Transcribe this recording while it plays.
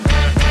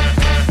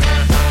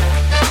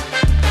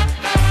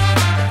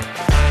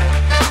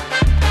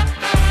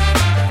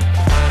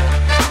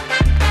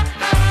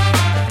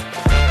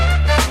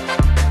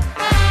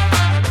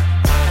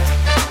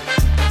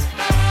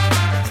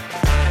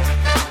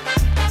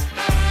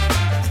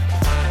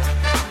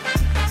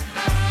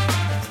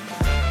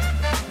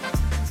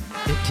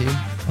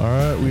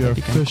we are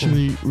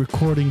officially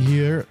recording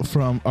here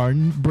from our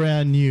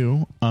brand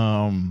new,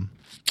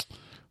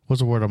 what's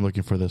the word I'm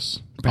looking for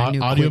this? Brand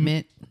new audio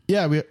equipment?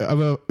 Yeah, we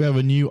have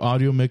a new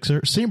audio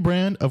mixer. Same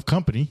brand of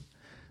company,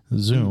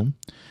 Zoom.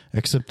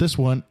 Except this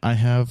one, I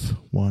have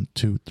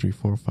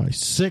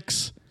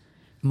 6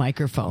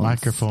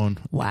 microphone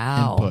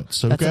Wow. input.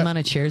 So that's the amount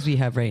of chairs we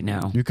have right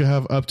now. You could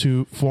have up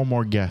to 4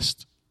 more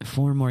guests.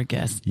 4 more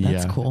guests.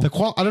 That's cool.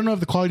 I don't know if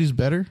the quality is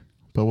better,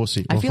 but we'll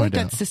see. I feel like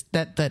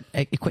that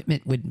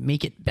equipment would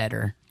make it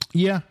better.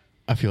 Yeah,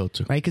 I feel it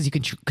too. Right? Because you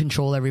can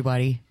control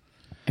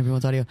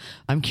everyone's audio.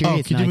 I'm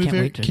curious now. I can't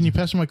wait to... Can you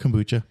pass me my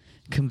kombucha?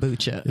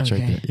 Kombucha. It's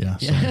okay. right there.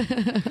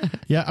 Yeah.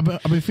 Yeah,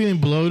 I've been feeling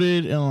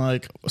bloated and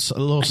like a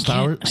little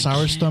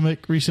sour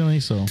stomach recently,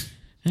 so.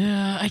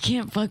 Yeah, I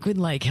can't fuck with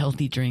like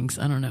healthy drinks.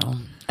 I don't know.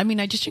 I mean,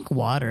 I just drink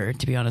water,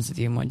 to be honest with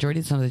you. Majority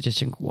of the time I just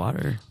drink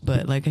water.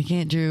 But like I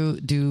can't do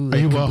like, Are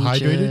you well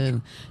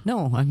hydrated?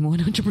 No, I'm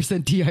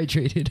 100%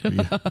 dehydrated.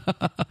 Yeah.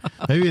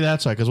 Maybe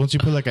that's why, because once you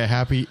put once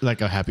you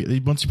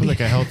put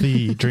like a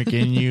healthy drink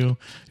in you,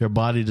 your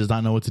body does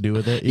not know what to do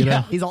with it. You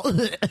know? He's all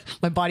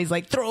my body's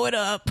like, throw it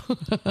up.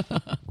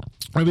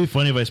 It'd be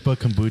funny if I spilled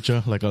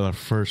kombucha like on the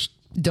first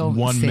Don't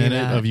 1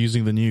 minute of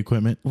using the new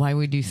equipment. Why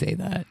would you say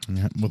that?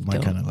 Yeah, with my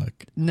kind of luck.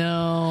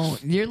 No,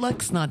 your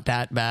luck's not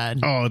that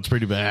bad. Oh, it's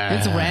pretty bad.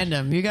 It's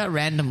random. You got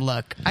random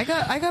luck. I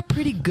got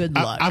pretty good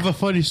luck. I have a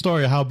funny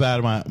story of how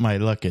bad my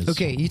luck is.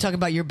 Okay, you talk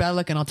about your bad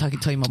luck, and I'll tell you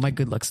about my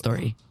good luck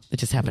story that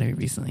just happened to me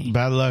recently.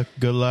 Bad luck,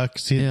 good luck.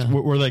 See,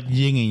 we're like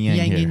yin and yang.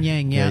 Yang here.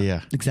 and yang.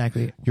 Yeah,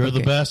 exactly. You're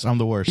the best. I'm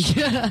the worst.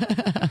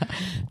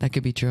 That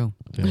could be true.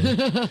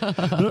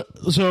 Yeah.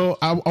 So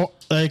I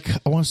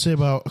want to say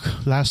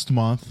about last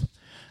month,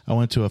 I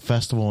went to a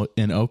festival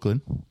in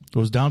Oakland. It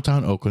was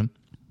downtown Oakland.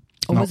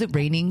 Oh, was it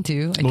raining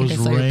too? It was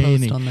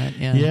raining. Your post on that.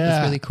 Yeah,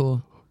 it's really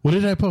cool. What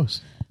did I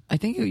post? I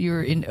think you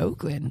were in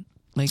Oakland.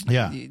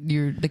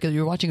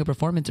 You're watching a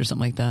performance or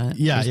something like that.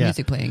 Yeah, There's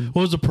music playing.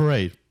 What was the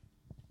parade?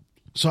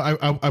 So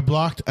I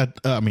parked.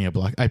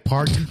 I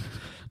parked.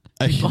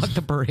 You blocked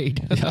the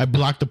parade. I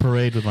blocked the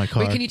parade with my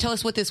car. Wait, can you tell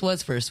us what this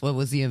was first? What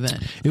was the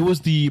event? It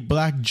was the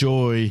Black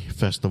Joy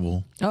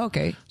Festival. Oh,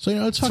 okay. So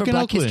it's fucking for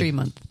Black Oakland. History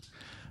Month,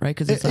 right?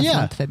 Because it's last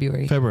month,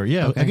 February.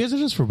 Yeah. Okay. I guess it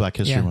is for Black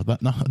History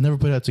Month. No, I never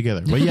put that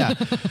together. But yeah,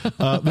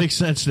 makes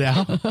sense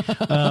now.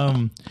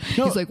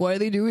 He's like, why are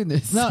they doing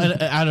this? No,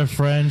 and I had a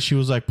friend. She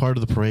was like part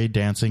of the parade,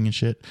 dancing and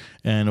shit,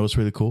 and it was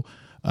really cool.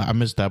 I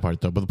missed that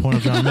part though, but the point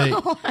I'm trying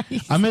to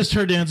make, I missed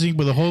her dancing,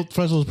 but the whole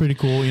festival was pretty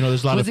cool. You know,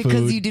 there's a lot of food. Was it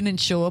because you didn't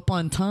show up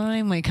on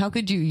time? Like, how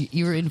could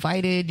you were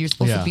invited, you're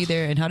supposed to be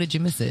there, and how did you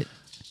miss it?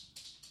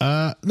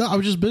 No, I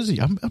was just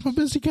busy. I'm a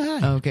busy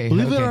guy. Okay.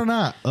 Believe it or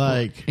not.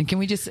 And can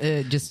we just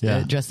address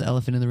the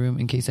elephant in the room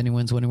in case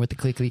anyone's wondering what the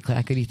clickety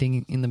clackety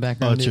thing in the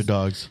background is? Oh, it's your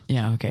dogs.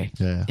 Yeah, okay.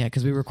 Yeah,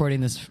 because we're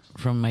recording this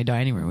from my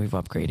dining room. We've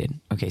upgraded.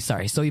 Okay,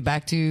 sorry. So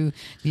back to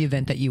the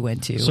event that you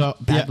went to. So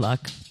Bad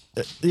luck.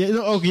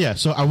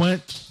 So I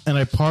went and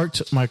I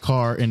parked my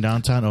car in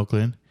downtown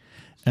Oakland,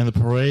 and the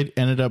parade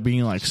ended up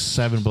being like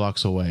 7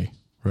 blocks away,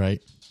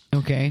 right?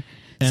 Okay.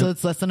 So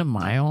it's less than a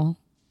mile?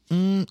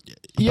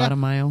 About a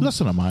mile? Less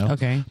than a mile.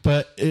 Okay.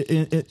 But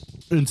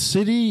in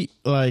city,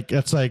 like,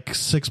 that's like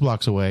 6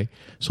 blocks away.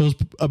 So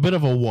it's a bit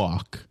of a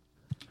walk.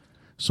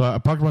 So I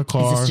parked my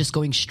car. Is this just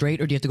going straight,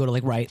 or do you have to go to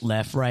like right,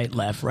 left?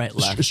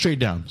 Straight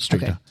down.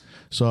 Down.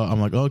 So I'm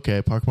like, okay,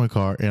 I parked my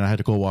car, and I had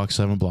to go walk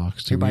 7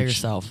 blocks. You're by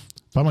yourself?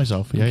 By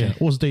myself. Yeah, okay. yeah. It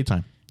was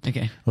daytime.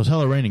 Okay. It was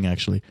hella raining,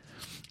 actually.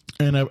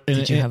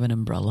 Did you have an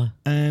umbrella?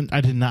 And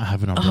I did not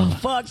have an umbrella. Oh,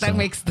 fuck. That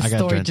makes the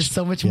story just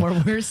so much more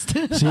worse.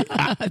 See,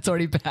 it's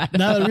already bad.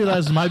 Now I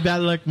realize my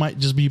bad luck might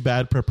just be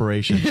bad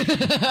preparation.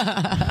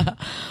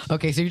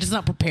 Okay, so you're just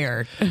not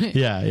prepared.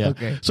 Yeah.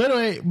 Okay. So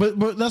anyway,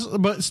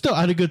 but still,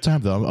 I had a good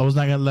time though. I was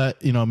not gonna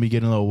let me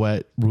getting a little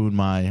wet ruin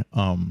my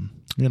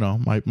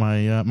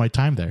my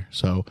time there.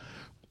 So.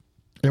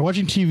 You're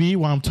watching TV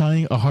while I'm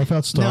telling a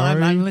heartfelt story? No,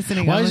 I'm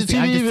listening. Why is the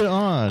TV even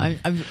on?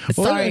 I'm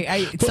sorry. I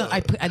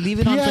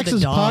leave it on for the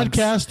dogs.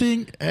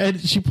 Podcasting, and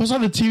she puts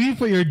on the TV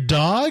for your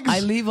dogs?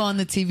 I leave on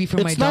the TV for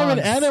my dogs. It's not an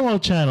animal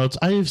channel. It's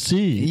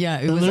IFC. Yeah,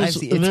 it was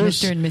IFC. It's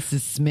Mr. and Mrs.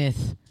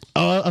 Smith.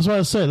 Oh, that's what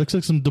I said. It looks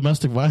like some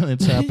domestic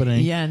violence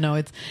happening. Yeah, no,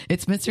 it's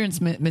Mr. and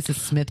Mrs.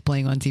 Smith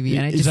playing on TV.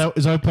 And is that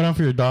what I put on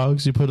for your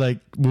dogs? You put like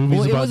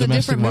movies about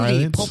domestic violence?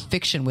 Movie. Pulp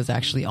Fiction was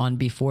actually on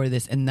before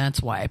this, and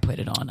that's why I put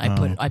it on.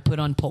 I put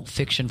on Pulp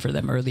Fiction for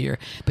them earlier,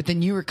 but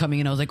then you were coming,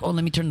 and I was like, oh,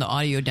 let me turn the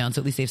audio down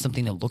so at least they have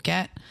something to look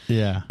at.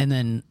 Yeah, and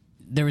then.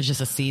 There was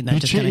just a scene that you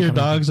just treat your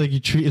dogs like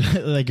you treat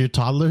like your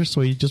toddlers,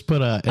 so you just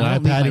put an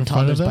iPad in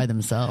front of them by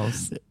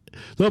themselves.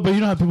 No, but you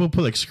know how people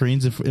put like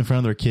screens in front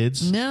of their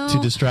kids to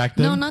distract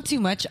them? No, not too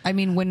much. I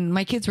mean, when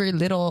my kids were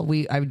little,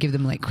 I would give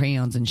them like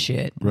crayons and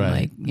shit,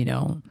 right?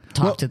 And,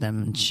 talk to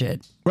them and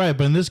shit. Right,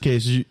 but in this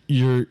case,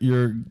 you're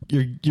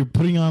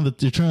putting on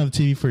you're turning on the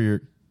TV for your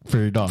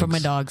dogs. For my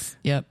dogs,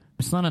 yep.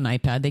 It's not an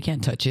iPad. They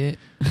can't touch it.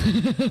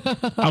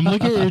 I'm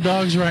looking at your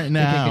dogs right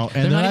now,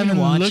 and they're not even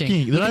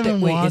watching. They're not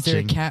even watching. Is there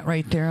a cat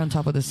right there on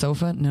top of the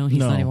sofa? No, he's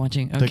not even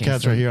watching. Okay, the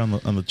cat's right here on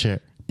the chair.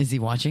 Is he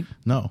watching?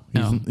 No.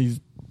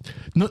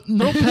 No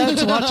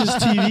pets watches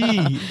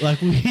TV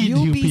like we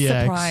You'll do. be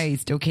PX.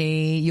 surprised,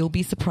 okay? You'll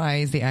be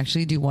surprised. They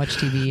actually do watch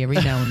TV every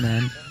now and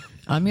then.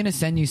 I'm going to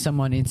send you some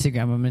on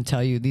Instagram. I'm going to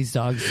tell you these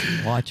dogs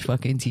watch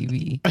fucking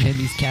TV. And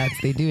these cats,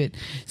 they do it.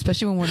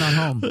 Especially when we're not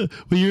home.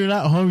 When you're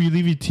not home, you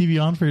leave your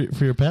TV on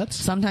for your pets?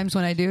 Sometimes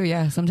when I do,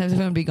 yeah. Sometimes if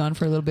I'm going to be gone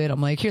for a little bit,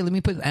 I'm like, here, let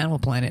me put Animal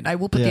Planet. I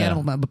will put the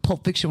Animal Planet, but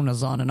Pulp Fiction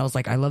was on. And I was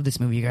like, I love this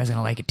movie. You guys are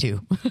going to like it too.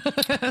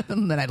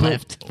 And then I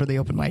left for the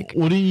open mic.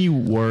 Wouldn't you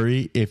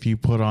worry if you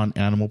put on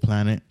Animal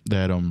Planet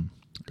that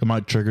it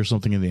might trigger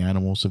something in the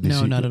animals if they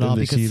see, not at all,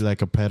 if they see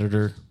like a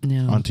predator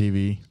on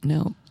TV?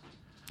 No,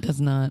 does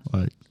not.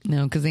 Like,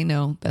 no, because they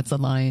know that's a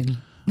lion.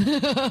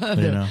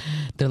 They're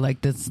like,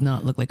 does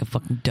not look like a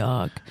fucking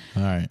dog.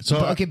 All right.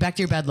 So okay, back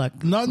to your bad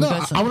luck. No,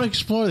 I want to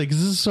explore it because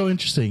this is so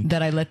interesting.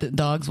 That I let the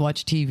dogs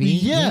watch TV.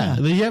 Yeah,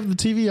 they have the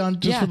TV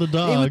on just for the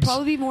dogs. It would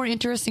probably be more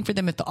interesting for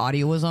them if the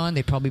audio was on.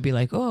 They'd probably be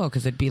like, oh,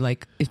 because it'd be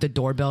like if the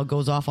doorbell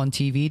goes off on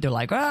TV, they're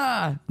like,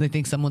 ah, they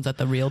think someone's at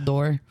the real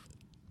door.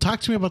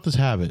 Talk to me about this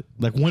habit.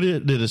 Like, when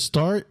did it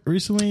start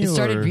recently? It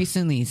started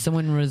recently.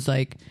 Someone was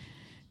like,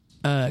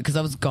 because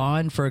I was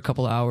gone for a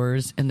couple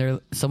hours, and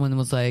someone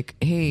was like,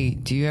 hey,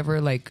 do you ever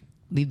like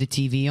leave the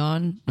TV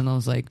on? And I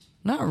was like,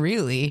 not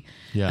really.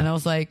 Yeah. And I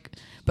was like,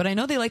 but I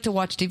know they like to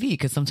watch TV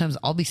because sometimes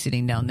I'll be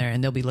sitting down there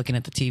and they'll be looking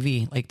at the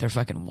TV like they're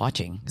fucking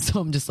watching. So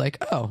I'm just like,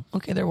 oh,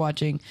 okay, they're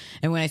watching.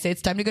 And when I say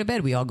it's time to go to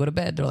bed, we all go to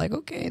bed. They're like,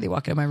 okay. They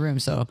walk into my room.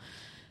 So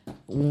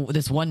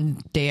this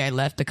one day I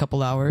left a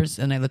couple hours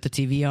and I left the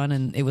TV on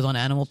and it was on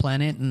Animal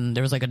Planet and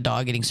there was like a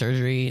dog getting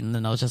surgery and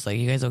then I was just like,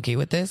 you guys okay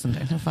with this? And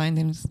they're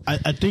fine.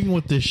 I think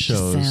what this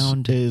shows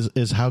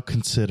is how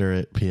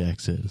considerate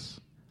PX is.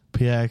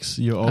 PX,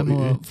 I'm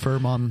a fur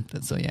mom,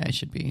 so yeah, I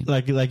should be.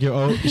 Like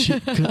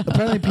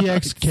apparently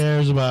PX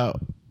cares about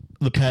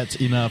the pets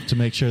enough to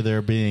make sure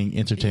they're being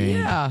entertained.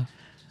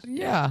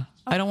 Yeah.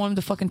 I don't want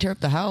them to fucking tear up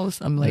the house.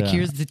 I'm like,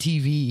 here's the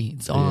TV.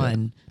 It's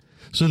on.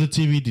 So the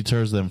TV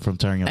deters them from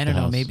tearing up the house. I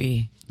don't know,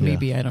 maybe.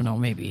 I don't know,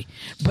 maybe.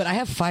 But I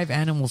have 5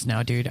 animals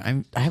now, dude.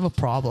 I have a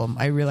problem.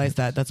 I realized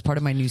that's part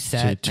of my new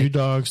set. So 2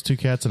 dogs, 2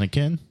 cats, and a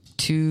kitten?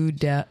 2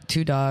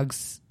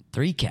 dogs,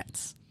 3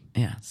 cats.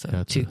 Yeah, so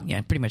Gotcha. 2.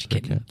 Yeah, pretty much a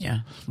kitten. Cats.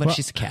 Yeah, but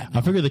she's a cat.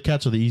 I figure the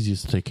cats are the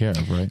easiest to take care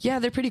of, right? Yeah,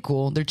 they're pretty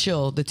cool. They're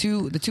chill. The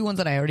two ones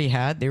that I already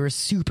had, they were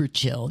super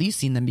chill. You've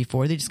seen them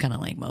before. They just kind of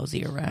like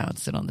mosey around,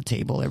 sit on the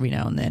table every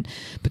now and then.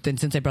 But then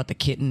since I brought the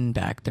kitten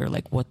back, they're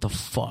like, what the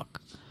fuck?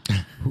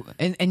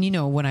 and you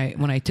know, when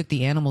I took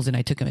the animals and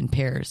I took them in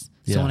pairs.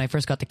 So when I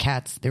first got the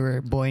cats, they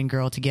were boy and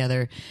girl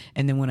together.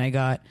 And then when I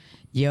got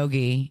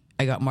Yogi,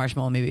 I got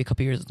Marshmallow maybe a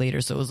couple years later,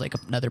 so it was like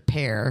another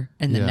pair.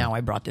 And then now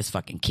I brought this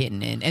fucking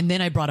kitten in. And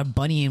then I brought a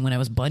bunny in when I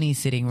was bunny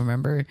sitting,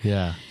 remember?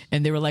 Yeah.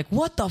 And they were like,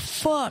 what the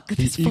fuck?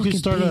 This you fucking can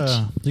start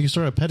bitch. You can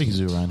start a petting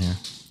zoo around here.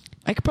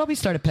 I could probably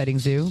start a petting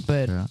zoo,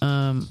 but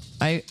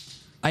I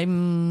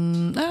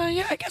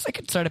guess I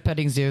could start a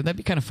petting zoo. That'd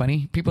be kind of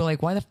funny. People are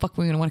like, why the fuck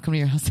are we going to want to come to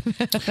your house?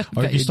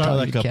 Or you can start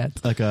like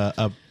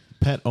a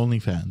pet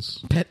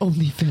OnlyFans. Pet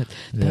OnlyFans.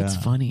 That's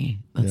funny.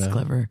 That's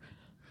clever.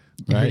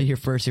 You heard it here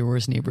first, your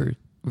worst neighbor.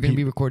 We're going to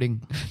be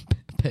recording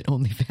Pet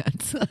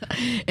OnlyFans.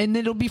 And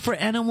then it'll be for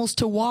animals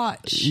to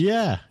watch.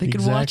 Yeah, They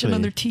can watch it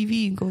on their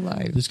TV and go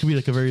live. This could be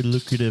like a very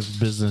lucrative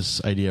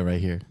business idea right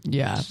here.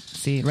 Yeah.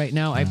 See, right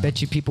now, I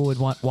bet you people would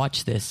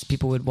watch this.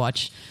 People would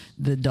watch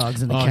the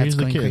dogs and the cats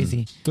going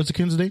crazy. What's the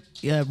kid's name?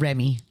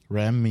 Remy.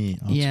 Remy.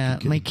 Oh, yeah,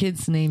 my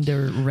kids named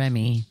her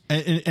Remy.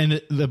 And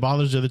it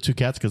bothers the other 2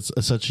 cats because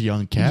it's such a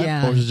young cat?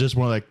 Yeah. Or is it just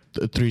more like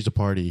three's a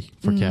party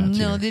for cats?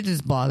 No, here? they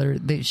just bother.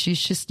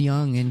 She's just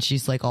young and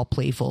she's like all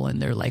playful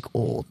and they're like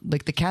old.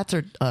 Like the cats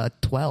are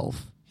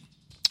 12.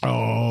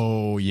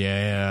 Oh,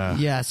 yeah.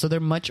 Yeah, so they're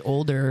much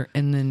older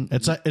and then...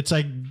 It's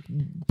like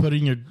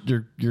putting your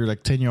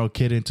like 10-year-old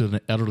kid into an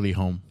elderly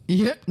home.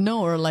 Yeah,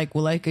 no, or like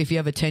if you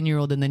have a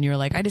 10-year-old and then you're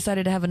like, I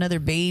decided to have another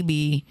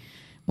baby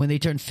when they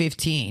turn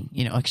 15.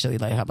 You know, actually,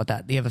 like, how about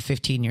that? You have a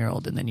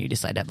 15-year-old and then you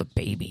decide to have a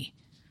baby.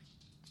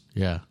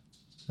 Yeah.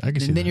 I can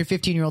see and then that. your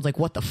 15-year-old's like,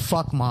 what the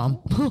fuck, Mom?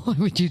 Why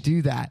would you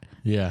do that?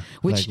 Yeah.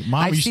 Which like,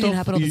 Mom, I've seen it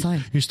happen all the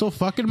time. You're still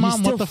fucking,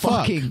 Mom? What the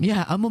fuck?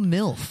 Yeah, I'm a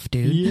MILF,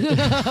 dude.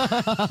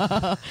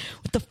 Yeah.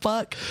 What the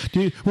fuck?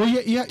 Dude, well,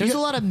 yeah. There's a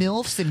lot of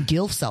MILFs and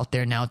GILFs out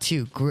there now,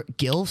 too.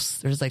 GILFs?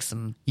 There's like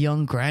some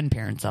young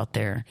grandparents out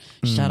there.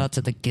 Shout out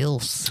to the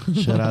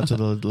GILFs. Shout out to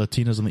the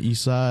Latinos on the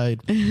east side.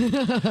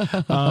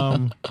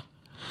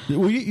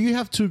 Well, you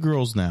have 2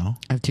 girls now.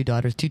 I have 2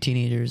 daughters, 2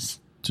 teenagers.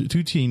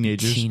 Two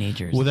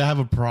teenagers. Would they have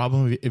a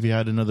problem if you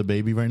had another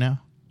baby right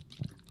now?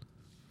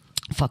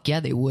 Fuck yeah,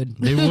 they would.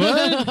 They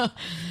would?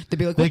 They'd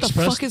be like, what the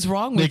fuck is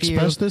wrong with you? They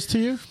expressed this to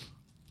you?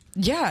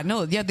 Yeah,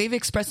 no, yeah, they've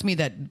expressed to me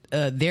that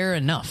they're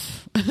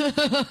enough.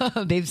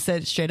 They've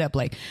said straight up,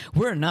 like,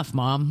 we're enough,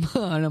 Mom.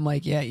 And I'm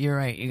like, yeah, you're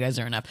right. You guys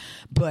are enough.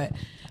 But,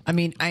 I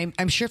mean,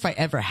 I'm sure if I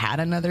ever had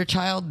another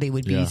child, they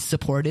would be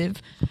supportive,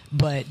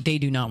 but they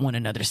do not want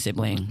another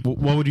sibling.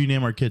 What would you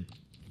name our kid?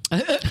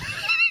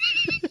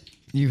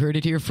 You heard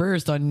it here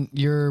first on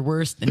your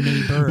worst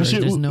neighbor.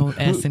 There's no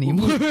S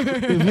anymore.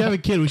 If you have a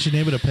kid, we should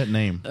name it a pet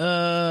name.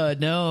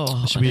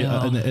 No. Should be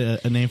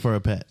a name for a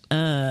pet.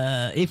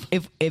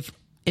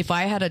 If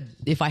I had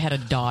a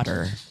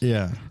daughter,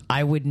 Yeah.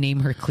 I would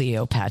name her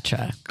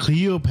Cleopatra.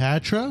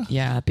 Cleopatra?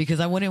 Yeah, because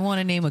I wouldn't want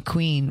to name a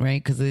queen,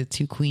 right? Because the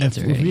two queens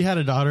If already. we had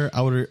a daughter,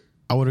 I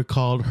would have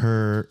called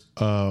her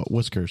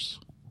Whiskers.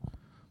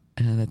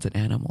 That's an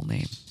animal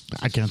name.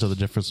 I can't tell the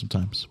difference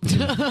sometimes.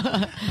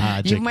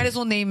 You might as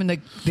well name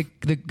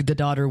the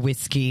daughter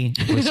Whiskey.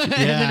 And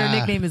then her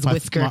nickname is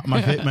Whisker.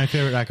 My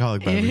favorite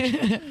alcoholic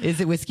beverage.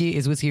 Is it whiskey?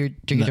 Is whiskey your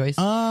drinking choice?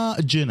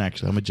 Gin,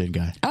 actually. I'm a gin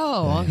guy.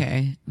 Oh,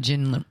 okay.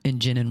 Gin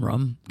and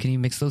rum. Can you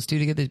mix those two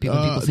together?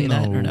 People say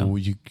that or no?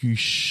 You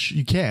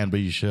can, but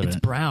you shouldn't. It's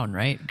brown,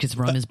 right? Because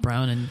rum is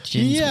brown and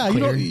gin's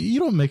clear. you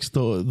don't mix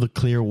the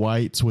clear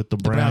whites with the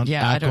brown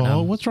Yeah, alcohol. I don't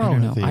know. What's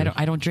wrong with you?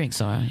 I don't drink,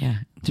 so yeah.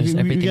 We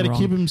got to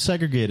keep them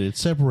segregated,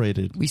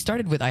 separated. We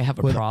started with I have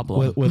a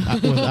problem with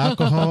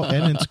alcohol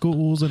and in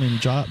schools and in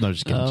jobs. No,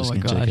 just kidding. Oh my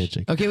gosh.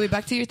 Okay, wait,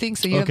 back to your thing.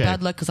 So you have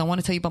bad luck because I want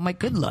to tell you about my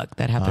good luck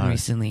that happened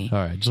recently. All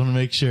right, just want to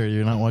make sure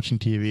you're not watching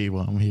TV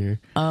while I'm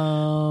here.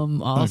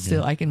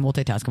 I can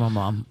multitask. I'm a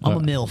mom. I'm a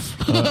MILF.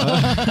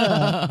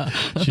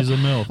 She's a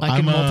MILF.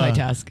 I can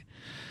multitask.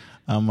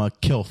 I'm a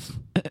KILF.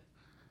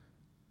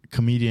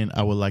 Comedian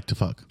I would like to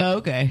fuck. Oh,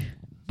 okay.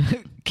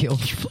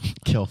 KILF.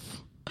 KILF.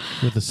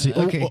 With a C.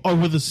 Okay. Or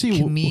with a C.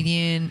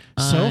 Comedian.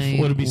 Self?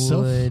 Would it be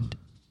self?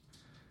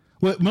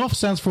 Well, MILF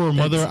stands for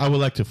mother I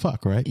would like to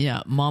fuck, right?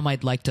 Yeah. Mom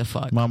I'd like to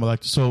fuck. Mom I'd like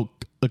to. So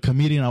a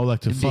comedian I would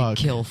like to fuck.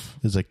 KILF.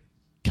 Is a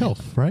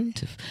KILF,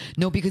 right?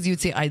 No, because you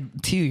would say I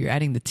too. You're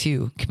adding the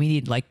two.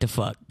 Comedian like to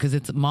fuck. Because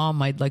it's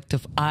mom I'd like to.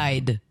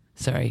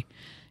 Sorry.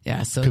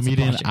 Yeah. So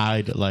comedian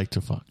I'd like to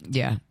fuck.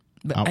 Yeah.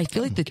 But I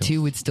feel like the KILF.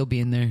 two would still be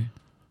in there.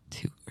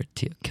 Two.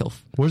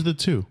 KILF. Where's the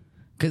two?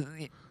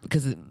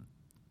 Because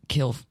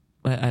KILF.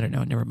 I don't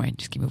know. Never mind.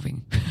 Just keep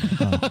moving.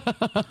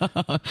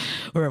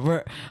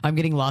 I'm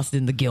getting lost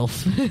in the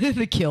gilf.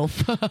 The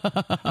kilf.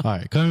 All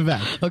right, coming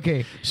back.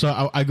 Okay.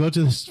 So I go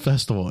to this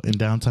festival in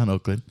downtown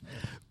Oakland.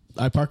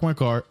 I park my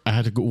car. I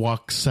had to go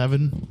walk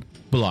 7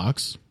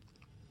 blocks.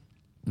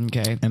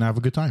 Okay. And I have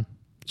a good time.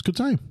 It's a good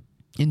time.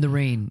 In the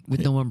rain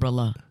with no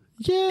umbrella.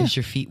 Yeah. Is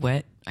your feet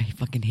wet? I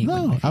fucking hate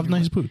No, I have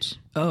nice boots.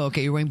 Oh,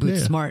 okay. You're wearing boots.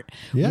 Yeah. Smart.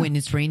 Yeah. When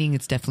it's raining,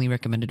 it's definitely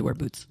recommended to wear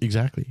boots.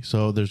 Exactly.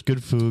 So there's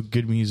good food,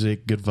 good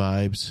music, good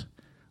vibes.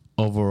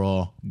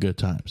 Overall, good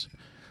times.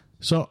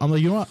 So I'm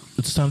like, you know what?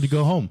 It's time to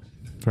go home.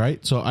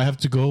 Right? So I have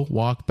to go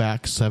walk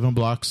back 7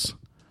 blocks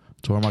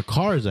to where my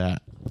car is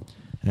at.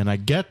 And I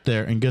get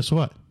there, and guess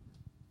what?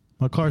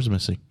 My car's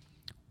missing.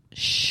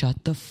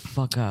 Shut the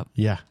fuck up.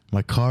 Yeah,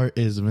 my car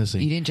is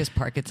missing. You didn't just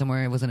park it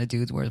somewhere. It wasn't a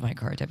dude's where's my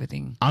car type of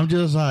thing. I'm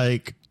just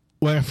like,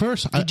 well, at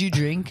first... Did you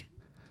drink?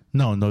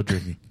 No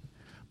drinking.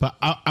 But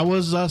I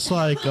was just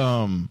like,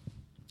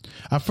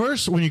 at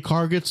first, when your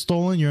car gets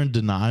stolen, you're in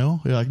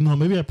denial. You're like, no,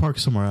 maybe I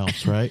parked somewhere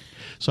else, right?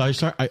 So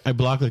I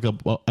blocked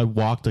I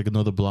walked like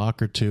another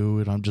block or two,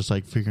 and I'm just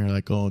like figuring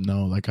like, oh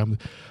no, like I'm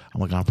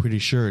pretty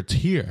sure it's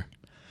here.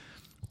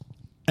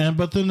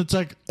 But then it's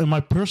like in my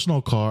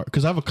personal car,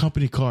 because I have a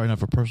company car and I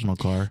have a personal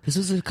car. This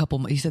was a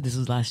couple. You said this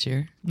was last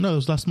year? No, it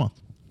was last month.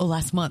 Oh,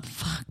 last month.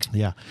 Fuck.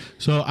 Yeah.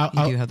 So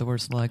You do have the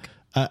worst luck.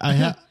 I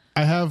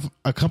have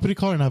a company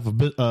car and I have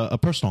a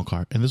personal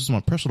car, and this is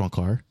my personal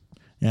car,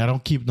 and I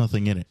don't keep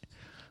nothing in it.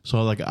 So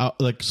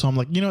I'm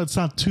like, you know, it's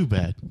not too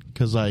bad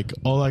because like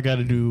all I got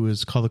to do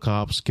is call the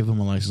cops, give them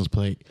a license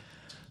plate,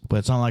 but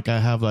it's not like I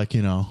have like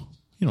you know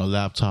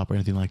laptop or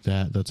anything like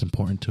that that's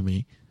important to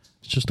me.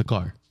 It's just a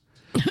car.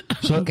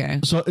 So Okay.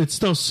 So it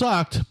still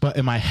sucked, but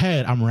in my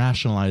head I'm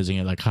rationalizing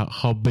it like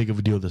how big of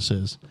a deal this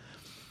is.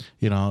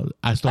 You know,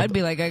 I'd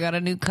be like, I got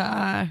a new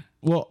car.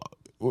 Well,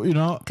 you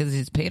know, because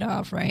it's paid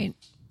off, right?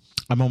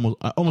 I'm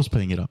almost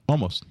paying it up.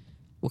 Almost.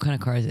 What kind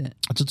of car is it?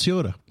 It's a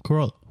Toyota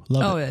Corolla.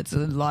 Love it. It's a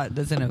lot.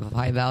 That's in a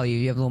high value.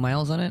 You have low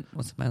miles on it.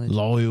 What's the mileage?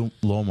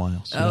 Low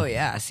miles. Oh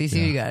yeah. See,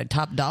 you got a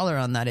top dollar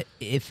on that.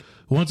 If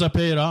once I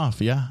pay it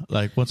off, yeah.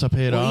 Like once I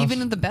pay it off,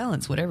 even in the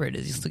balance, whatever it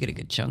is, you still get a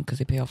good chunk because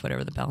they pay off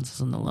whatever the balance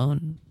is on the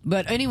loan.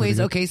 But anyways,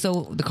 okay.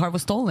 So the car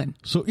was stolen.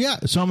 So yeah.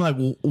 So I'm like,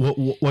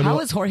 what? How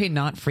is Jorge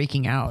not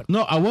freaking out?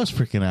 No, I was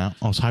freaking out.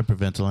 I was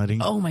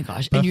hyperventilating. Oh my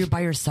gosh! And you're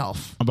by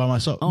yourself. I'm by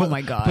myself. Oh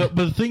my god! But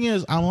the thing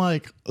is,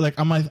 I'm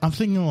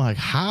thinking like,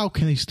 how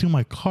can they steal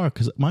my car?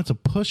 Because mine's a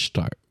push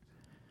start.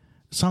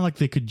 It's not like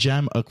they could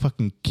jam a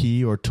fucking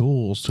key or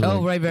tools to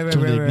turn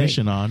the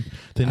ignition on.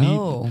 They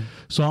need.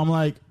 So I'm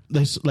like,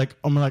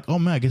 oh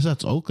man, I guess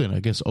that's Oakland. I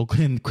guess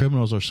Oakland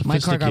criminals are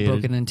sophisticated. My car got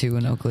broken into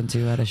in Oakland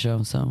too at a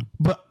show. So,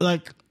 but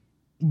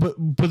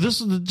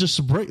this is just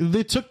a break.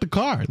 They took the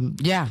car.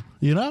 Yeah,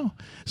 you know.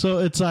 So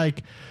it's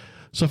like,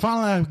 so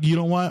finally, you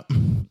know what?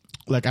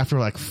 Like after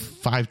like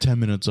 5-10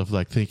 minutes of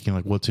like thinking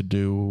like what to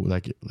do,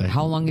 like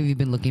how long have you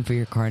been looking for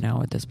your car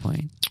now at this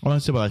point? I want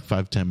to say about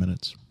like 5-10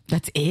 minutes.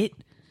 That's it.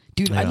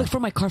 Dude, yeah. I looked for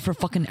my car for a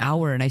fucking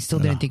hour and I still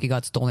didn't think it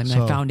got stolen.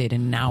 And I found it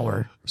in an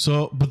hour.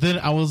 So, but then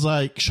I was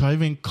like, should I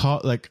even call,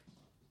 like...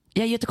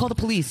 Yeah, you have to call the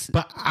police.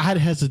 But I had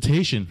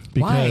hesitation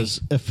because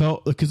it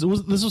felt... Because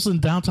this was in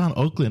downtown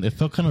Oakland. It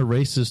felt kind of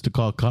racist to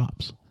call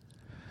cops.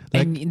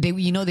 Like, and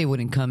they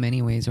wouldn't come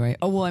anyways, right?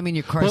 Oh well, I mean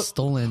your car's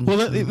stolen.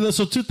 Well,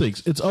 so two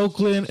things. It's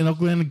Oakland, and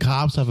Oakland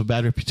cops have a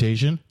bad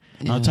reputation.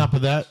 Yeah. On top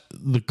of that,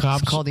 the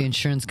cops call the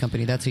insurance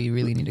company. That's who you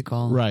really need to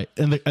call, right?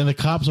 And the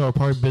cops are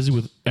probably busy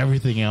with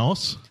everything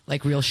else,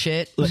 like real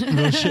shit.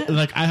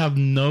 Like I have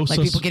no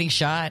people getting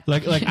shot.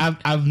 Like I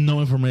have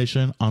no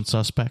information on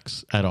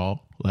suspects at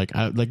all. Like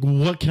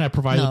what can I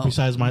provide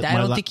besides my? I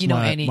don't think you know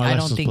any. I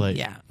don't think. Plate,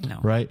 yeah, no.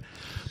 Right.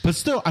 But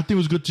still, I think it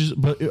was good to.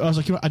 But I was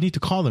like, I need to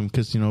call them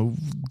because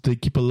they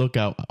keep a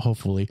lookout.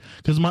 Hopefully,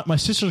 because my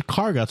sister's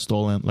car got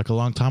stolen like a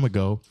long time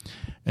ago,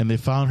 and they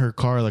found her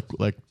car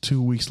like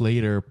 2 weeks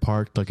later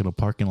parked like in a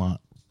parking lot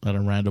at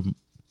a random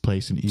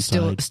place in East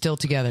Side. Still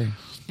together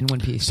in one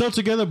piece. Still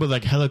together, but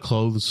like hella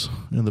clothes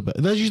in the back.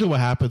 That's usually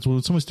what happens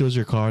when someone steals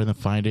your car and then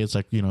find it. It's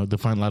like they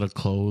find a lot of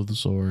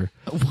clothes or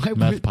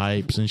meth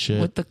pipes and shit.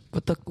 What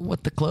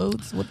the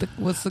clothes?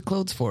 What's the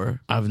clothes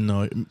for? I have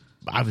no idea.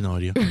 I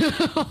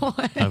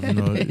have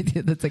no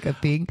idea. That's like a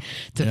thing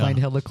to find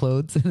hella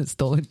clothes in a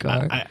stolen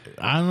car.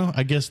 I don't know.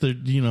 I guess they're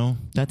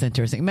That's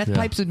interesting. Meth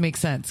pipes would make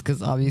sense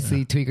because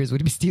obviously tweakers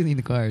would be stealing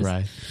the cars.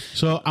 Right.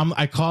 So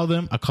I call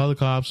them. I call the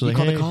cops. You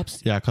call the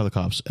cops? Yeah, I call the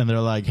cops, and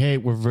they're like, "Hey,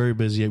 we're very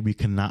busy. We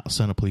cannot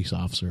send a police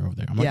officer over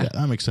there." I'm like,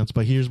 that makes sense.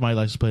 But here's my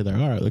license plate. They're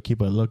all right. Let's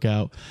keep a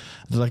lookout.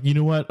 They're like, you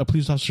know what? A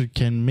police officer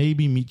can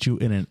maybe meet you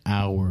in an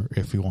hour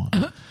if you want.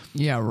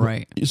 Yeah,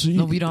 right.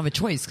 So we don't have a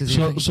choice because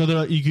so they're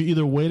like, you can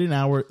either wait an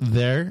hour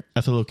there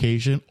at the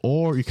location,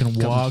 or you can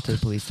walk to the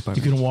police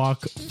department. You can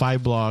walk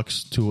 5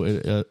 blocks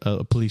to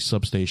a police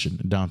substation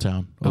in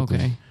downtown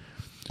Oakland. Okay.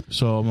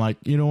 So I'm like,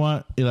 you know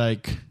what?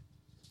 Like,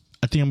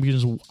 I think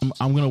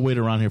I'm gonna wait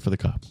around here for the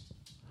cop.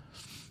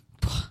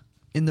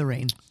 In the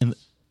rain. In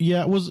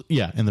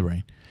the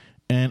rain.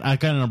 And I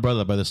got an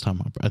umbrella by this time.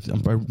 I remember I had an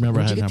umbrella.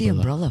 Where'd you get the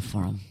umbrella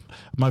from?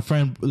 My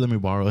friend let me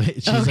borrow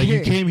it. She's like,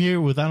 "You came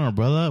here without an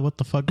umbrella? What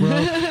the fuck, bro?"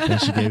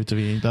 And she gave it to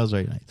me. That was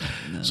very nice.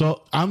 No.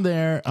 So I'm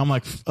there. I'm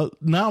like,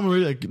 now I'm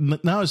really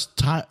like, now it's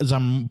time as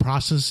I'm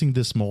processing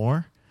this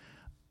more.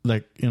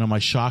 Like, my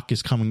shock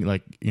is coming.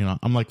 Like,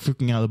 I'm like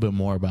freaking out a little bit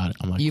more about it.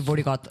 I'm like, you've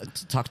already got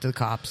to talk to the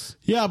cops.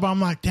 Yeah, but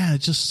I'm like, damn,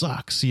 it just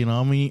sucks.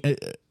 I mean,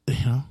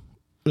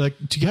 like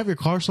to have your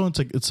car stolen,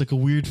 it's like a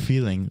weird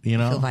feeling,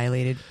 Feel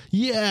violated.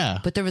 Yeah,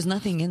 but there was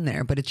nothing in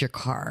there. But it's your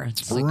car.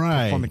 It's like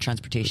a form of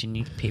transportation.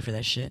 You pay for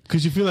that shit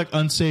because you feel like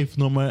unsafe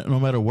no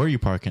matter where you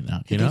park it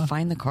now. Did they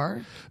find the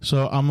car?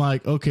 So I'm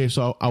like, okay,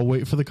 so I'll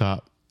wait for the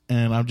cop,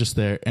 and I'm just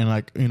there, and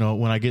like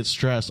when I get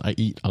stressed, I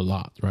eat a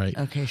lot, right?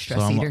 Okay,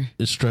 stress eater.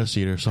 It's stress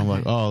eater. So I'm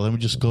like, oh, let me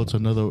just go to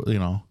another, let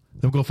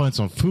me go find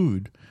some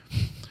food.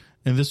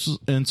 And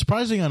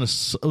surprisingly, it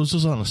was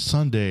just on a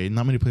Sunday.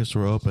 Not many places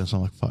were open, so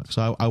I'm like, fuck.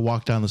 So I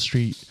walked down the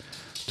street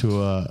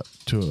to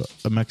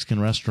a Mexican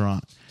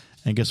restaurant,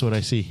 and guess what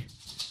I see?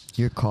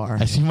 Your car.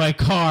 I see my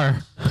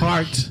car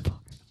parked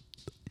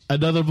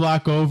another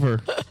block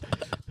over.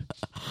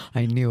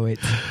 I knew it.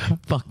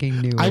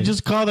 Fucking knew it. I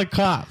just called the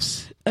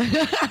cops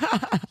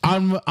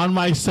on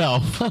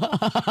myself.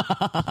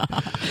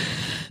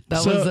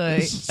 That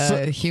was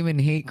a human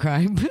hate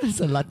crime. It's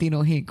a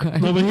Latino hate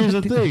crime. No, but here's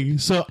the thing.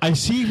 So I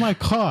see my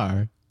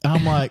car.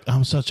 I'm like,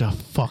 I'm such a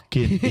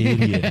fucking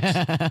idiot.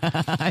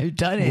 I've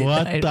done it.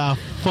 What the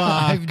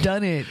fuck? I've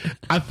done it.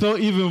 I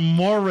felt even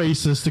more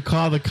racist to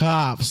call the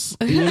cops.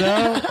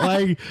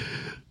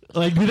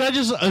 Like, did I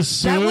just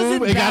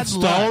assume it got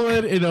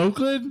stolen in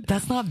Oakland?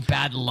 That's not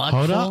bad luck.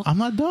 Hold on, I'm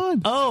not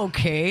done. Oh,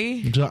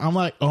 okay. I'm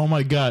like, oh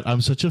my God,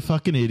 I'm such a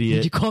fucking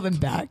idiot. Did you call them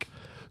back?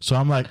 So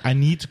I'm like, I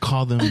need to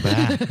call them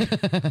back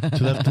to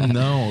let them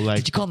know. Like,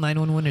 did you call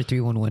 911 or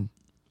 311?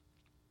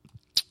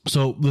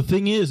 So the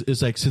thing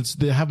is like, since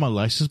they have my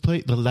license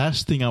plate, the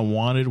last thing I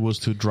wanted was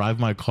to drive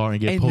my car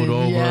and get pulled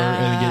over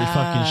and get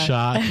fucking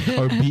shot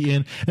or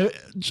beaten.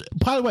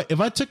 By the way, if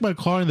I took my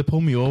car and they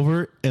pulled me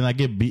over and I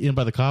get beaten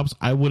by the cops,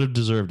 I would have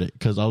deserved it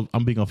because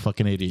I'm being a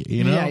fucking idiot.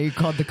 Yeah, you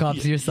called the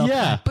cops yourself.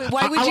 Yeah, but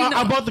why would you?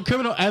 I'm both the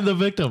criminal and the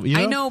victim.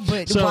 I know,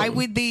 but why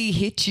would they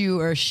hit you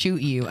or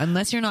shoot you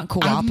unless you're not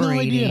cooperating?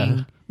 I have no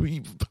idea.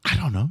 I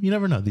don't know. You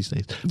never know these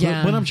days.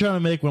 Yeah. What I'm trying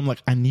to make, when I'm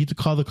like, I need to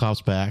call the cops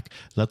back,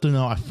 let them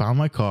know I found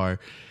my car,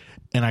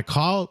 and I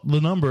call the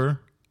number,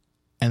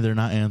 and they're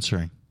not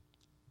answering.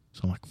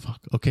 So I'm like, fuck.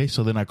 Okay,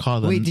 so then I call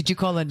them. Wait, did you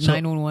call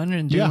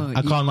 911? Yeah,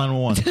 I call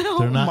 911.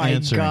 They're not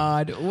answering. Oh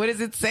my God. What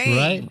is it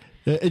saying?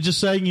 Right? It's just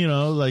saying,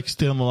 like,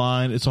 stay on the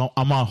line.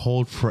 I'm on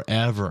hold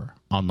forever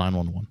on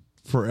 911.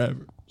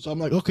 Forever. So I'm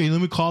like, okay, let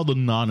me call the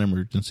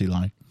non-emergency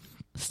line.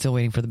 Still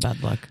waiting for the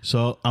bad luck.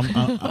 So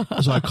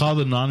I call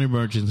the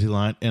non-emergency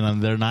line,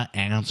 and they're not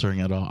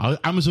answering at all.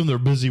 I'm assuming they're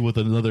busy with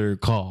another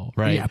call,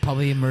 right? Yeah,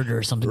 probably a murder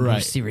or something more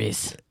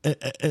serious.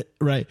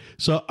 Right.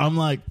 So I'm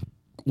like,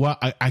 well,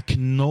 I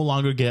can no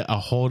longer get a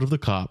hold of the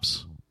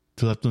cops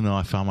to let them know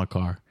I found my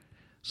car.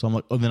 So I'm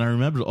like, then I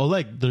remembered,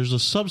 there's a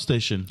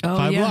substation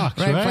 5 blocks,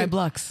 right? 5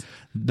 blocks.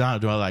 Now,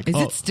 do I like? Is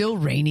it still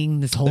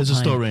raining this whole time? It's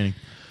still raining.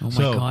 Oh my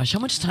gosh! How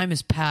much time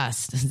has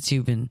passed since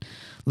you've been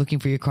looking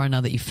for your car now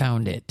that you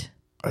found it?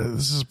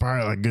 This is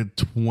probably like a good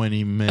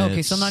 20 minutes.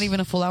 Okay, so not even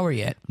a full hour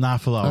yet.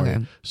 Not a full hour.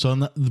 Okay.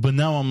 So, but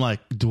now I'm like,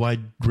 do I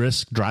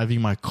risk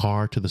driving my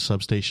car to the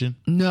substation?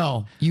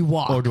 No, you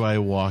walk. Or do I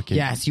walk it?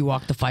 Yes, you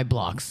walk the 5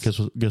 blocks.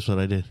 Guess what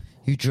I did?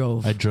 You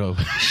drove. I drove.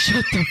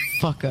 Shut the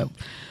fuck up.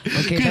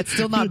 Okay, that's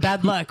still not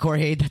bad luck,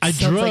 Jorge. That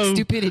sounds like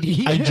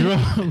stupidity.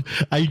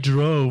 I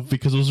drove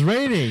because it was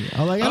raining.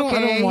 I'm like, I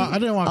didn't walk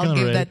in the rain. I'll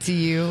give that to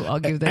you.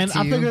 And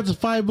I figured it's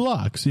 5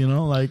 blocks, It's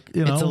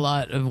a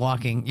lot of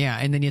walking. Yeah,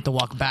 and then you have to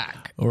walk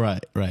back.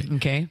 Right.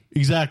 Okay.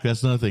 Exactly.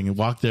 That's another thing.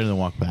 Walk there and then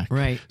walk back.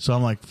 Right. So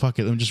I'm like, fuck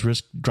it. Let me just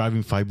risk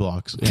driving 5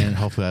 blocks and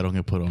hopefully I don't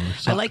get put over.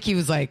 So, I like he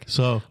was like,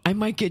 I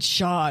might get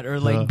shot or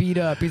like beat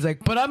up. He's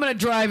like, but I'm going to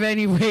drive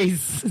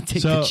anyways.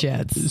 Take the chance.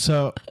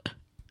 So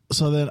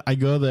then I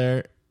go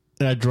there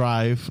and I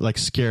drive like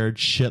scared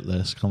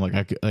shitless. I'm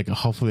like,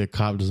 hopefully a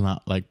cop does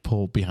not like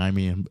pull behind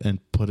me and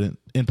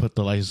input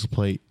the license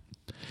plate.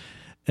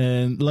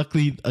 And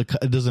luckily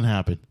it doesn't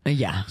happen.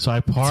 Yeah. So I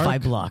park. It's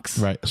 5 blocks.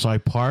 Right. So I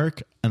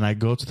park and I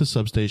go to the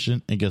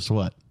substation and guess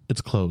what?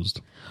 It's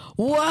closed.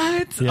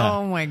 What? Yeah.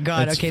 Oh my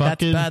God. It's okay,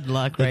 fucking, that's bad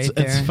luck right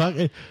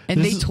there.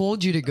 And they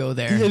told you to go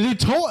there. Yeah,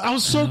 I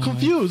was so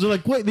confused. They're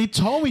like, wait, they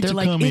told me to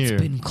come here.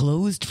 It's been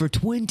closed for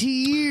 20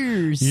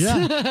 years.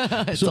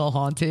 Yeah. It's all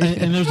haunted.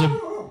 And there's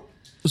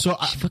she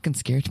fucking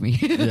scared me.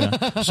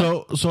 Yeah.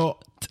 So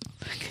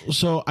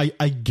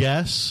I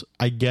guess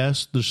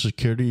the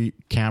security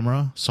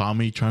camera saw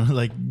me trying to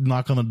like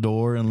knock on the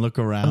door and look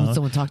around.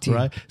 Someone talked to you,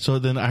 right? So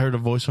then I heard a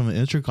voice from the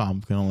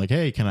intercom, like,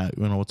 "Hey, can I?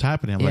 What's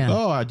happening?" I'm like,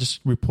 "Oh, I just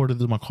reported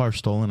that my car's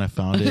stolen. I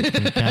found it.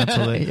 Can you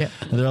cancel it?" Yeah.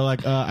 And they're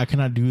like, "I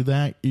cannot do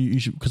that.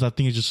 You should, because I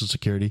think it's just a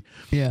security."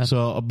 Yeah.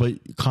 So, but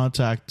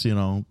contact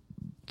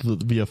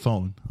via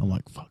phone. I'm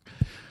like, "Fuck."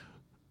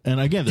 And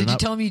again, did you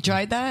tell them you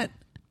tried that?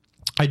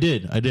 I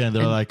did. And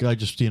they're like, I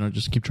just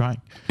keep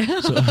trying.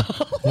 So,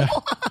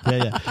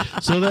 yeah.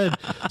 So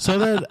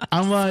then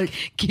I'm like,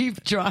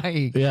 keep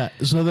trying. Yeah.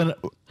 So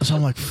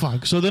I'm like,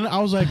 fuck. So then I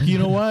was like, you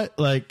know what?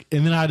 Like,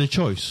 and then I had a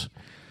choice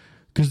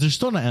because they're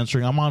still not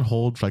answering. I'm on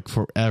hold like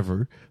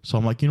forever. So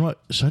I'm like, you know what?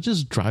 Should I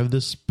just drive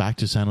this back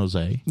to San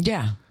Jose?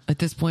 Yeah. At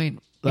this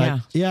point,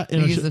 like, yeah.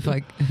 Because if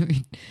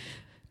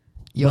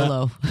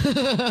YOLO.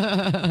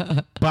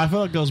 But I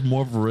felt like that was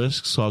more of a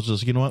risk. So I was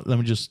just, you know what? Let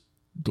me just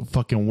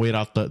fucking wait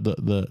out the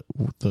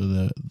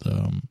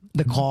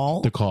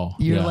call. The call.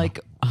 You're like,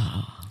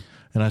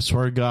 And I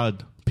swear to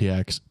God,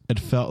 PX, it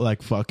felt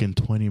like fucking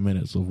 20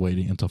 minutes of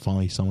waiting until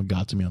finally someone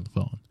got to me on the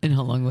phone. And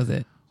how long was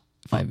it?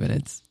 5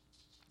 minutes.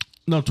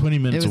 No, 20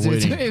 minutes of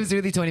waiting. It was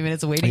really 20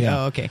 minutes of waiting?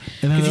 Yeah. Oh, okay.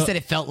 Because you said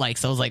it felt like,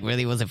 so I was like,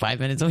 really? Was it 5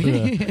 minutes of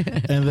waiting? Yeah.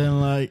 And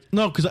then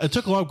no, because it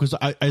took a while because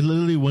I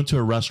literally went to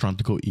a restaurant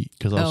to go eat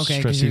because I was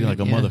stress eating like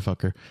a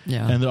motherfucker.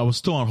 Yeah. And I was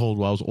still on hold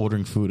while I was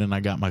ordering food and I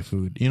got my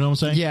food. You know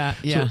what I'm saying? Yeah,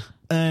 yeah. So,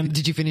 and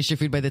did you finish your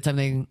food by the time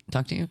they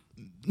talked to you?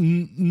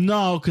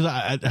 No, because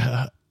I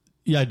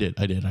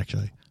did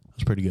actually. It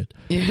was pretty good.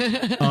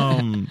 Yeah.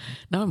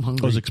 Now I'm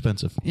hungry. It was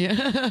expensive.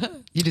 Yeah.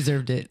 You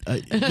deserved it.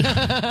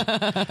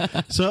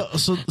 So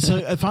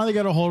I finally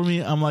got a hold of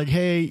me. I'm like,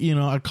 hey,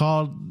 I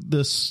called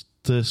this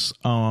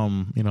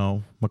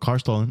my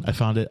car's stolen. I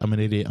found it. I'm an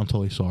idiot. I'm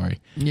totally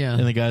sorry. Yeah.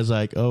 And the guy's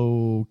like,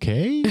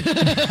 okay.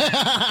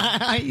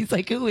 He's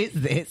like, who is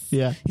this?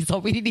 Yeah. He's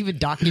like, we didn't even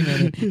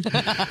document it.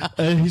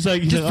 And he's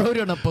like, wrote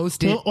it on a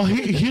post-it. Well,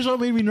 here's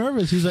what made me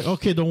nervous. He's like,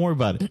 okay, don't worry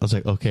about it. I was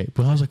like, okay.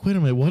 But I was like, wait a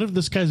minute. What if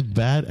this guy's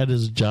bad at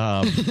his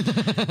job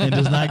and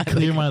does not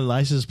clear my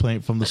license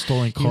plate from the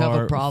stolen car? You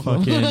have a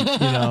problem.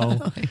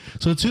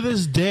 So to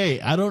this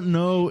day, I don't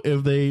know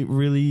if they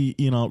really,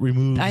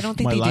 removed I don't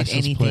think my they did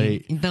license anything.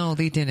 plate. No,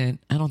 they didn't.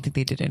 I don't think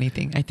they did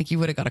anything. I think you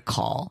would have got a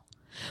call.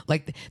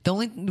 Like the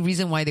only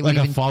reason why they would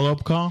a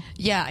follow-up call?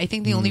 Yeah, I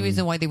think the only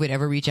reason why they would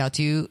ever reach out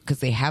to you because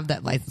they have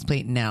that license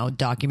plate now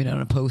documented on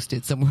a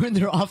post-it somewhere in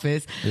their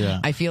office. Yeah.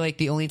 I feel like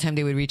the only time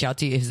they would reach out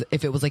to you is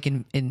if it was like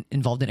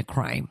involved in a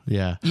crime.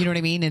 Yeah. You know what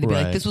I mean? And it'd be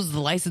like, this was the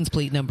license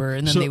plate number,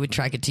 and then they would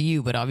track it to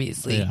you. But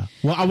obviously, yeah.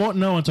 Well, I won't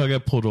know until I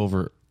get pulled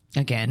over.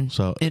 Again,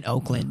 so in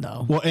Oakland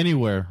though. Well,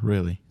 anywhere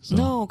really. So.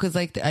 No, because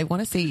I want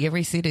to say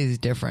every city is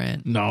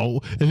different. No,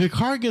 if a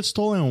car gets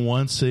stolen in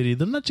one city,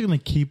 they're not just going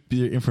to keep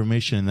the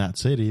information in that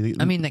city.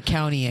 The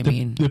county.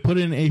 They put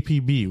it in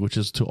APB, which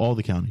is to all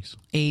the counties.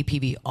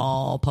 APB,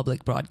 all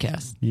public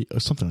broadcast, or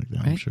something like that.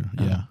 Right? I'm sure.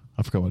 Yeah,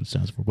 I forgot what it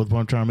stands for. But what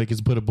I'm trying to make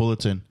is put a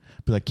bulletin,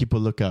 be like, keep a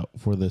lookout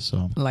for this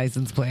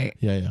license plate.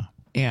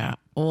 Yeah.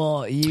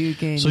 Well, you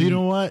can. So you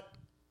know what?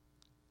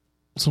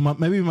 So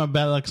maybe my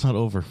bad luck's not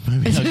over.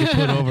 Maybe I'll get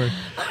put over.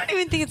 I don't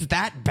even think it's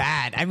that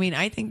bad.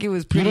 I think it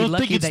was pretty lucky. You don't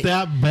think it's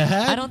that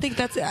bad? I don't think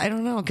that's... I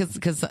don't know,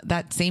 because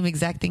that same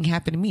exact thing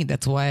happened to me.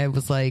 That's why I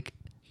was like...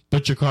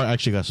 But your car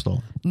actually got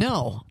stolen?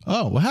 No.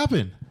 Oh, what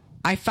happened?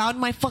 I found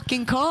my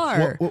fucking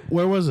car.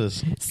 Where was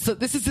this? So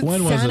this is in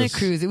Santa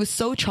Cruz. It was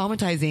so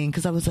traumatizing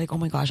because I was like, oh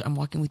my gosh, I'm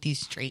walking with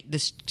this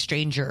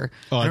stranger.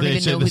 Oh, I don't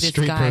even know who this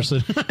guy.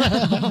 Person.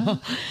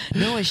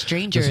 No, a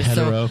stranger.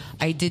 So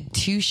I did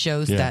 2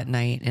 shows that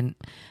night, and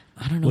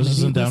I don't know. Was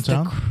this in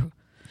downtown?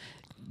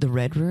 The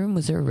Red Room?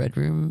 Was there a Red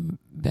Room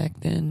back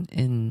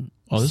then?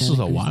 Oh, this Santa was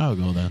a Cruz. while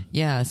ago then.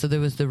 Yeah, so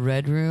there was the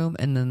Red Room,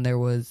 and then there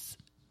was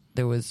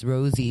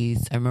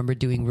Rosie's. I remember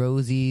doing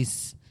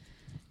Rosie's,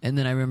 and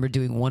then I remember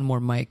doing one more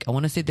mic. I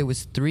want to say there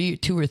was 2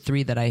 or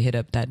 3 that I hit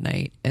up that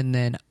night, and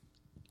then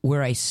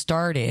where I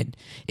started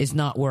is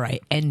not where I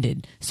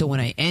ended. So when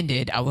I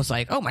ended, I was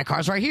like, "Oh, my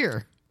car's right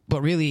here,"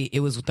 but really,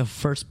 it was the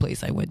first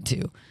place I went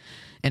to,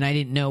 and I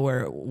didn't know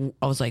where.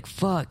 I was like,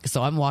 "Fuck!"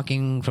 So I'm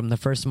walking from the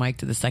first mic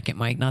to the second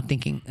mic, not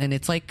thinking, and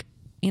it's like,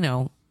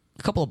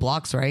 a couple of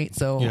blocks, right?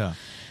 So, Yeah.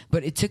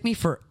 But it took me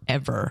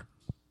forever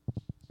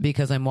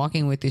because I'm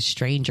walking with this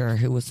stranger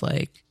who was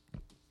like,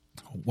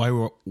 Why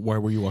were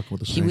you walking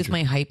with a stranger? he was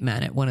my hype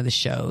man at one of the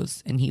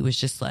shows, and he was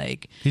just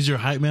like, He's your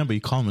hype man, but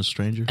you call him a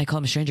stranger? I call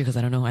him a stranger because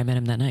I don't know. I met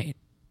him that night.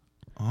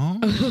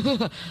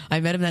 Oh.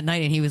 I met him that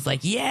night, and he was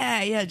like,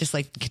 yeah, just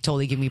like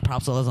totally give me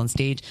props while I was on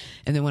stage.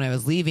 And then when I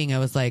was leaving, I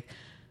was like,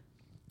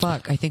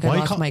 fuck, I think I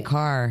lost my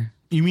car.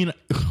 You mean,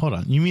 hold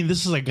on. You mean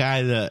this is a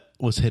guy that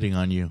was hitting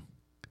on you?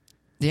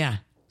 Yeah.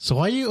 So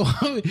why you?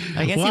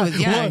 I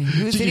guess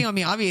he was hitting on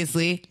me,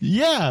 obviously.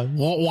 Yeah.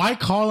 Well, why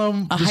call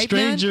him the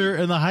stranger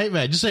and the hype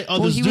man? Just say,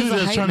 this dude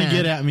that's trying to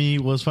get at me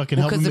was fucking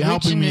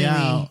helping me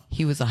out.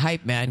 He was a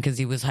hype man because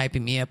he was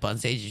hyping me up on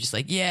stage. He's just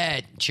like,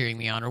 cheering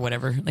me on or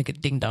whatever, like a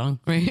ding dong,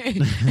 right?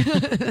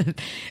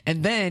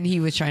 And then he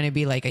was trying to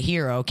be like a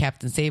hero,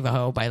 Captain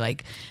Save-A-Ho, by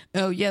like,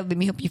 oh yeah, let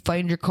me help you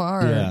find your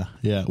car.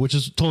 Yeah. Which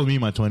is totally me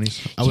in my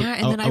 20s. I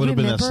would have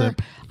been that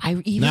simp.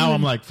 Now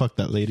I'm like, fuck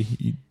that lady.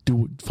 You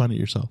do find it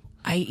yourself.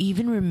 I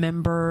even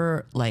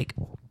remember like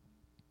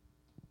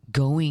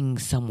going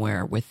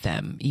somewhere with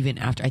them even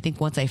after. I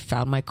think once I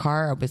found my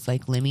car, I was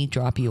like, let me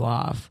drop you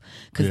off.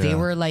 Because they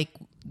were like,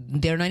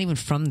 they're not even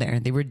from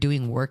there. They were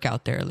doing work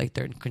out there, like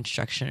they're in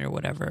construction or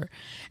whatever.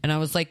 And I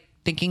was like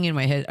thinking in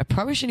my head, I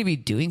probably shouldn't be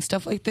doing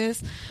stuff like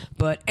this.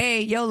 But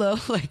hey, YOLO,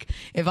 like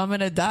if I'm going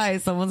to die,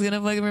 someone's going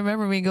to fucking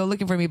remember me and go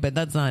looking for me. But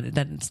that's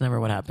never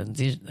what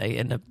happens. I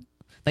end up.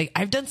 Like,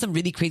 I've done some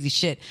really crazy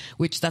shit,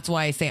 which that's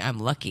why I say I'm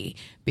lucky.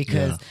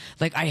 Because,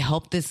 like, I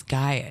helped this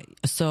guy.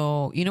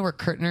 So, you know where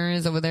Kurtner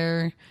is over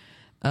there?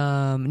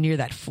 Near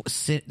that Ford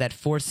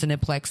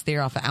Cineplex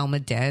there off of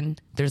Almaden.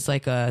 There's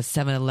like a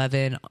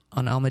 7-Eleven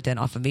on Almaden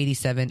off of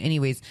 87.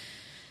 Anyways,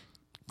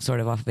 sort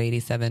of off of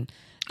 87.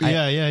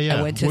 Yeah.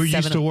 I went to where you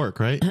used to work,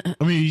 right?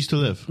 I mean, you used to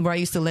live. Where I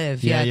used to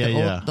live. Yeah.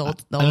 The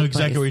old I know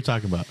exactly place. what you're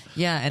talking about.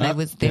 Yeah, and I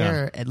was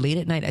there at late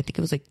at night. I think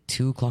it was like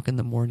 2:00 in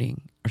the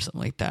morning or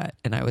something like that.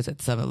 And I was at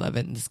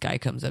 7-Eleven. And this guy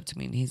comes up to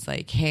me and he's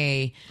like,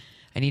 "Hey,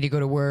 I need to go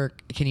to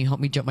work. Can you help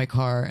me jump my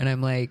car?" And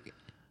I'm like,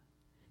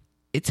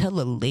 "It's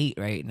hella late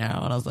right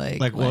now." And I was like,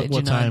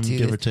 what time,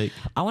 give or take?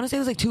 I want to say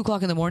it was like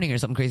 2:00 in the morning or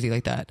something crazy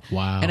like that.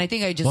 Wow. And I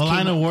think I just what came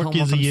line of work home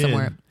is from he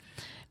somewhere. in?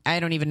 I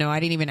don't even know.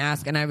 I didn't even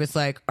ask. And I was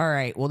like, all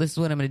right, well, this is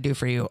what I'm going to do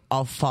for you.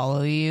 I'll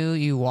follow you.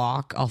 You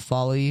walk. I'll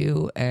follow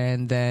you.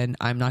 And then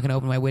I'm not going to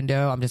open my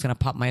window. I'm just going to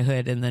pop my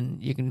hood. And then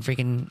you can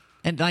freaking...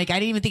 And like, I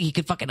didn't even think he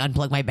could fucking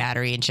unplug my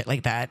battery and shit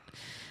like that.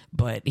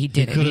 But he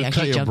did it. He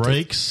actually cut your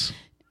brakes.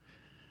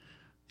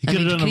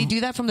 Can he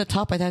do that from the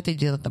top? I thought they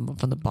did that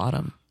from the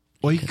bottom.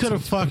 Well, he could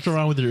have fucked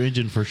around with your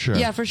engine for sure.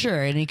 Yeah, for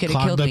sure. And he could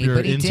have killed me.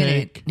 But he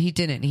didn't. He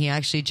didn't. He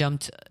actually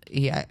jumped.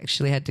 He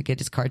actually had to get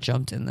his car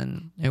jumped. And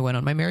then I went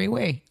on my merry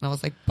way. And I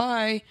was like,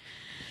 bye.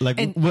 Like,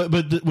 I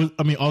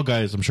mean, all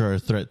guys, I'm sure, are a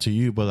threat to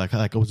you. But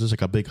like, was this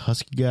like a big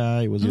husky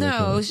guy? Was it it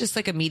was just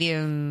like a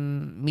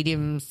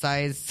medium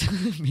size,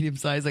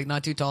 like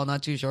not too tall,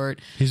 not too short.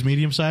 He's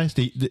medium sized.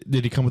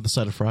 Did he come with a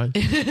side of fries?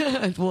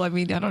 Well, I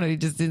mean, I don't know. He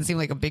just didn't seem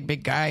like a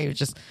big guy. He was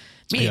just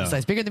medium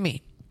size, bigger than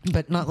me,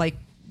 but not like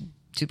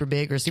super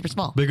big or super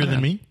small. Bigger than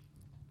me?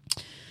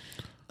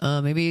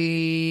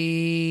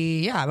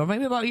 Maybe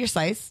about your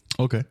size.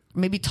 Okay.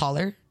 Maybe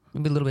taller.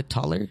 Maybe a little bit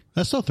taller.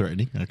 That's still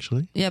threatening,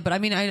 actually. Yeah, but I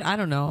mean, I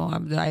don't know.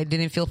 I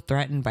didn't feel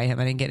threatened by him.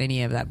 I didn't get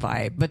any of that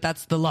vibe. But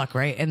that's the luck,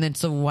 right? And then,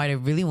 so what I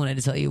really wanted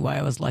to tell you why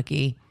I was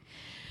lucky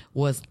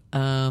was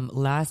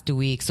last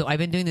week. So I've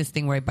been doing this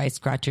thing where I buy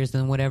scratchers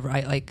and whatever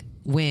I like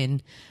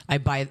win, I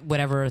buy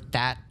whatever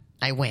that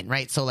I win,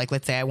 right? So like,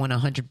 let's say I won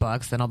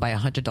 $100, then I'll buy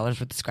 $100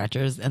 worth of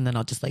scratchers, and then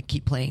I'll just like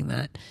keep playing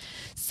that.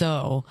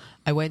 So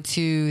I went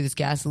to this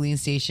gasoline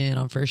station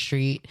on First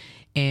Street,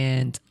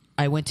 and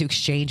I went to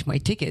exchange my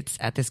tickets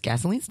at this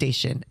gasoline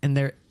station, and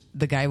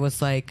the guy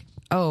was like,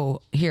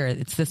 "Oh, here,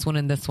 it's this one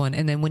and this one."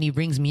 And then when he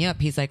rings me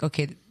up, he's like,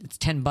 "Okay, it's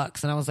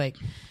 $10." And I was like,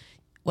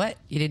 "What?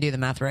 You didn't do the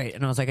math right."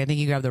 And I was like, "I think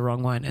you grabbed the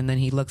wrong one." And then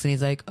he looks and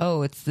he's like,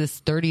 "Oh, it's this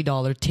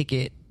 $30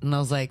 ticket." And I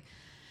was like,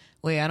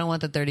 "Wait, I don't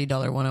want the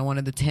 $30 one. I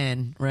wanted the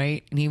 10,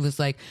 right?" And he was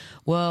like,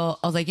 "Well,"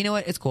 I was like, "You know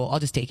what? It's cool. I'll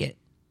just take it."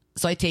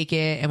 So I take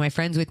it, and my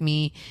friend's with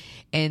me,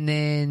 and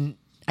then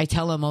I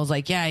tell him, I was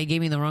like, "Yeah, he gave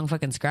me the wrong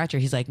fucking scratcher."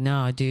 He's like,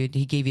 "No, dude,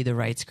 he gave you the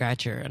right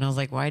scratcher." And I was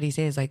like, "Why did he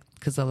say it?" It's like,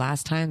 because the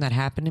last time that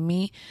happened to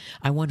me,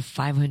 I won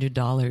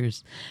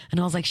 $500. And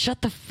I was like,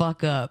 "Shut the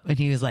fuck up." And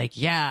he was like,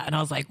 "Yeah." And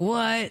I was like,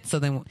 "What?" So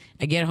then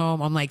I get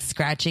home, I'm like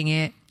scratching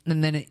it.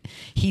 and then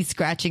he's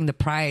scratching the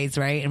prize,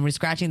 right? And we're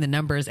scratching the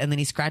numbers, and then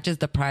he scratches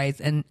the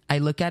prize, and I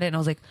look at it and I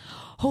was like,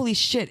 holy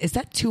shit, is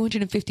that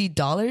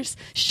 $250?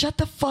 Shut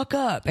the fuck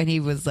up. And he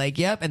was like,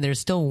 yep. And there's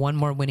still one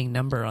more winning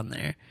number on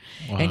there.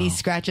 Wow. And he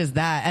scratches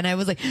that. And I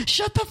was like,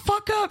 shut the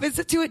fuck up. It's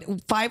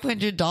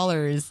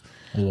 $500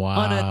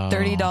 on a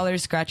 $30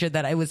 scratcher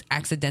that I was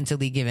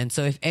accidentally given.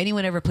 So if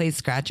anyone ever plays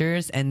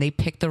scratchers and they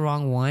pick the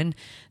wrong one,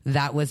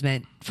 that was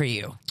meant for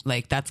you.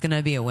 Like, that's going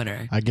to be a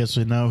winner. I guess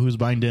we know who's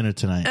buying dinner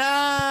tonight.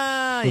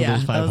 Yeah,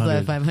 that was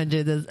the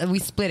 500. And we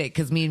split it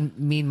because me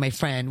and my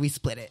friend, we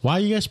split it. Why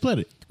you guys split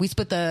it? We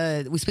split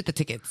the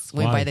tickets.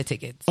 We buy the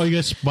tickets. Oh, you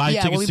guys buy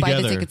tickets together? Yeah, we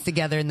buy the tickets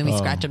together and then we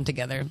scratch them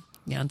together.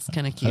 Yeah, it's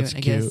kind of cute. That's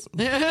I cute.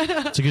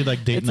 guess It's a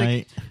good date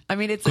night. I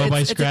mean, it's a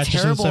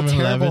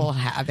terrible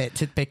habit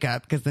to pick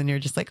up because then you're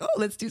just like, oh,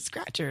 let's do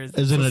scratchers.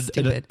 Is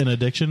it an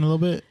addiction a little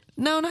bit?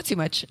 No, not too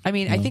much. I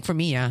mean, I think for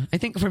me, yeah. I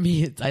think for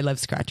me, I love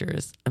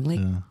scratchers. I'm like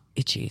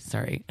itchy.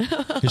 Sorry.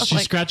 She's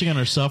like, scratching on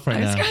herself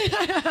right now.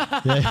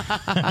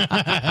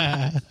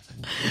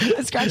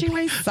 I'm scratching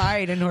my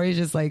side, and Jorge's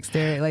just like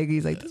staring, like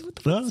he's like, "What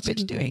the fuck is this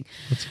bitch doing?"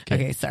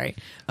 Okay, sorry.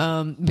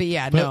 But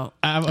yeah, no.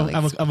 I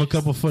have a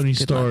couple funny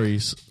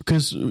stories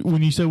because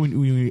when you said when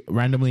we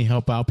randomly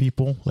help out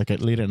people like at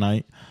late at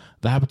night,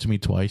 that happened to me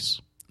twice.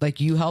 Like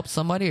you helped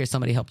somebody, or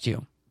somebody helped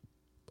you?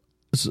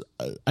 So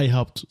I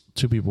helped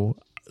two people.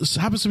 This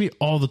happens to me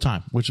all the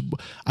time. Which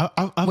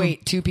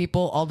wait, two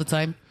people all the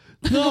time?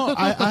 No,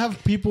 I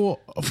have people.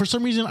 For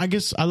some reason, I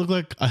guess I look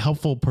like a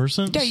helpful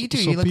person. Yeah, you do.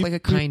 So you look like a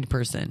kind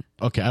person.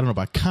 Okay, I don't know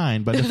about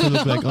kind, but I definitely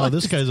look like, oh,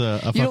 this guy's a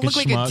fucking schmuck. You don't look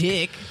like a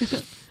dick.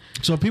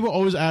 So people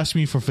always ask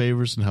me for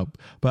favors and help,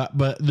 but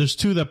there's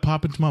two that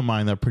pop into my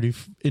mind that are pretty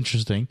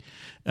interesting.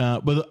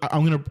 But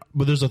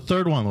there's a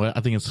third one that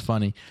I think it's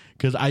funny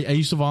because I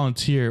used to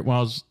volunteer when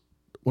I was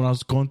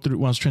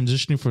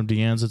transitioning from De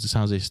Anza to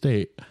San Jose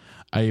State.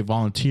 I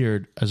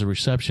volunteered as a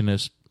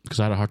receptionist because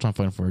I had a hard time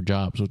finding for a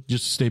job. So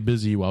just to stay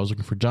busy while I was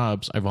looking for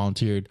jobs, I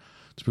volunteered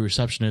to be a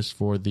receptionist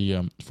for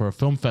a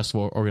film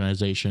festival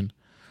organization.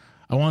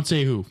 I won't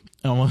say who.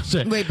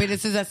 Wait, but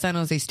this is at San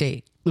Jose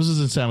State. This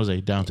is in San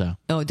Jose, downtown.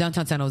 Oh,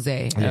 downtown San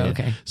Jose. Yeah. Oh,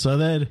 okay. So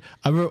then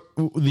I wrote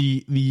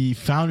the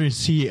founder and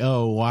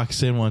CEO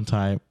walks in one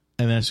time,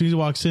 and then as soon as he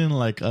walks in,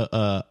 like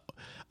a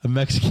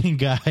Mexican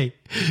guy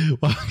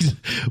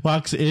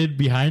walks in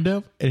behind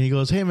him, and he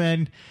goes, "Hey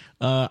man,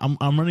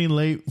 I'm running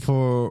late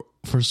for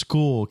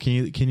school. Can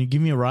you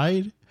give me a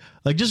ride?"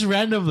 Like just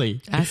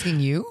randomly asking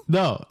you.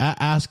 No,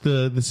 ask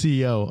the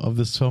CEO of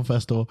this film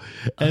festival,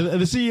 and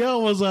the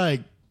CEO was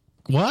like,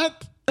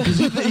 "What?" Because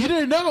he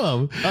didn't know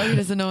him. Oh, he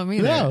doesn't know him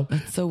either. No.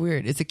 That's so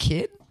weird. It's a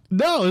kid.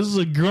 No, this is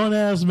a grown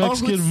ass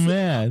Mexican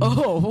man.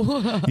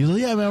 Oh, he's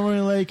like, "Yeah, man, I'm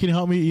running late. Can you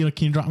help me?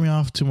 Can you drop me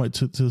off to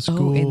the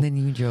school?" Oh, and then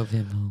you drove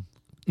him home.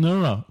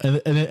 No.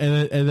 And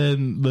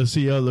then the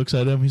CEO looks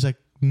at him. He's like,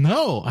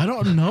 "No, I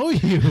don't know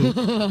you."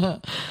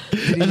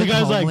 And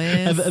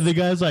the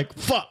guy's like,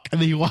 "Fuck,"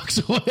 and then he walks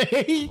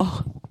away.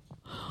 Oh.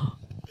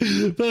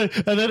 and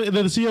then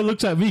the CEO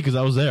looks at me because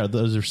I was there at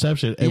the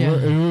reception, and we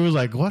were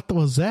like, "What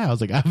was that?" I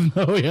was like, "I have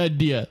no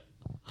idea."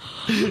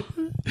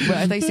 But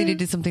I thought you said you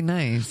did something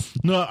nice.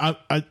 No,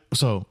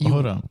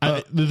 hold on.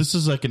 This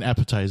is like an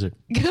appetizer.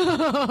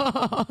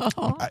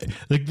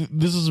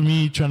 This is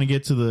me trying to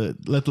get to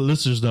let the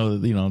listeners know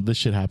that this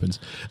shit happens.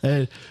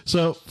 And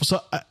so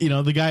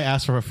the guy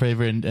asked for a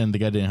favor and the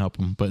guy didn't help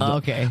him. But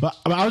okay. But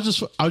I was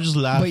just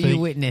laughing. But you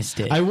witnessed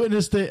it. I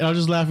witnessed it. And I was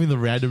just laughing the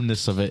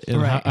randomness of it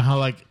and how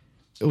like.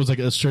 It was like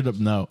a straight up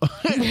no. I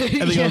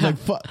think I was like,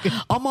 fuck.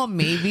 I'm on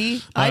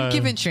maybe. I've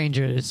given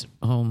strangers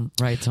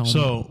rides home.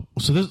 So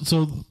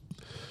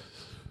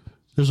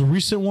there's a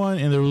recent one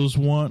and there was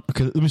one.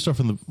 Okay, let me start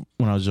from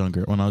when I was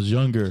younger. When I was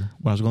going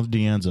to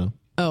De Anza.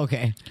 Oh,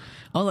 okay.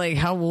 I was like,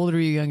 how old were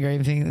you younger?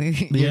 Anything?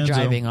 You're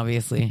driving,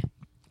 obviously.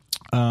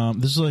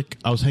 This is like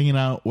I was hanging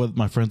out with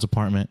my friend's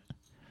apartment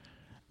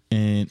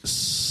in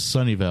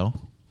Sunnyvale,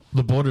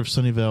 the border of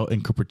Sunnyvale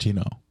and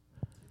Cupertino.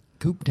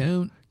 Coop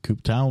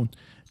Town.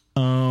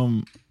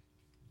 And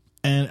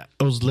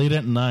it was late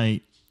at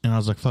night, and I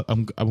was like, "Fuck,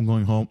 I'm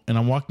going home." And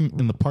I'm walking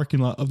in the parking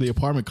lot of the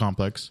apartment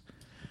complex,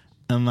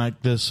 and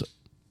like this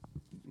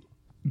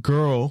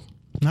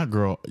not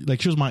girl,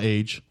 like she was my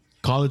age,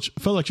 college.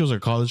 Felt like she was a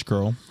college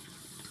girl.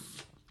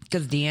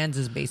 Because De Anza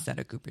is based out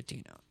of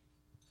Cupertino.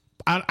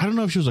 I don't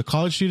know if she was a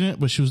college student,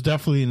 but she was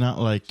definitely not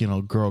like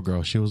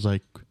girl. She was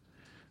like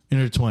in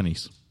her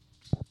 20s,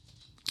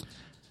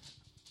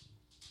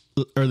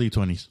 early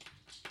 20s.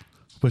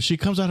 But she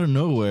comes out of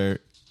nowhere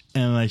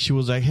and like she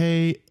was like,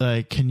 "Hey,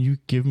 like, can you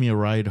give me a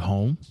ride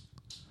home?"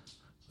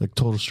 Like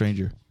total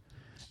stranger.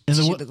 And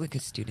she looked like a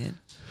student.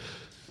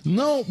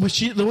 No, but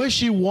the way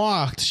she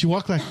walked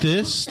like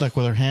this, like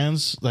with her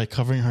hands like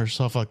covering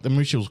herself, like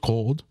she was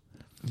cold.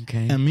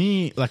 Okay. And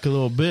me like a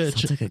little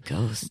bitch. Sounds like a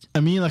ghost.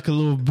 And me like a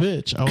little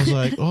bitch. I was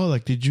like, "Oh,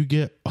 like did you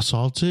get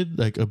assaulted,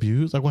 like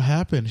abused? Like what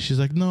happened?" She's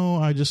like,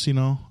 "No, I just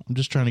I'm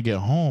just trying to get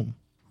home."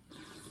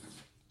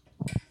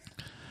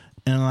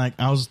 And like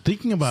I was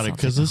thinking about it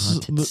because this is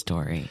the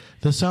story.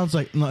 This sounds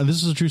like no,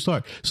 this is a true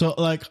story. So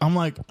like I'm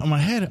like in my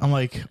head, I'm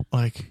like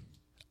I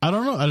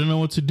don't know. I don't know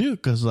what to do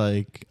because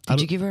like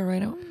did you give her a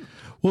ride home?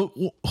 Well,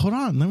 hold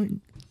on. Let me.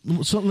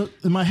 So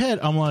in my head,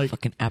 I'm like,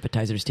 fucking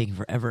appetizer is taking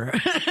forever.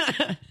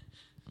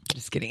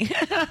 Just kidding. See,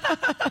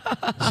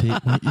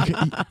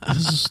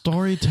 this is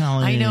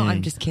storytelling. I know.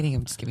 I'm just kidding.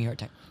 I'm just giving you a hard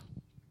time.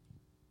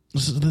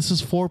 This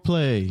is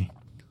foreplay.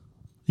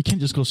 You can't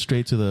just go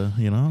straight to the,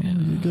 you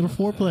go to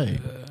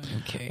foreplay.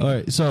 Okay. All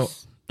right. So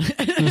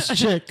this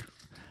chick,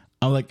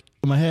 I'm like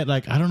in my head,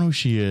 like I don't know who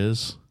she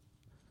is,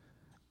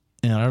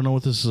 and I don't know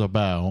what this is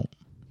about.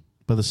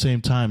 But at the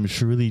same time, if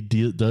she really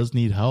does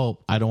need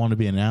help, I don't want to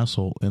be an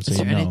asshole and say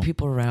no. Is there any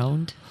people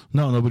around?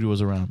 No, nobody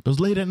was around. It was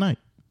late at night.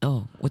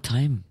 Oh, what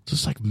time?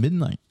 Just like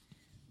midnight.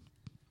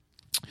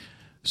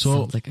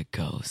 So sounds like a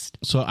ghost.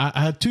 So I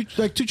had two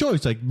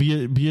choices, like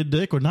be a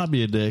dick or not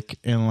be a dick,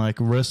 and like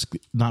risk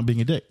not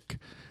being a dick,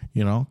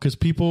 because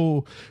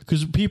people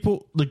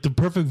like the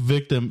perfect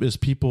victim is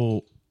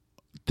people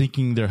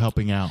thinking they're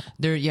helping out.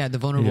 They're the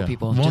vulnerable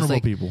people.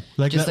 Vulnerable people.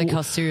 Like just like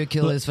how serial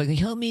killers fucking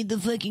help me the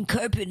fucking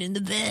carpet in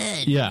the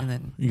bed. Yeah, and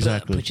then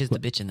exactly. Pushes the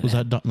bitch in the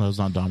bed. No, it was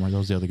not Dahmer. That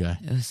was the other guy.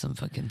 It was some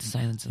fucking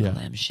Silence of the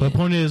Lambs shit. But the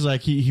point is,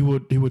 like he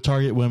would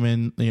target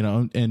women,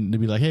 and they'd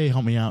be like, "Hey,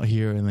 help me out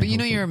here." And then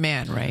but you're a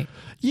man, right?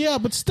 Yeah,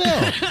 but still,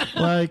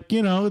 like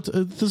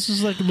this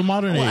is like the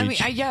modern age.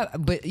 I mean,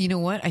 but you know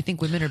what? I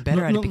think women are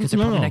better at it because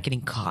they're probably not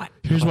getting caught.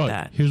 Here's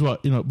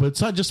what, but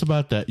it's not just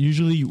about that.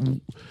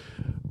 Usually,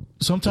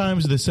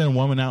 sometimes they send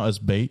women out as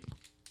bait.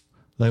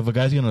 Like if a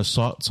guy's gonna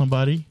assault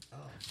somebody,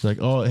 it's like,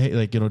 oh, hey,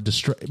 like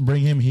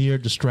bring him here,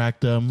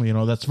 distract them.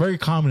 That's very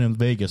common in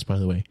Vegas, by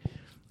the way.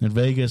 In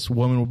Vegas,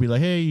 women will be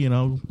like, hey,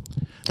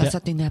 that's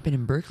something that happened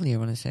in Berkeley. I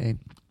want to say,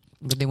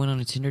 but they went on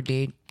a Tinder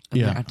date.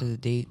 And after the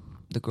date,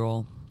 the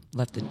girl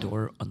left the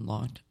door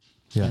unlocked.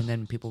 Yeah. And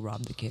then people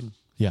robbed the kid.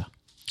 Yeah.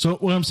 So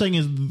what I'm saying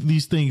is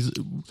these things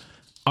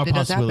are a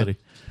possibility.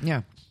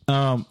 Yeah.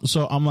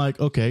 So I'm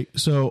like, okay.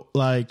 So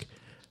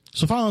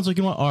finally I was like,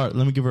 all right,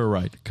 let me give her a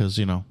ride. Because,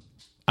 I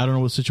don't know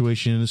what the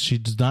situation is. She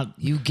does not.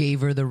 You gave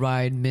her the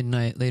ride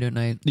midnight, late at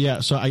night. Yeah.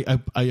 So I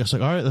was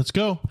like, all right, let's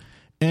go.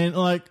 And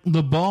like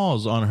the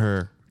balls on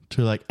her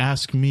to like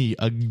ask me,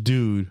 a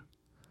dude,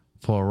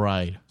 for a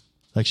ride.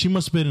 Like she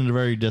must have been in a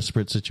very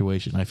desperate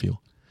situation, I feel.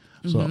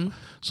 So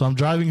I'm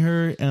driving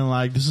her, and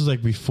like this is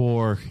like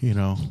before, I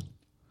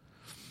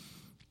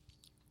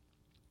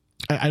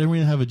didn't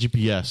really have a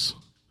GPS,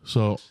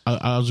 so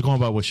I was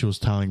going by what she was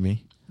telling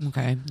me.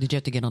 Okay. Did you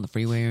have to get on the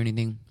freeway or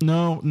anything?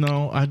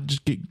 No, I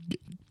just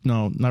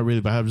no, not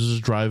really. But I was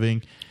just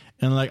driving,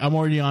 and like I'm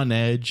already on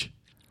edge,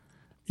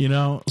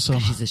 So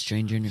she's a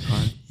stranger in your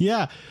car.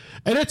 Yeah,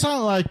 and it's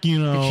not like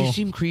Did she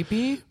seem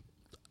creepy?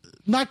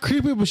 Not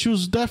creepy, but she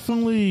was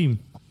definitely.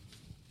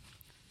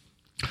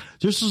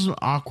 Just was an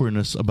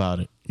awkwardness about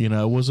it.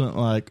 It wasn't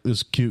like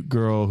this cute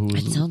girl who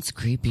was. It sounds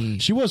creepy.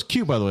 She was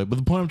cute, by the way, but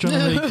the point I'm trying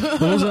to make,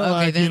 it wasn't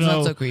like, it's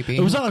not so creepy. It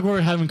was not like we were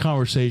having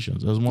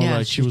conversations. It was more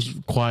like she was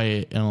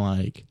quiet and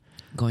like.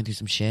 Going through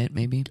some shit,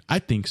 maybe? I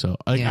think so.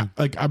 Like,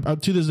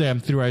 to this day, I'm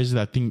theorizing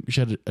that I think she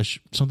had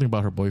something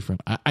about her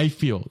boyfriend. I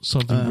feel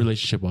something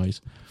relationship-wise.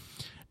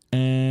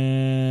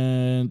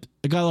 And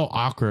it got a little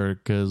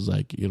awkward because,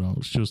 like,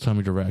 she was telling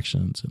me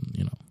directions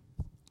and,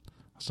 I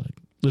was like,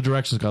 the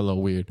directions got a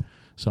little weird.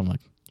 So I'm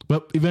like,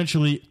 but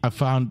eventually I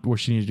found where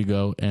she needed to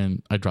go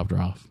and I dropped her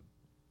off.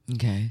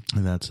 Okay.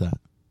 And that's that.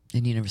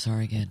 And you never saw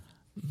her again?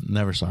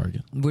 Never saw her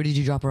again. Where did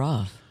you drop her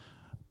off?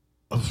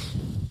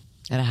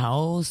 At a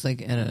house?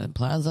 Like at a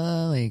plaza?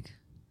 Like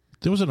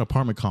there was an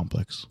apartment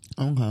complex.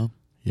 Okay.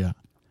 Yeah.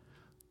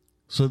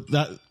 So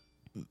and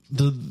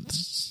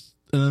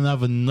then I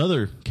have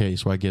another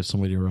case where I gave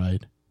somebody a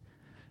ride.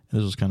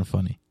 This was kind of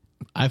funny.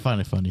 I find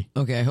it funny.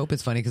 Okay, I hope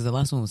it's funny because the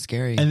last one was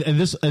scary. And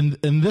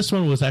this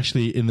one was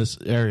actually in this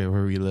area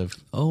where we live.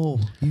 Oh,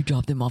 you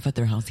dropped them off at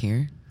their house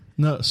here?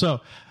 No, so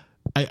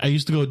I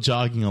used to go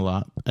jogging a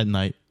lot at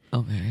night.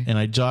 Okay. And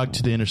I jogged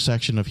to the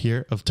intersection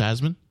of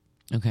Tasman.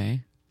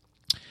 Okay.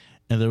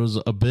 And there was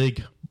a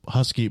big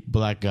husky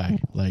black guy.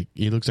 Like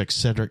he looks like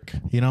Cedric.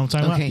 You know what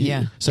I'm talking about? Okay,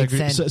 yeah.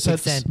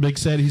 Big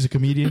Ced. He's a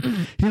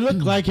comedian. He looked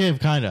like him,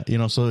 kind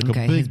of. So like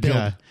a big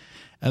guy.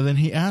 And then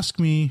he asked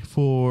me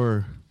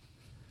for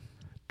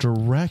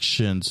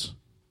directions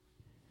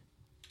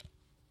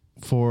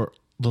for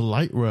the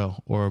light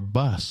rail or a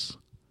bus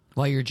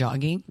while you're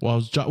jogging. I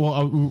was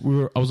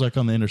like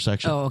on the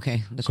intersection. Oh,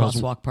 okay, the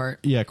crosswalk part.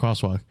 Yeah,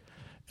 crosswalk.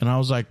 And I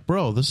was like,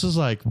 bro, this is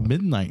like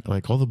midnight.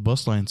 Like all the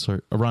bus lines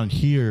around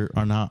here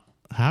are not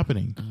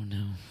happening. Oh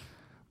no.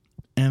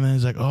 And then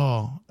he's like,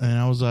 oh, and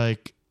I was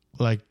like,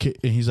 and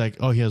he's like,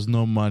 oh, he has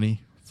no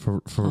money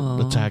for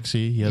the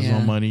taxi. He has no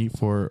money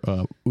for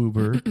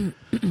Uber.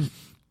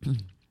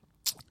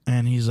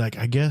 And he's like,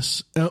 I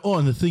guess. Oh,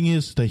 and the thing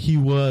is that he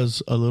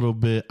was a little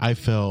bit. I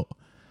felt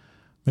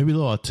maybe a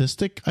little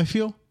autistic. I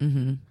feel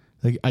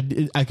like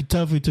I could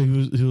tell he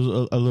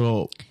was a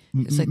little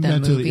it's like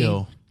mentally movie.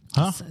 ill.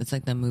 Huh? It's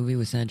like that movie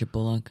with Sandra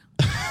Bullock.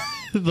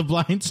 The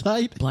Blind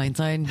Side.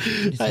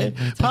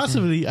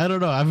 Possibly. I don't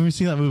know. I haven't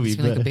seen that movie.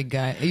 Like a big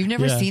guy. You've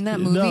never seen that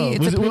movie? No.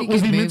 It's a pretty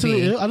good movie.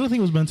 Mentally ill? I don't think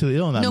he was mentally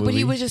ill in that movie. No, but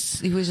he was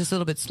just a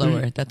little bit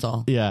slower. That's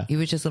all. Yeah. He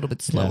was just a little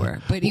bit slower.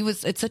 Yeah. But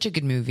it's such a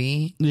good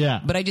movie.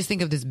 Yeah. But I just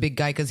think of this big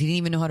guy because he didn't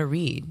even know how to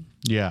read.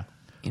 Yeah.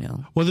 You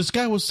know. Well, this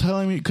guy was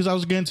telling me, because I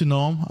was getting to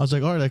know him. I was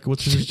like, all right, like,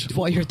 what's his...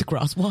 While you're at the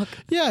crosswalk?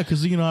 Yeah,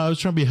 because, I was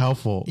trying to be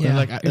helpful. Yeah, and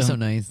like, you're so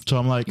nice. So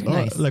I'm like, all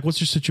right, nice. like,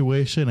 what's your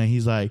situation? And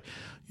he's like,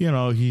 he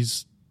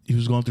was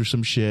going through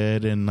some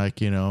shit and like,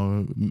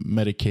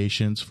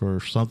 medications for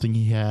something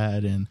he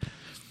had. And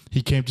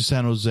he came to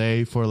San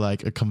Jose for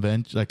like a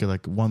convention,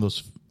 like one of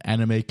those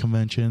anime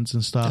conventions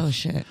and stuff. Oh,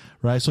 shit.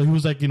 Right? So he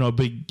was like, a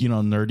big,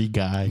 nerdy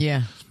guy.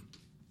 Yeah.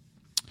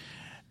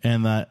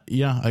 And I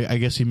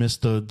guess he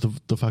missed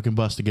the fucking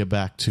bus to get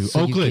back to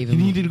Oakland. He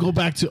needed to go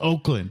back to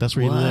Oakland. That's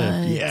where he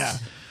lived. Yeah.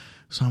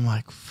 So I'm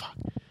like, fuck.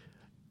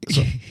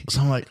 So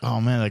I'm like, oh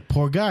man, like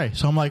poor guy.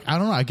 So I'm like, I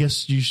don't know. I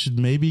guess you should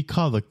maybe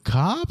call the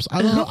cops.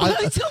 I don't know.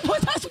 That's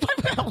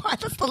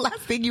the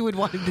last thing you would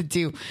want him to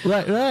do.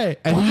 Right.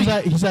 And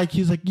he's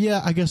like,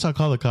 yeah, I guess I'll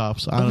call the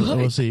cops. I don't know.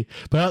 We'll see.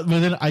 But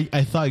then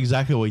I thought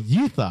exactly what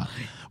you thought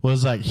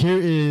was like, here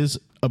is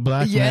a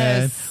black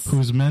man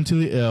who's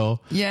mentally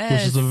ill, which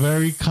is a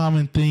very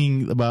common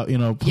thing about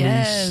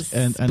police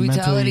and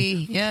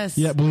brutality.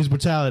 Police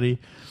brutality.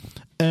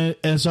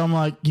 And so I'm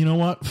like, you know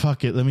what?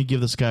 Fuck it. Let me give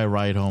this guy a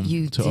ride home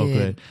to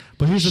Oakland.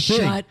 But here's the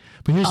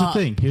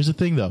thing. Here's the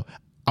thing, though.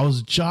 I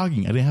was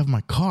jogging. I didn't have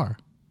my car.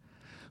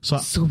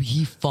 So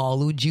he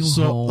followed you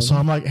home. So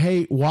I'm like,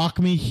 hey, walk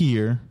me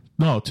here.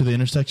 No, to the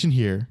intersection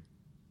here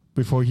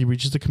before he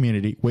reaches the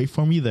community. Wait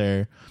for me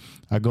there.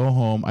 I go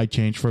home, I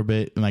change for a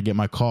bit, and I get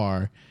my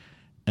car.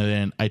 And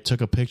then I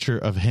took a picture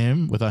of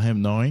him without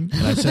him knowing,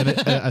 and I sent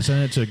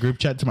it to a group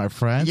chat to my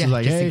friends. Yeah,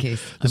 like, hey,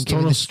 this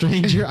total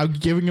stranger, I'm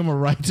giving him a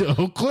ride to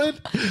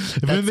Oakland.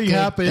 If anything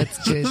happens,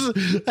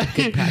 that's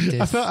good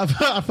practice. I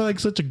felt like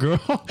such a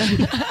girl.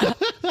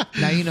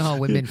 Now you know how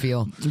women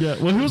feel. Yeah,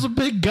 well, he was a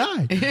big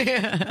guy.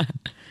 Yeah.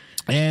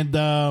 And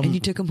you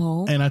took him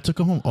home, and I took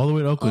him home all the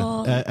way to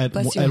Oakland at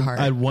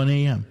 1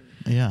 a.m.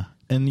 Yeah,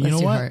 and you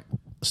know what? Heart.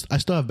 I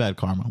still have bad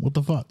karma. What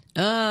the fuck?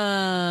 Yeah.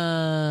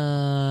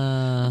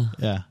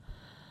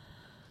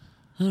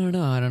 I don't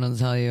know. I don't know what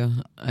to tell you.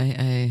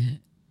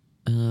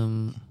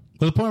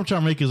 But the point I'm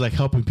trying to make is like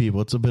helping people.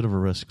 It's a bit of a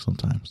risk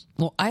sometimes.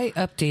 Well, I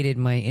updated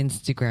my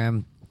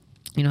Instagram.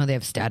 You know how they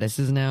have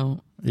statuses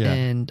now? Yeah.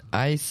 And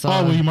I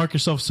saw... Oh, will you mark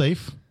yourself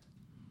safe?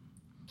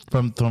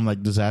 From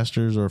like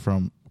disasters or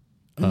from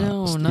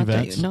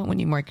not when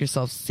you mark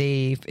yourself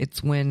safe.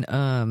 It's when...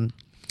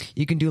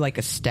 you can do like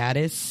a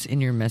status in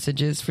your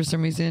messages for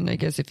some reason. I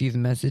guess if you've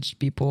messaged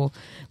people,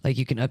 like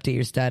you can update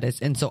your status.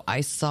 And so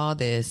I saw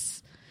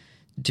this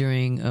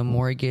during a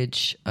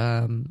mortgage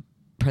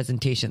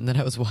presentation that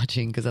I was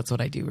watching, because that's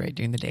what I do right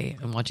during the day.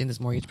 I'm watching this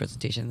mortgage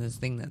presentation, this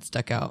thing that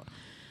stuck out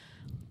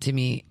to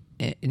me.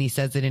 And he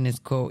says it in his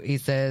quote. He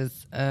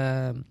says,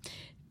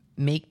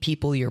 make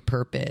people your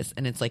purpose.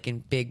 And it's like in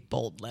big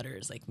bold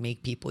letters, like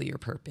make people your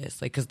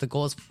purpose. Like, because the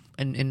goal is,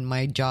 and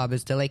my job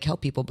is to like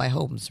help people buy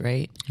homes,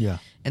 right? Yeah.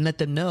 And let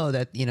them know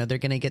that, they're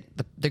going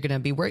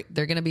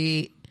to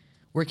be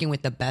working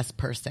with the best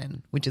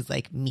person, which is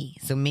like me.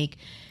 So make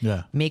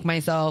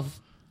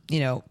myself,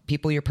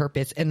 people your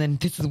purpose. And then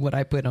this is what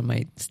I put on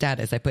my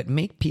status. I put,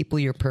 make people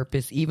your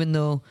purpose, even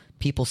though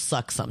people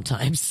suck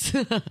sometimes.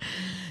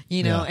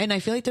 And I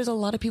feel like there's a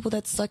lot of people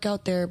that suck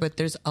out there, but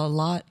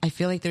I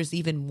feel like there's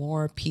even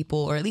more people,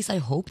 or at least I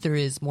hope there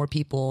is more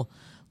people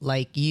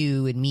like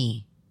you and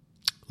me.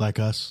 Like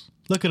us.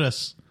 Look at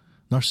us.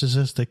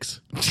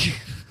 Narcissistic.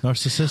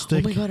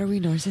 Oh my God, are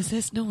we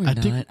narcissists? No, we're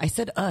not. I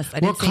said us.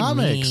 I didn't say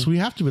comics. me. We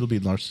have to be able to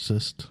be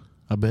narcissist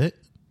a bit.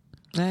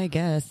 I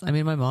guess. I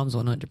mean, my mom's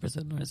 100%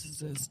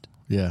 narcissist.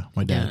 Yeah,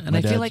 my dad. Yeah, and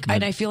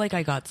I feel like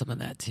I got some of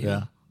that too.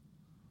 Yeah.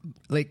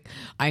 Like,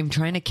 I'm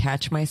trying to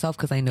catch myself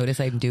because I notice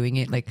I'm doing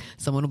it. Like,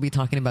 someone will be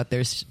talking about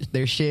their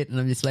shit, and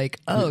I'm just like,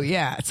 oh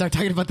yeah, start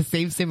talking about the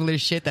same similar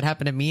shit that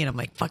happened to me, and I'm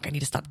like, fuck, I need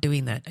to stop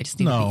doing that. I just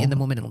need to be in the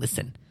moment and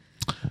listen.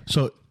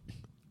 So,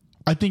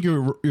 I think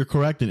you're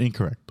correct and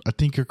incorrect. I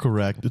think you're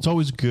correct. It's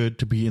always good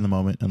to be in the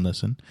moment and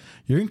listen.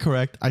 You're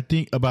incorrect. I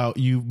think about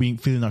you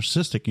feeling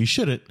narcissistic. You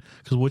shouldn't,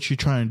 because what you're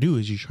trying to do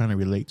is you're trying to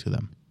relate to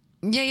them.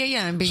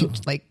 Yeah. I'm being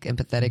like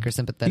empathetic or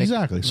sympathetic.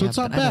 Exactly. So it's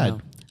not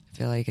bad. I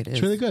feel like it is.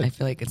 It's really good. I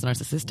feel like it's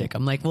narcissistic.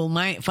 I'm like, well,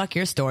 fuck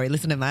your story.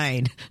 Listen to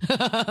mine.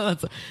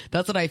 That's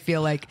what I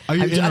feel like. Are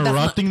you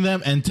interrupting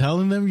them and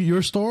telling them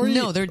your story?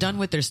 No, they're done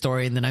with their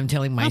story, and then I'm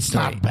telling my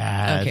story. That's not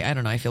bad. Okay, I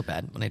don't know. I feel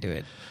bad when I do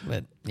it,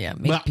 but yeah,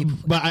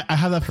 But I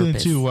have that feeling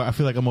too, where I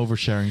feel like I'm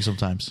oversharing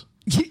sometimes.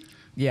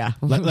 Yeah.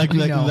 Like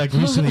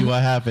recently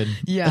what happened.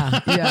 Yeah.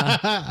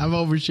 I'm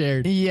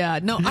overshared. Yeah.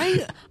 No,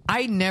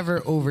 I never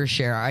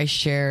overshare. I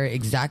share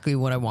exactly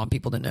what I want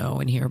people to know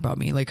and hear about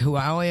me. Like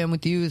how I am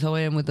with you is how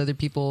I am with other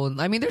people.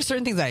 I mean, there's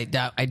certain things you're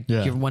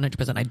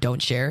 100% I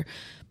don't share,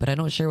 but I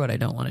don't share what I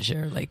don't want to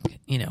share. Like,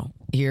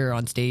 here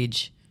on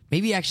stage,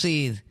 maybe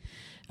actually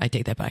I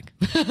take that back.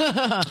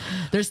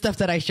 There's stuff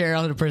that I share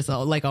on a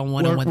personal, like on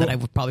one-on-one that I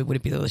probably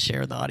wouldn't be able to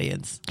share with the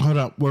audience. Hold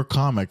up, we're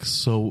comics,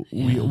 so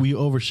we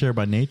overshare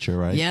by nature,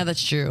 right? Yeah,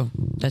 that's true.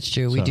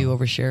 We do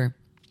overshare.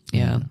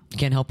 Yeah,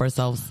 can't help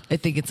ourselves. I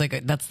think it's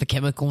like that's the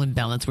chemical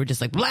imbalance. We're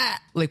just like blah,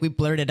 like we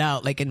blurt it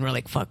out, like, and we're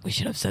like, fuck, we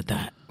should have said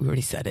that. We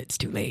already said it. It's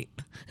too late.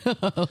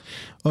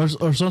 or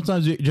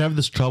sometimes you have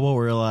this trouble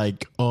where you're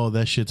like, oh,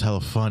 that shit's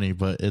hella funny,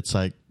 but it's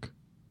like a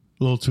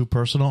little too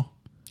personal.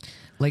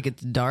 Like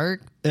it's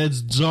dark.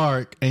 It's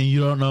dark, and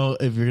you don't know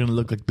if you're gonna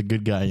look like the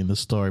good guy in the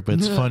story, but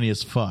it's funny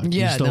as fuck.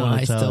 Yeah,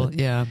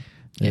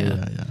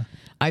 yeah.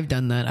 I've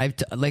done that.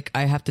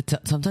 I have to.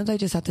 Sometimes I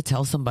just have to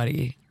tell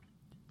somebody,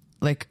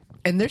 like.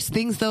 And there's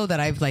things though that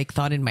I've like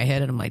thought in my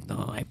head, and I'm like,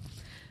 no,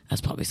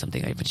 that's probably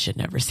something I should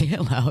never say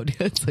out loud.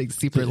 It's like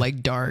super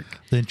like dark.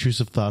 The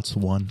intrusive thoughts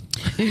won.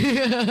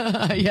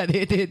 Yeah,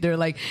 they're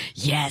like,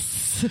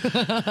 yes. Oh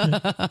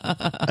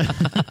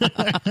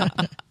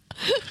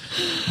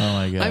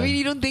my god! I mean,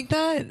 you don't think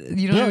that?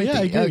 You don't? No, yeah,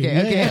 I agree.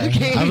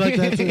 Okay. I'm like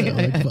that too. I'm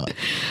like, fuck.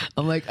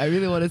 I'm like, I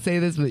really want to say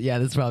this, but yeah,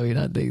 that's probably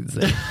not things.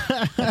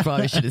 I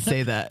probably shouldn't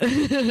say that.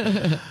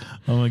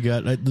 Oh my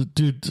god,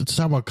 dude! Let's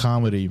talk about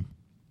comedy.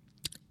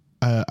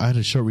 I had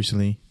a show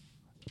recently.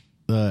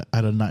 I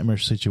had a nightmare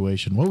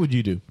situation. What would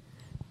you do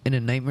in a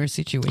nightmare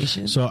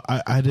situation? So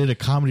I did a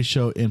comedy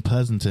show in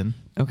Pleasanton.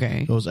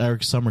 Okay, it was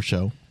Eric's summer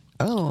show.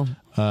 Oh,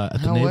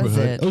 at the neighborhood. Was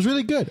it? It was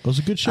really good. It was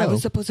a good show. I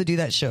was supposed to do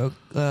that show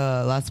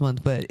last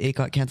month, but it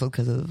got canceled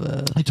because of.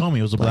 He told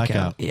me it was a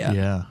blackout.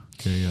 Yeah.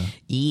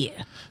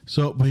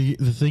 So, but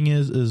the thing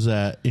is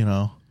that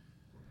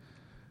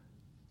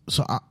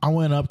so I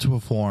went up to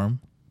perform.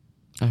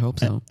 I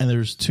hope so. And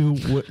there's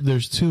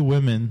two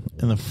women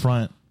in the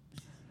front,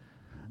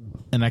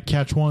 and I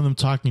catch one of them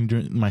talking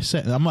during my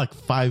set. And I'm like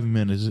 5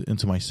 minutes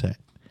into my set.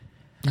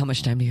 How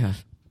much time do you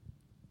have?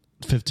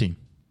 15.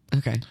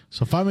 Okay.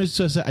 So 5 minutes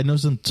into the set, I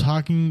noticed them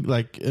talking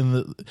like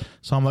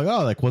so I'm like,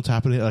 oh, like what's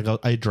happening? Like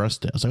I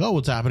addressed it. I was like, oh,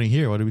 what's happening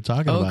here? What are we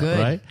talking about? Good.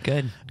 Right?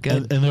 Good.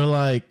 And they're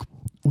like,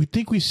 we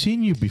think we've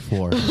seen you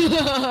before.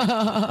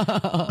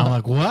 I'm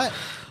like, what?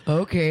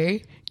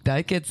 Okay.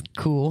 That gets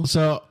cool.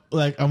 So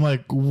I'm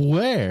like,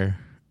 where?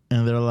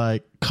 And they're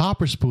like,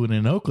 Copper Spoon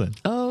in Oakland.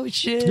 Oh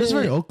shit! This is a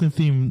very Oakland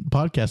themed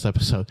podcast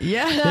episode.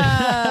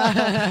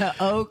 Yeah,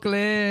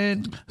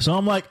 Oakland. So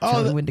I'm like,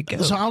 oh,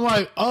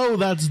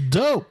 that's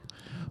dope.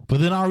 But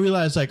then I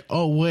realized, like,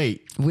 oh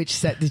wait, which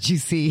set did you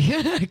see?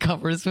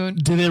 Copper Spoon.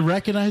 Did they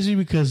recognize me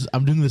because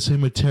I'm doing the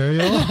same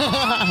material?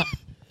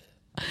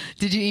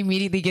 Did you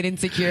immediately get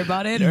insecure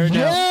about it, or no?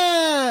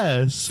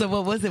 Yes. So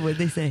what was it? What did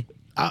they say?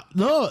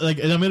 No,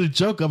 and I made a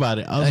joke about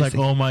it. I was like,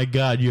 "Oh my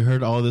god, you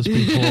heard all this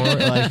before!"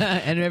 Like,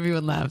 and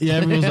everyone laughed. Yeah,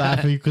 everyone was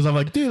laughing because I'm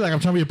like, dude, like I'm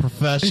trying to be a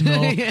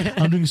professional. Yeah.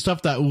 I'm doing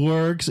stuff that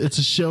works. It's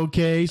a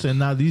showcase, and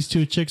now these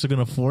two chicks are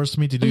gonna force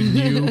me to do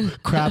new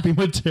crappy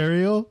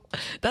material.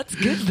 That's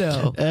good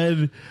though.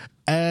 And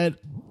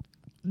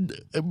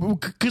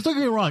because don't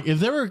get me wrong, if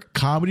they were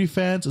comedy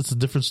fans, it's a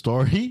different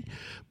story.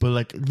 But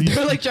like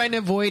they're like trying to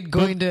avoid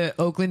going to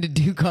Oakland to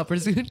do Copper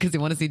Spoon because they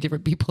want to see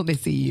different people and they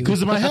see you.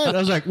 Because in my head, I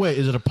was like, wait,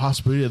 is it a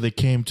possibility that they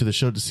came to the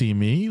show to see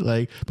me?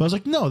 Like, but I was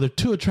like, no, they're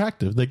too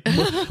attractive. Like,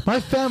 my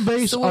fan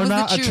base are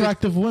not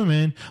attractive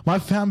women. My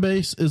fan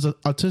base is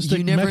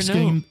autistic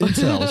Mexican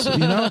incels.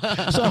 You know,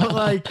 so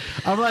like,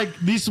 I'm like,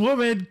 these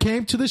women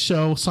came to the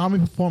show, saw me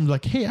perform,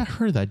 like, hey, I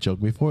heard that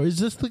joke before. Is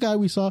this the guy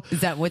we saw? Is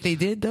that what they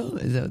did though?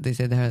 Is that what they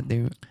said?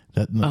 They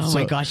oh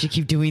my gosh, you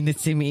keep doing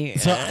this to me.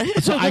 So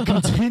I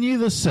continue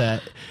the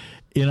set,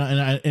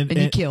 and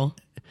you kill.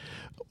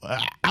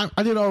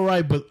 I did all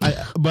right, but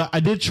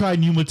I did try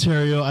new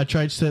material. I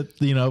tried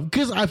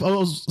because I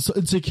was so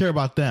insecure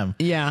about them.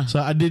 Yeah. So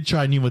I did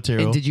try new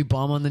material. And did you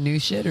bomb on the new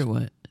shit or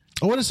what?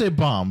 I wouldn't say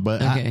bomb,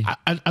 but okay.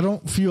 I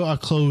don't feel I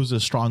close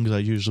as strong as I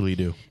usually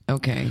do.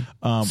 Okay.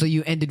 So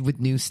you ended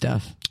with new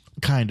stuff.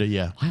 Kinda,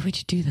 yeah. Why would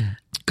you do that?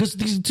 Because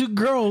these two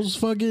girls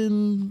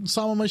fucking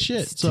saw my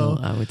shit. So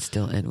I would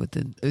still end with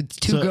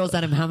two girls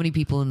out of how many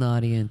people in the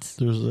audience?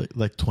 There was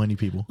like 20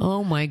 people.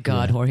 Oh my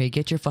god, yeah. Jorge,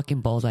 get your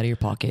fucking balls out of your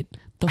pocket.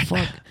 The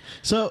fuck?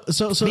 So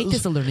make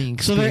this a learning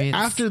experience.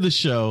 So after the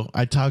show,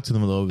 I talked to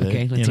them a little bit.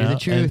 Okay, let's hear the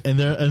truth.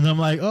 And I'm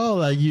like, oh,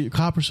 like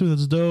Copper Spoon,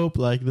 that's dope,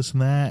 like this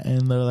and that.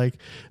 And they're like,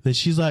 then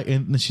she's like,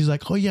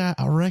 oh yeah,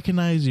 I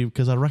recognize you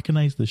because I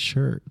recognize the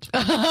shirt.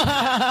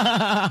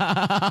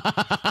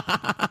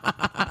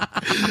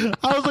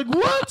 I was like,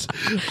 what?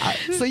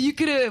 So you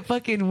could have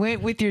fucking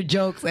went with your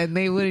jokes and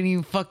they wouldn't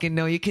even fucking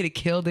know. You could have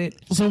killed it.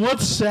 So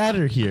what's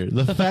sadder here?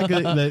 The fact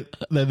that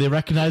they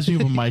recognize me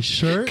with my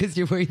shirt? Because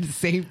you're wearing the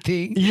same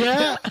thing?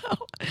 Yeah.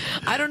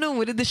 I don't know.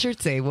 What did the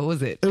shirt say? What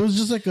was it? It was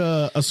just like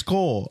a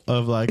skull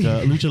of like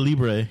a lucha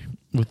libre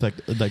with like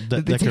did they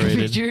decorated. Take a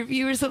picture of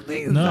you or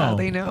something? Is no. That how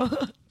they know?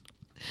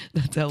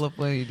 That's hella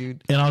funny,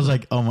 dude. And I was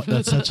like, oh,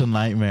 that's such a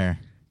nightmare.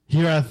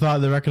 Here I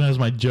thought they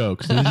recognized my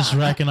jokes. They just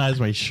recognized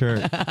my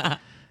shirt.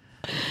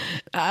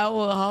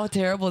 How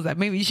terrible is that?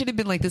 Maybe you should have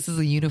been like, this is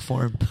a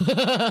uniform.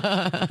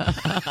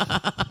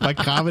 My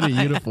comedy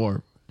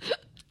uniform.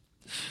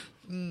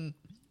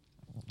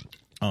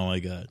 Oh my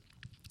god.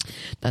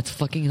 That's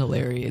fucking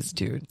hilarious,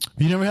 dude.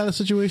 You never had a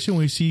situation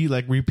where you see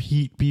like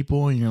repeat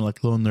people and you're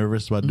like a little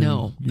nervous about doing?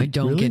 No, I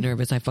don't get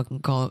nervous. I fucking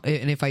call,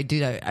 and if I do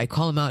that, I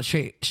call them out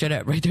straight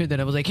up right there. Then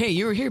I was like, "Hey,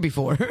 you were here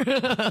before,"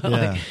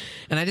 like,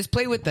 and I just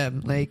play with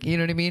them, like, you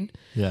know what I mean?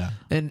 Yeah.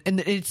 And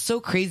it's so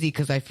crazy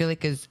because I feel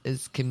like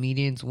as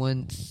comedians,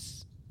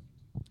 once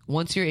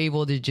you're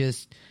able to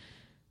just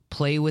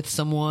play with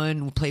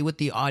someone, play with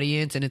the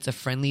audience, and it's a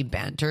friendly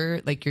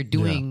banter, like you're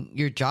doing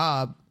your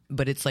job,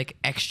 but it's like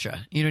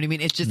extra. You know what I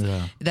mean? It's just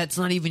that's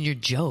not even your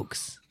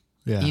jokes.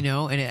 Yeah. You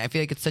know, and I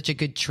feel like it's such a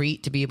good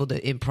treat to be able to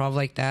improv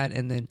like that,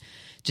 and then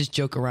just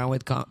joke around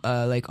with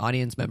like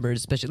audience members,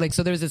 especially like.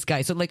 So there's this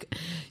guy. So like,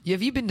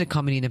 have you been to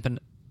Comedy in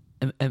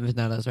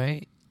Empanadas?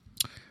 Right?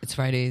 It's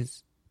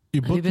Fridays.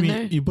 You booked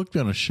me. You booked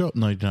me on a show.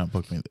 No, you did not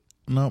book me.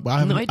 No, but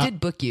I did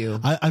book you.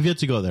 I've yet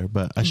to go there,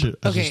 but I should.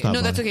 Okay,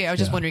 no, that's okay. I was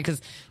just wondering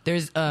because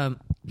there's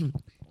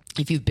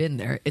if you've been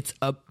there, it's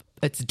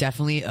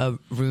definitely a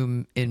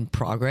room in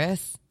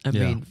progress. I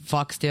mean,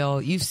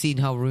 Foxtail, you've seen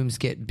how rooms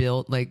get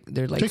built. Like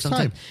they're like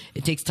sometimes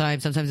it takes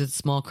time. Sometimes it's a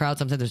small crowd.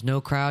 Sometimes there's no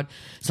crowd.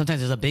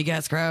 Sometimes there's a big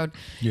ass crowd.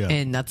 Yeah,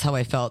 and that's how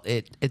I felt.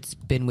 It's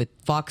been with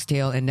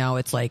Foxtail, and now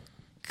it's like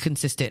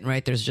consistent,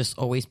 right? There's just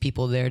always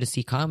people there to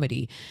see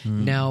comedy.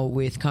 Now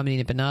with Comedy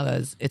in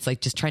Empanadas, it's like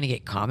just trying to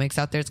get comics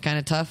out there. It's kind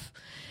of tough,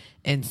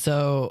 and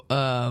so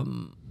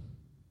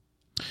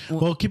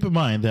well, keep in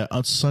mind that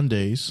on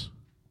Sundays,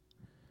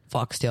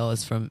 Foxtail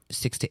is from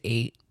 6 to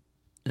 8.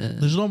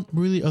 There's no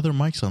really other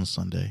mics on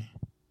Sunday.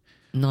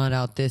 Not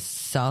out this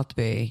South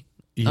Bay.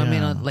 Yeah. I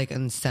mean, like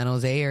in San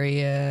Jose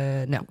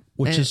area, no.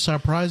 Which is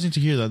surprising to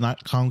hear that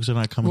not comics are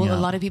not coming out. Well, a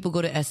lot of people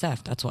go to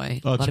SF. That's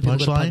why. Oh, a lot of people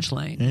go to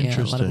Punchline? Yeah,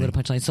 a lot of people go to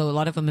Punchline. So a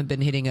lot of them have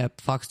been hitting up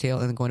Foxtail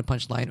and then going to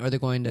Punchline, or they're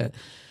going to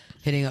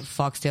hitting up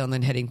Foxtail and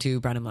then heading to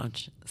Brown and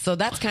Lounge. So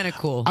that's kind of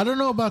cool. I don't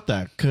know about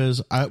that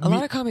because a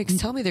lot of comics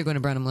tell me they're going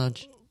to Brown and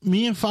Lounge.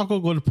 Me and Falco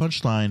go to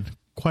Punchline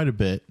quite a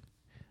bit,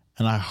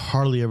 and I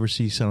hardly ever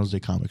see San Jose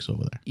comics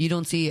over there. You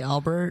don't see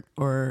Albert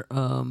or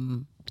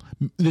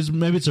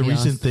maybe it's a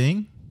recent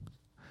thing,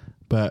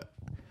 but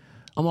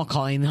I'm all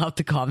calling out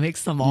the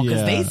comics. I'm all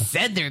because they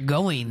said they're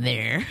going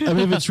there. I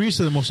mean, if it's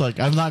recent, most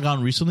like I've not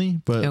gone recently,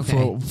 but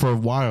for a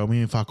while,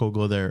 me and Falco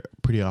go there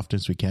pretty often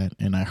as we can,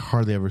 and I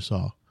hardly ever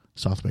saw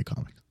South Bay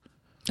comics.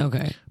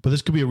 Okay, but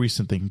this could be a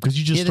recent thing because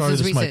you just started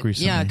this mic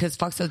recently. Yeah, because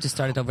Foxtail just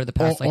started over the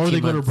past or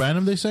they months. Go to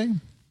Branham. They say.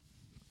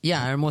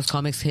 Yeah, or most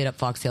comics hit up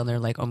Foxtail and they're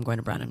like, "Oh, I'm going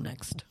to Branham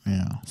next."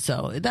 Yeah.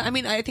 So I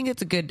mean, I think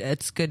it's a good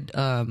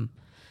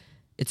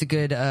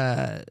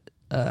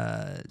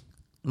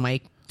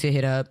mic to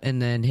hit up,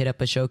 and then hit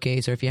up a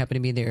showcase, or if you happen to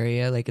be in the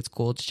area, like it's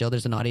cool to chill.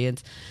 There's an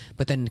audience,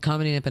 but then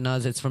Comedy in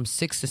Empanadas, it's from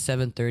 6 to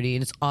 7:30,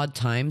 and it's odd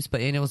times.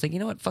 But and I was like, you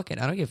know what? Fuck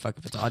it, I don't give a fuck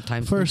if it's odd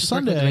times. For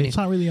Sunday, it's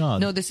not really odd.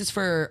 No, this is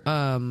for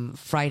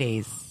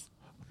Fridays,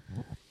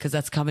 because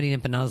that's Comedy in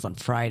Empanadas on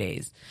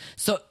Fridays.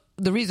 So.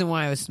 The reason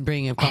why I was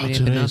bringing up Comedy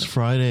in Empanadas. Today is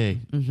Friday.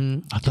 Mm-hmm.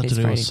 I thought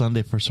today was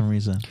Sunday for some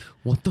reason.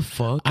 What the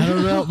fuck? I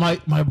don't know.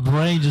 My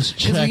brain just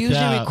checked out. We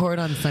usually record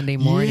on Sunday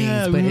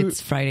mornings, but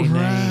it's Friday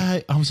night.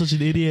 Right. I'm such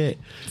an idiot.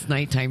 It's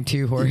nighttime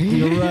too, Jorge.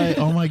 You're right.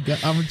 Oh my god.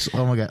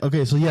 Oh my god.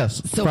 Okay, so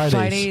yes. So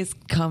Fridays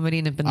Comedy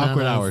in Empanadas.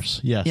 Awkward hours.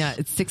 Yes. Yeah,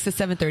 it's 6 to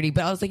 7:30.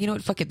 But I was like, you know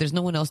what? Fuck it. There's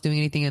no one else doing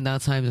anything in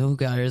that time. So who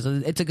cares?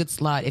 It's a good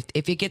slot.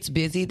 If it gets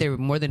busy, they're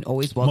more than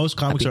always welcome. Most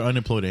comics are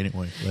unemployed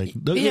anyway. Like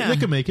they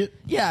can make it.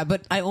 Yeah,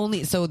 but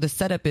so the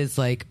setup is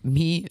like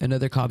me,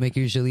 another comic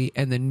usually,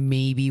 and then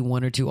maybe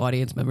one or two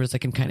audience members that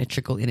can kind of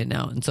trickle in and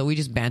out. And so we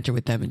just banter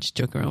with them and just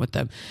joke around with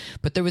them.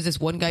 But there was this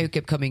one guy who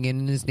kept coming in,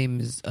 and his name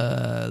is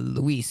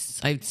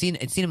Luis. I'd seen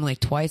him like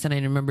twice, and I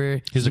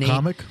remember he's a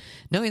comic.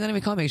 No, he's not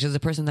even a comic. He's just a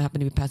person that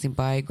happened to be passing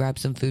by, grab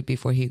some food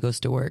before he goes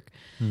to work.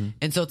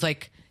 And so it's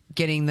like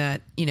getting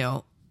that,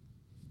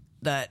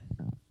 that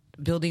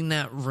building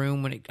that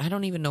room when I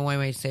don't even know why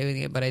I'm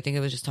saying it, but I think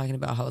it was just talking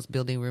about how it's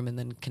building room and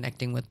then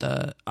connecting with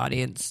the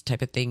audience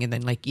type of thing, and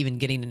then like even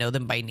getting to know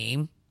them by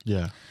name.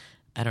 Yeah,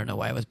 I don't know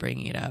why I was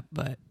bringing it up,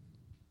 but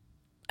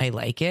I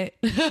like it,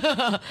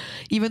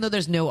 even though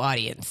there's no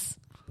audience.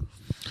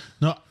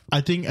 No,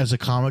 I think as a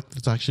comic,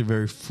 it's actually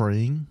very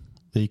freeing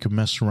that you can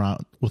mess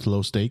around with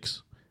low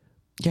stakes.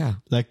 Yeah,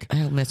 like I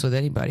don't mess with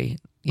anybody.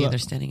 Yeah, they're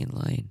standing in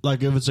line.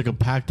 Like if it's like a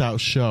packed out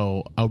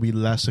show, I'll be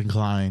less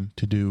inclined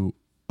to do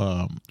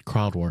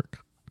crowd work,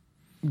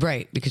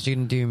 right? Because you're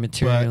gonna do your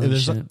material.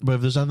 But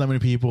if there's not that many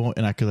people,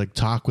 and I could like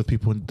talk with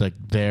people like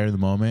there in the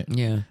moment,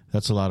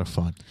 that's a lot of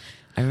fun.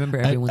 I remember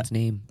everyone's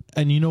name.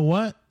 And you know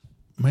what?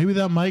 Maybe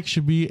that mic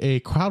should be a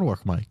crowd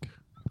work mic.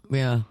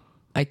 Yeah,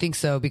 I think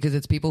so, because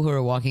it's people who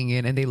are walking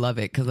in and they love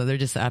it because they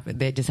just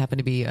happen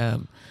to be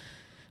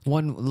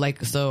one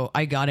like. So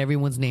I got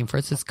everyone's name.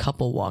 First, this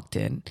couple walked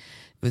in. It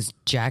was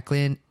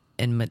Jacqueline.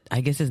 And I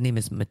guess his name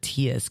is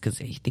Matthias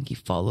because I think he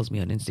follows me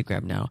on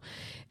Instagram now.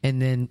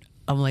 And then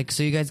I'm like,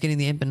 so you guys getting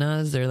the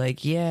empanadas? They're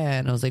like, yeah.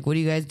 And I was like, what are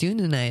you guys doing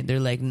tonight? They're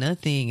like,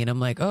 nothing. And I'm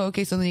like, oh,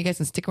 okay. So then you guys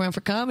can stick around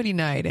for comedy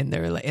night. And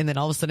they're like, and then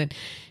all of a sudden,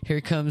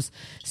 here comes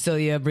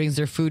Celia, brings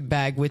their food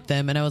bag with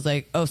them. And I was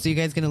like, oh, so you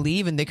guys gonna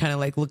leave? And they kind of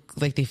like look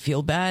like they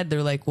feel bad.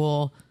 They're like,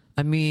 well,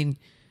 I mean,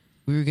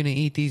 we were going to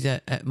eat these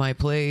at my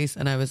place.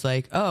 And I was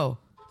like, oh,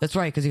 that's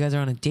right, because you guys are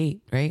on a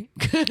date, right?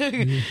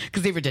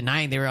 Because they were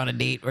denying they were on a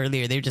date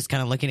earlier. They were just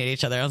kind of looking at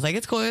each other. I was like,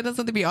 it's cool. It doesn't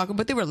have to be awkward.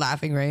 But they were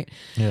laughing, right?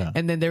 Yeah.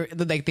 And then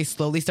they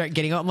slowly start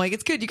getting up. I'm like,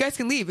 it's good. You guys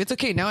can leave. It's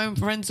okay. Now I'm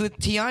friends with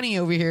Tiani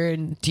over here.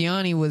 And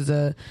Tiani was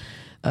a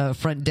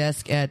front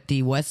desk at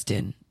the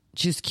Westin.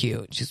 She's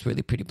cute. She's a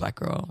really pretty black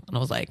girl. And I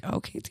was like,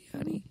 okay,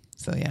 Tiani.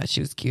 So yeah, she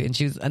was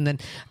cute. And then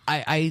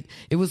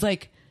it was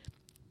like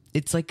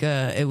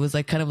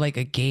kind of like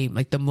a game.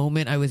 Like the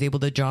moment I was able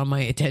to draw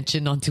my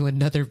attention onto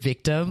another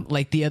victim,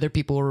 like the other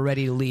people were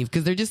ready to leave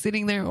because they're just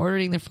sitting there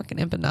ordering their fucking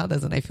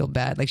empanadas, and I feel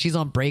bad. Like she's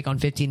on break on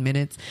 15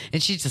 minutes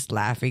and she's just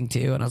laughing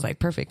too. And I was like,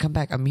 perfect, come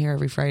back. I'm here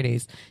every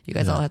Fridays. You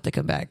guys all have to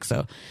come back.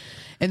 So,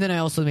 and then I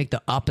also make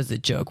the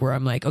opposite joke where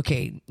I'm like,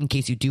 okay, in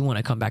case you do want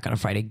to come back on a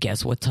Friday,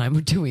 guess what time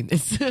we're doing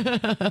this?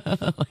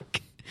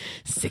 Like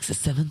 6 to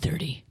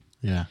 7:30.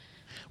 Yeah.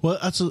 Well,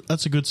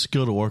 that's a good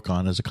skill to work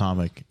on as a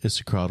comic. It's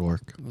the crowd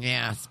work.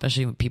 Yeah,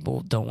 especially when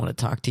people don't want to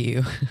talk to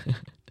you.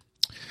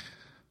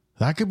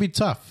 That could be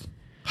tough.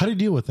 How do you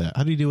deal with that?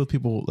 How do you deal with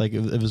people like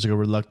if it's like a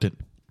reluctant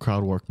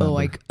crowd work member? Oh,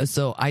 like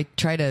so I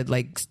try to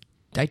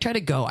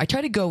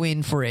go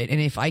in for it,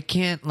 and if I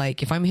can't,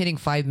 like if I'm hitting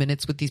 5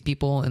 minutes with these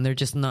people and they're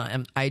just not,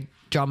 I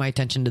draw my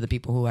attention to the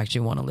people who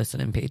actually want to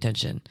listen and pay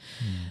attention.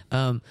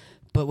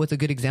 But what's a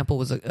good example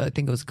was I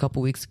think it was a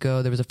couple weeks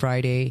ago. There was a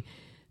Friday.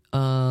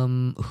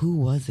 Who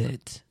was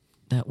it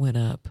that went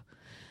up?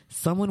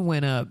 Someone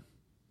went up,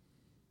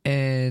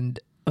 and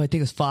I think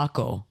it was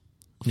Faco.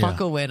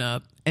 Faco went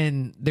up,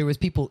 and there was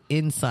people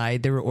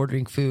inside. They were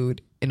ordering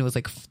food, and it was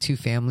like two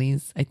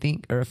families, I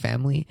think, or a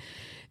family.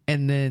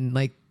 And then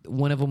like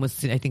one of them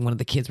was, I think one of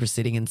the kids were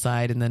sitting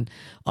inside, and then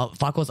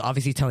Faco was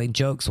obviously telling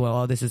jokes while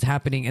all this is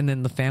happening, and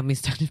then the family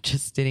started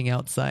just sitting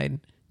outside.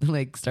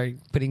 Like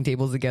started putting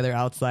tables together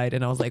outside,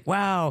 and I was like,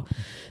 wow,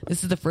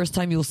 this is the first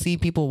time you'll see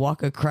people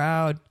walk a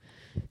crowd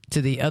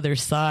to the other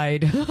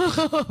side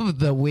of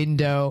the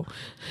window.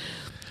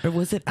 Or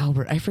was it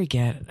Albert? I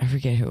forget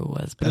who it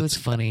was, but it was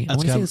funny. I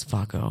want to say it was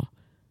Faco.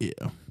 Yeah.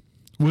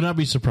 Would not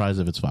be surprised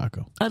if it's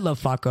Faco. I love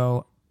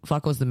Faco.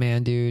 Faco's the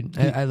man, dude.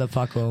 I love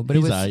Faco. But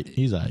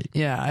He's aight.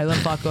 Yeah, I love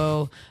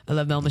Faco. I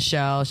love Mel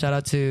Michelle. Shout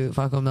out to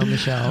Faco and Mel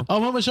Michelle. Oh,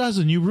 Mel Michelle has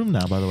a new room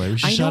now, by the way. We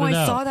should shout it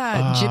out. Saw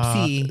that.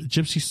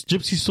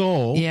 Gypsy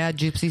Soul. Yeah,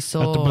 Gypsy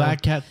Soul. At the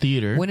Black Cat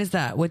Theater. When is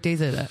that? What day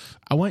is it?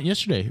 I went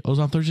yesterday. I was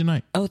on Thursday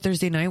night. Oh,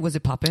 Thursday night? Was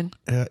it popping?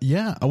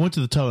 Yeah. I went to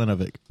the tail end of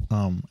it.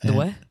 The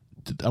what?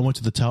 I went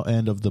to the tail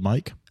end of the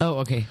mic. Oh,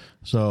 okay.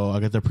 So I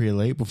got there pretty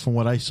late, but from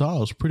what I saw, it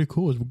was pretty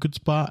cool. It was a good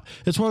spot.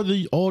 It's where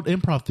the old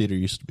improv theater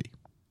used to be.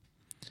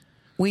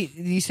 Wait,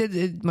 you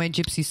said My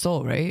Gypsy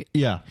Soul, right?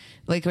 Yeah.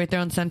 Like right there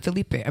on San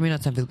Felipe. I mean,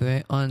 not San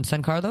Felipe, on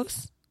San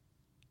Carlos?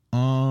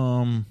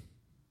 I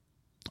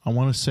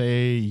want to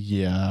say,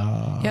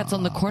 yeah. Yeah, it's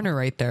on the corner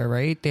right there,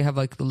 right? They have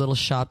like the little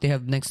shop they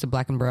have next to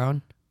Black and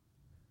Brown.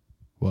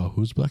 Well,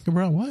 who's Black and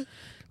Brown? What?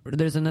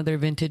 There's another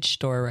vintage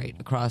store right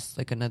across,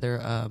 like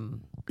another...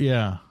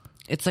 Yeah.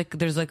 It's like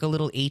there's like a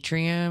little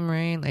atrium,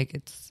 right? Like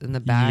it's in the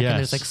back, and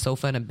there's like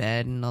sofa and a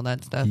bed and all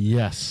that stuff.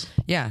 Yes.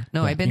 Yeah.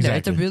 No, I've been there.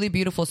 It's a really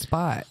beautiful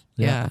spot.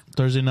 Yeah.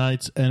 Thursday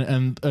nights,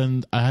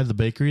 and I had the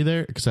bakery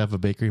there because I have a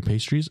bakery and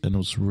pastries, and it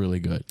was really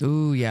good.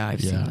 Ooh, yeah,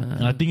 I've seen that.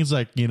 And I think it's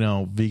like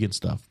vegan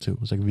stuff too.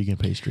 It's like vegan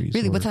pastries.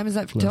 Really? What time is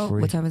that?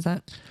 What time is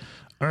that?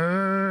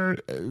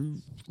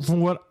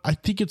 From what I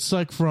think, it's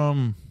like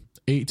from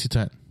 8 to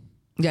 10.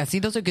 Yeah. See,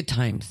 those are good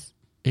times.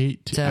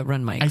 8 to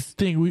run mics. I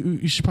think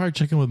we should probably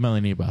check in with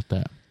Melanie about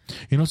that.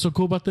 You know what's so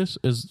cool about this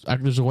is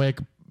there's a way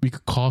we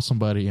could call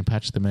somebody and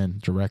patch them in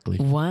directly.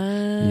 What?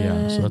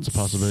 Yeah, so that's a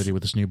possibility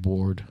with this new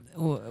board.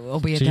 Well,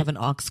 we have to have an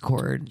aux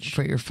cord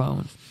for your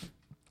phone.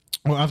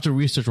 Well, after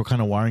research what kind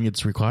of wiring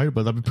it's required,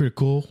 but that'd be pretty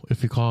cool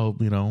if you call,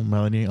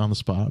 Melanie on the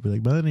spot. Be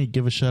like, Melanie,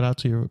 give a shout out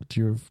to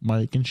your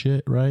mic and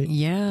shit, right?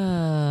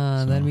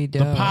 Yeah, that'd be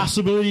dope. The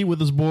possibility with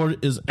this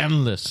board is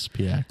endless,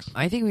 PX.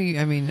 I think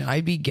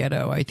I'd be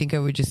ghetto. I think I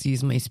would just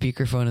use my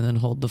speakerphone and then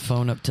hold the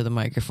phone up to the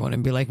microphone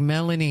and be like,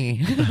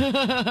 Melanie.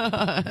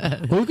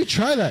 Well, we could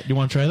try that. You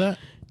want to try that?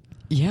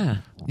 Yeah.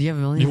 Do you have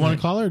a Melanie? You want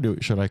to call her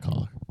or should I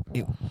call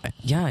her?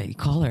 Yeah, you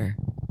call her.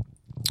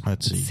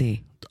 Let's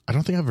see. I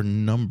don't think I have her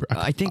number.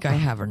 I think I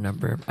have her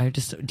number.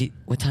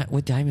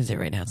 What time is it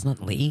right now? It's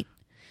not late.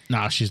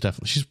 Nah, she's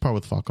probably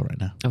with Falco right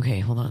now. Okay,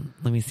 hold on.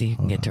 Let me see if I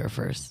can get to her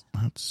first.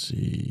 Let's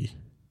see.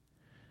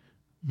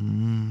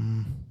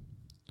 Let's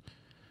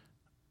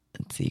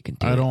see. You can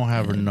do I don't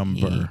have her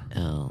number.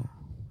 Oh,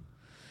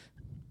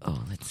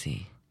 let's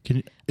see.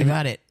 I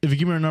got it. If you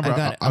give me her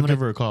number, I'll give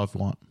her a call if you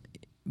want.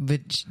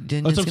 But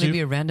then it's going to be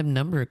a random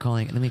number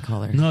calling. Let me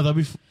call her. No,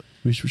 that'd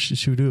be.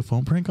 Should we do a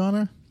phone prank on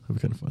her? That'd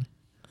be kind of funny.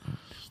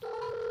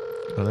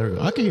 Oh, there we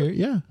go. I can hear it.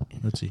 Yeah.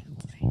 Let's see.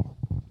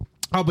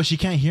 Oh, but she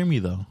can't hear me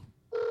though.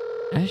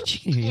 She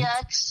can hear you.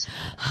 Yes.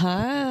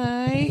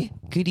 Hi.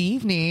 Good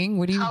evening.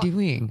 What are you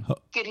doing?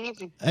 Good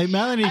evening. Hey,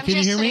 Melanie, can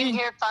you hear me?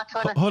 Here,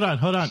 Hold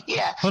on.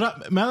 Yeah. Hold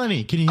on.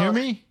 Melanie, can you hear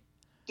me?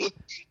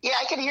 Yeah,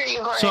 I can hear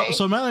you, Jorge.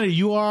 So Melanie,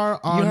 you are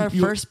on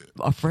You're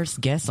our first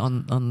guest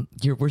on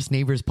your Worst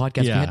Neighbors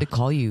podcast. Yeah. We had to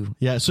call you.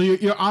 Yeah, so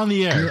you're on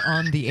the air. You're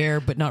on the air,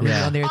 but not really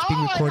Yeah. on there. It's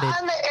being recorded.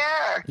 I'm on the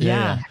air.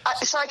 Yeah.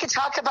 So I could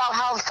talk about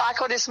how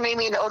Taco just made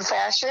me an old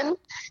fashioned.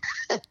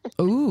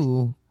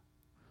 Ooh.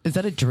 Is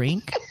that a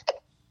drink?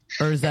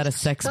 Or is that a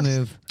sex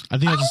move? I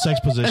think that's a sex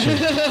position.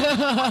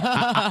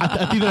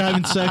 I think they're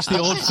having sex the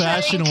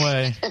old-fashioned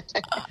way.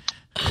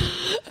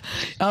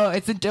 Oh,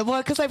 it's a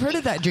because I've heard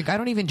of that drink. I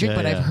don't even drink, Yeah,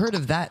 but yeah. I've heard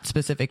of that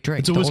specific drink.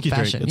 It's a the whiskey drink.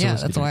 old-fashioned. It's a Yeah,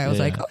 whiskey that's why I drink. was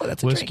like, Yeah. oh,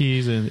 that's a drink.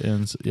 Whiskeys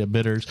and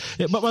bitters.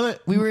 Yeah,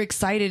 but We were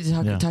excited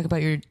to talk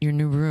about your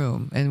new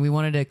room, and we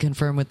wanted to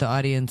confirm with the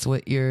audience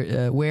what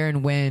your where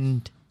and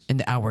when and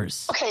the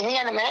hours. Okay, hang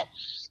on a minute.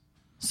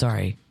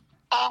 Sorry.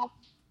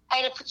 I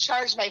had to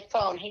charge my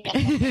phone. Hang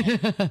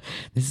on.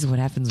 This is what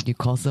happens when you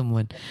call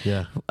someone.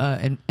 Yeah.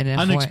 And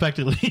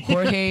Unexpectedly.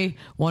 Jorge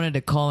wanted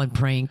to call and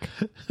prank,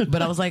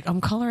 but I was like,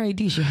 I'm caller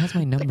ID. She has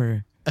my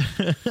number.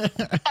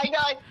 I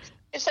know.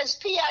 It says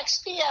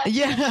PX.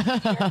 Yeah.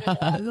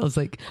 I was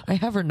like, I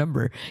have her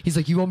number. He's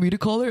like, you want me to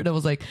call her? And I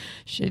was like,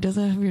 she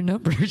doesn't have your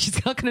number.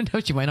 She's not going to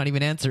know. She might not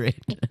even answer it.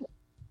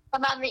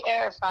 I'm on the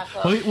air,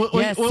 Faco.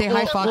 Yes, say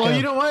hi, Faco. Well,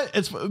 you know what?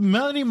 It's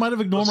Melanie might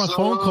have ignored my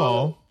phone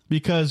call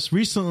because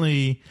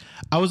recently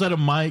I was at a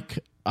mic.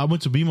 I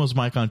went to BMO's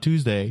mic on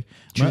Tuesdays.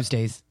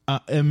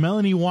 And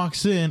Melanie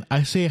walks in.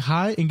 I say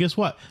hi, and guess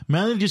what?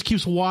 Melanie just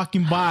keeps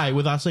walking by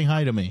without saying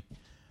hi to me.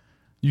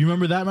 You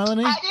remember that,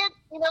 Melanie? I didn't.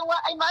 You know what?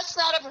 I must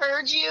not have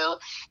heard you,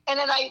 and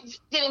then I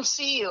didn't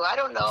see you. I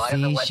don't know. I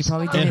don't know what. She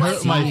probably It didn't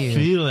hurt see my you.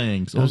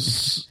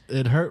 feelings.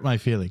 It hurt my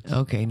feelings.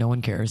 Okay, no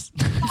one cares.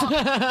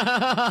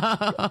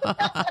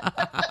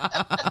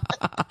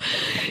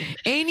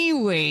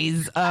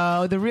 Anyways,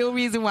 the real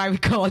reason why we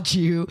called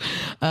you,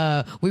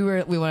 we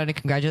wanted to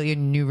congratulate you on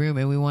your new room,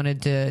 and we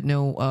wanted to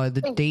know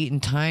the date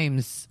and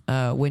times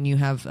when you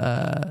have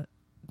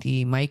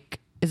the mic.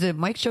 Is it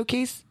mic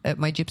showcase at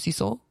My Gypsy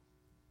Soul?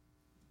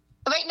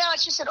 Right now,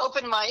 it's just an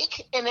open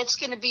mic, and it's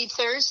going to be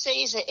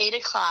Thursdays at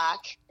 8:00,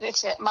 and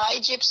it's at My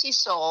Gypsy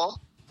Soul.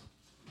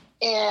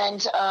 And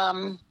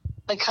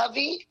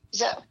McCovey, is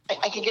that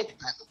I can get?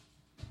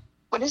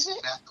 What is it?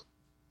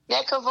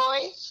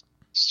 McAvoy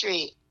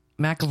Street.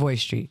 McAvoy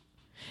Street.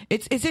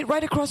 Is it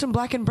right across from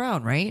Black and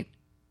Brown, right?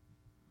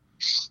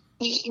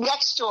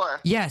 Next door.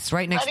 Yes,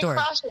 right next door.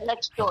 Across it,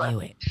 next door. I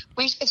knew it.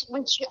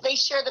 They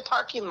share the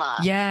parking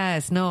lot.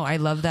 Yes, no, I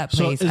love that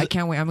So place. is I it-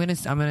 can't wait. I'm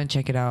gonna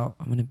check it out.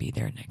 I'm gonna be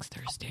there next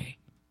Thursday.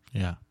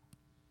 Yeah.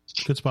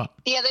 Good spot.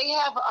 Yeah, they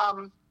have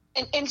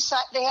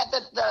inside. They have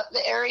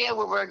the area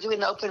where we're doing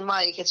the open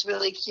mic. It's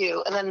really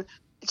cute, and then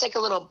it's like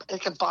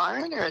a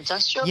barn or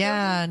industrial.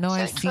 Yeah, building. no,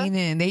 Is I've that seen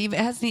it. And it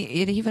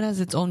even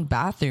has its own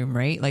bathroom,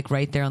 right? Like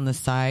right there on the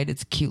side.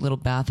 It's a cute little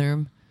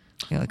bathroom.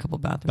 Yeah, a couple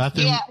bathrooms.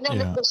 Bathroom. Yeah, and then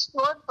Yeah. the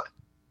store.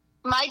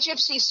 My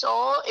Gypsy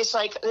Soul is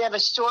like they have a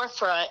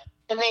storefront,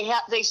 and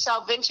they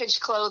sell vintage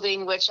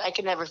clothing, which I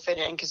can never fit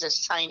in because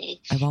it's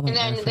tiny. I bought my And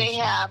then air they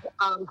freshener.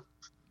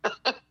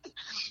 have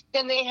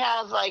then they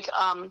have like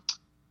an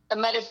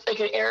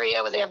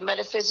area where they have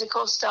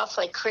metaphysical stuff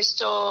like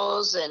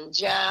crystals and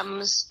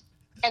gems,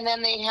 and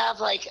then they have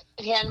like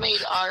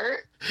handmade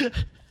art.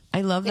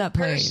 I love that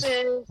place.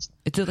 Purses,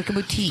 It's like a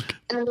boutique.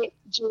 and then they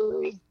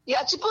jewelry.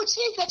 Yeah, it's a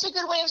boutique. That's a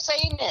good way of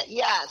saying it.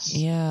 Yes.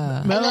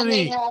 Yeah. And then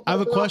they Melanie, I have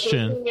a little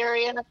question. baking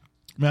area.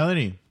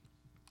 Melanie,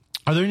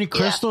 are there any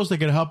crystals that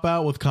can help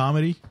out with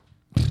comedy?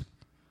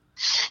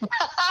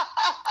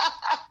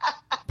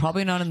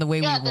 Probably not in the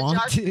way Yeah, we the dark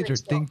wanted or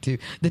crystal. think to.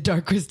 The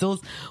dark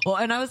crystals. Well,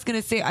 and I was going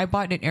to say, I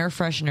bought an air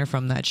freshener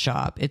from that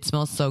shop. It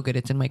smells so good.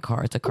 It's in my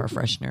car. It's a car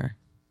freshener.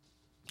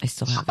 I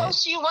still have Oh, it.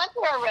 so you went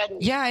there already?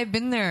 Yeah, I've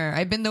been there.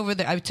 I've been over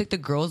there. I took the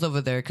girls over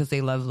there because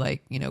they love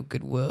like,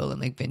 Goodwill and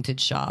like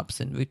vintage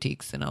shops and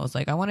boutiques. And I was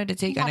like, I wanted to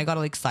take it. And I got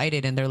all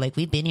excited. And they're like,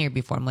 we've been here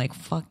before. I'm like,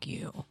 fuck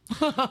you.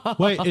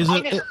 Wait, is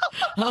it?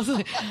 I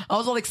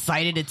was all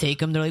excited to take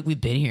them. They're like, we've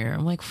been here.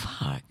 I'm like,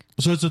 fuck.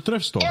 So it's a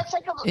thrift store. Yeah,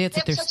 It's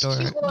a thrift such store.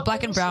 cute little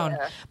Black and place Brown.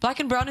 there.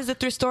 Black and Brown is a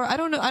thrift store. I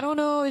don't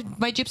know.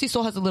 My Gypsy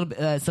Soul has a little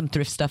bit some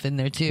thrift stuff in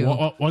there too.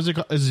 What is it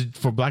called? Is it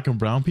for black and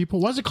brown people?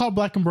 Why is it called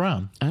black and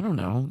brown? I don't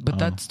know, but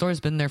that store's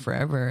been there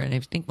forever, and I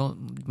think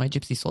My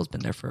Gypsy Soul's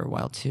been there for a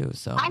while too.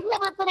 So I've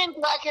never been in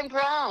Black and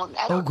Brown.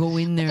 go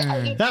in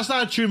there. That's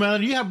not true,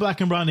 Melanie. You have black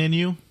and brown in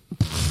you.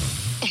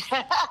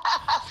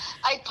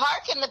 I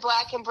park in the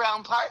Black and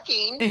Brown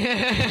parking.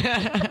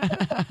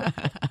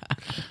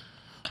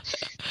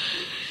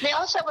 They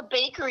also have a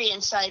bakery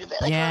inside of it.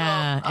 Like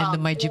Yeah, a little, and the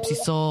My Gypsy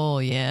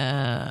Soul.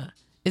 Yeah,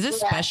 is it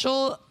Yeah.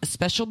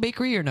 special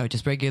bakery or no?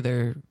 Just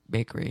regular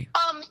bakery.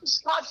 It's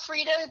called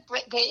Frida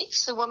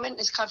Bakes. The woman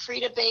is called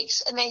Frida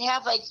Bakes, and they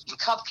have like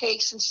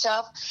cupcakes and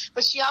stuff.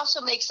 But she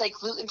also makes like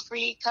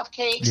gluten-free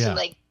cupcakes Yeah. and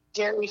like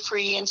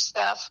dairy-free and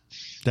stuff.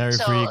 Dairy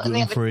free, and they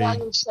have gluten free.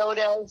 Italian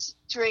sodas,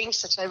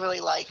 drinks, which I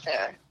really like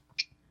there.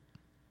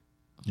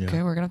 Yeah.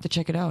 Okay, we're gonna have to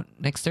check it out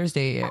next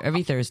Thursday.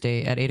 Every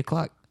Thursday at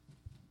 8:00.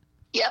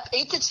 Yep,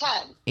 8 to 10.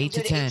 8 to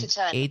We did 10. 8 to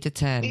 10. 8 to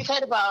 10. We've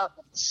had about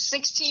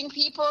 16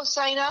 people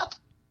sign up.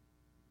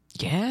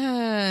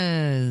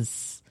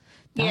 Yes.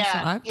 That's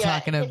what I'm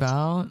talking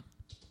about.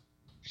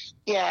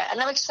 Yeah, and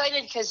I'm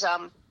excited because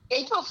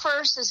April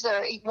 1st is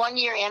the 1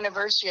 year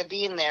anniversary of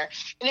being there,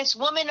 and it's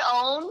woman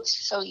owned.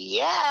 So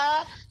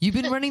yeah, You've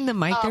been running the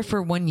mic there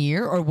for 1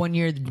 year, or 1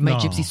 year? My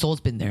Gypsy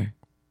Soul's been there.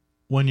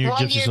 1 year,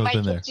 Gypsy Soul's my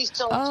been there. Gypsy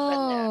Soul's Oh,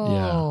 been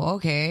there. Yeah.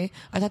 okay.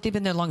 I thought they've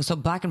been there long. So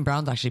Black and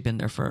Brown's actually been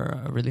there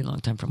for a really long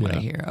time, from what I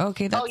hear.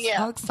 Okay, that's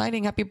how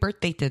exciting! Happy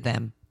birthday to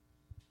them.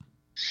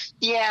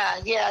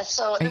 Yeah.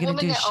 So the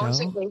woman that owns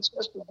the great show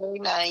is very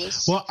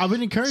nice. Well, I've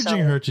been encouraging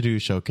her to do a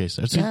showcase.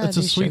 It's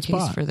a sweet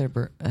spot for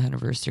their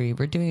anniversary.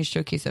 We're doing a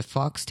showcase at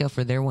Foxtail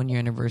for their 1 year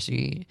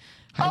anniversary.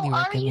 Highly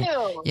recommend.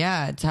 Are you?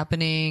 Yeah, it's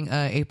happening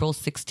April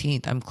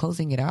 16th. I'm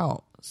closing it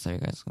out, so you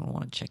guys gonna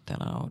want to check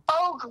that out.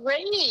 Oh,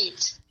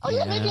 great! Oh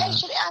yeah, maybe I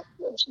should ask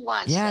her if she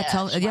wants. Yeah, that.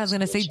 I was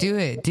gonna say, do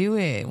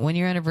it. 1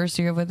 year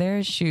anniversary over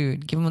there.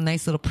 Shoot, give them a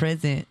nice little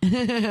present.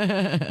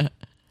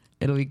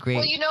 It'll be great.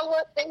 Well, you know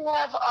what?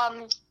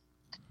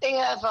 They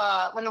have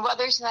when the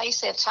weather's nice,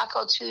 they have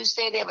Taco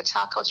Tuesday. They have a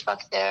taco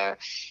truck there,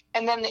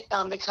 and then it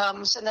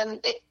comes. And then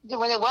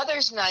when the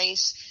weather's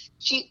nice,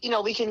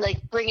 we can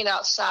like bring it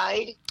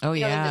outside. Oh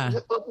yeah,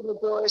 open the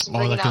doors and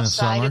bring it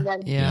outside. And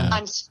then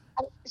on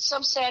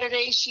some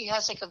Saturdays she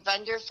has like a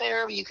vendor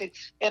fair where you could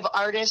have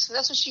artists.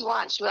 That's what she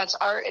wants. She wants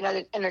art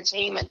and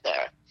entertainment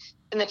there.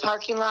 In the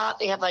parking lot,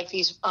 they have like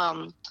these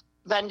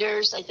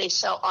vendors, like they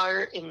sell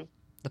art and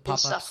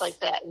stuff like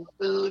that, and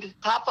food.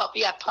 Pop-up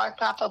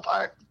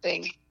art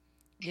thing.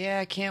 Yeah,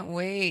 I can't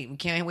wait.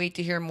 Can't wait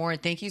to hear more.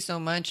 Thank you so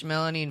much,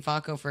 Melanie and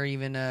Faco, for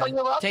even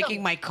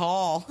taking my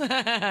call. Oh,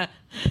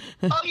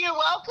 you're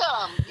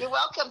welcome. You're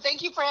welcome.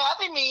 Thank you for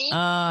having me.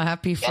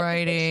 Happy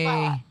Friday.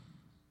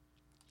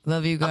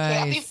 Love you guys.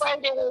 Okay, happy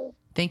Friday.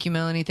 Thank you,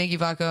 Melanie. Thank you,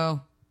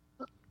 Faco.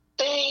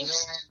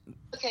 Thanks.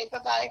 Okay,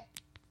 bye-bye.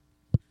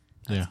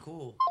 That's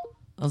cool.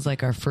 That was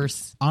like our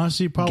first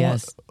honestly, probably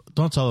guest.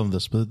 Don't tell them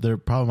this, but they're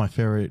probably my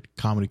favorite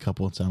comedy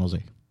couple in San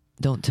Jose.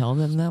 Don't tell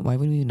them that? Why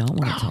would we not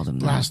want to tell them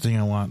that? Last thing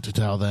I want to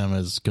tell them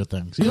is good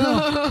things. They're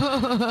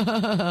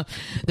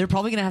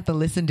probably gonna have to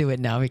listen to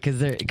it now because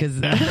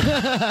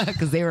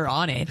they were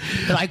on it.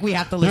 They're like, we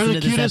have to listen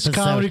to this episode. They're the cutest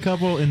comedy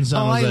couple in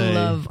San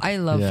Jose. I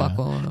love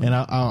Faco. And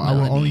I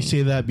will only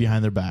say that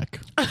behind their back.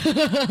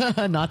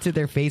 Not to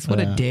their face. What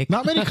a dick.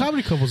 Not many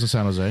comedy couples in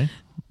San Jose.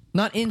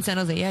 Not in San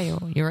Jose. Yeah,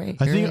 you're right.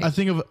 I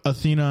think of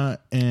Athena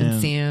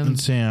and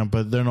Sam,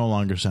 but they're no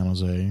longer San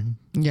Jose.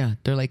 Yeah,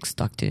 they're like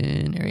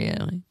Stockton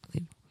area.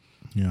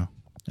 Yeah.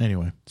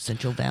 Anyway,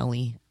 Central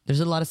Valley. There's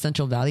a lot of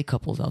Central Valley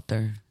couples out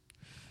there.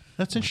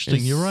 That's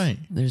interesting. You're right.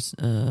 There's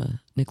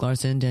Nick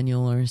Larson,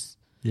 Daniel Lars.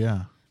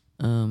 Yeah.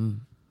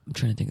 I'm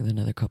trying to think of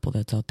another couple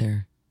that's out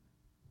there.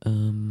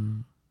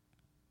 Isn't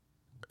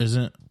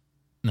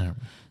no?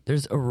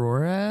 There's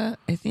Aurora,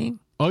 I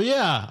think. Oh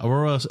yeah,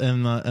 Aurora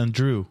and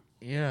Drew.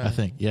 Yeah, I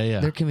think.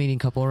 Yeah. They're comedian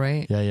couple,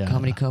 right? Yeah.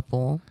 Comedy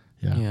couple.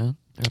 Yeah.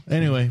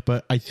 Anyway,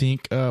 but I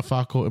think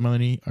Faco and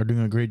Melanie are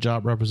doing a great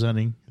job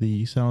representing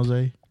the San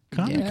Jose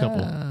comedy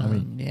couple. I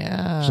mean,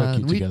 so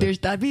cute together.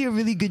 That'd be a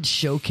really good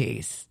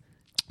showcase.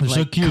 They're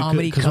so cute.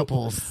 Comedy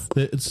couples.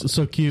 It's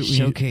so cute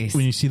showcase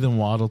when you see them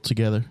waddle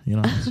together. You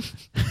know.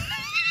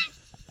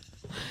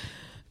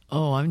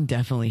 Oh, I'm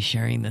definitely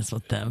sharing this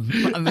with them.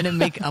 I'm gonna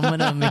make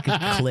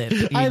a clip.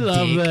 I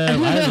love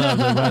them.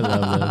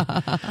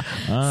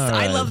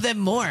 I love them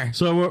more.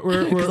 So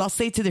because I'll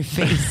say to their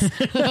face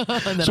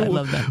that I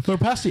love them. We're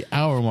past the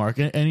hour mark.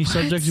 Any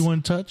subjects you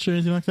want to touch or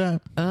anything like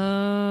that?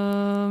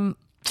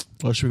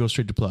 Or should we go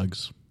straight to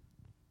plugs?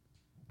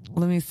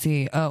 Let me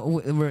see.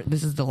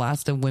 This is the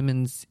last of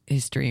Women's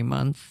History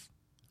Month.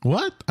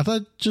 What? I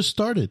thought it just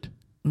started.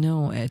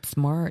 No, it's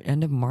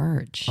end of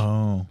March.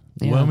 Oh,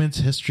 yeah. Women's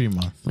History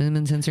Month.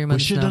 Women's History Month.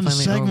 We should have done a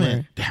segment.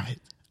 Over. Damn it.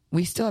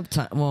 We still have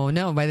time. Well,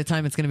 no, by the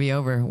time it's going to be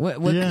over.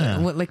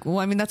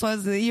 I mean, that's why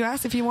you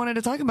asked if you wanted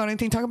to talk about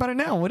anything. Talk about it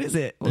now. What is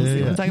it? We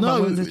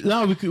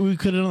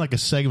could have done like a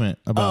segment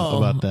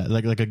about that,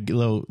 like a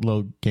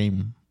little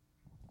game.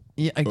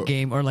 Yeah, a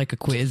game or like a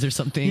quiz or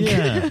something.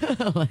 Yeah.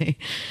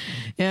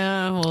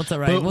 Well, it's all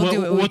right. We'll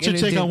do it. What's your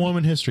take on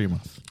Women's History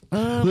Month?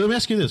 Let me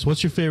ask you this.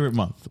 What's your favorite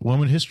month?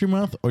 Women's History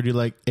Month, or do you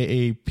like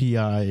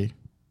AAPI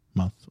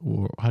month?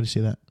 Or how do you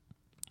say that?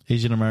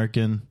 Asian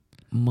American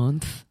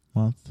month?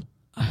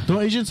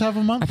 Don't Asians have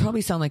a month? I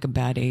probably sound like a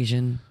bad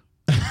Asian.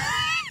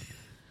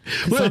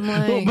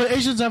 But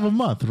Asians have a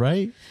month,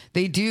 right?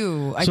 They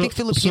do. I think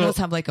Filipinos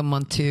have like a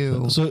month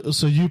too.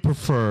 So you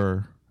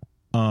prefer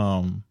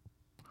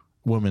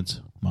Women's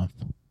Month?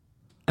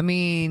 I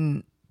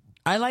mean,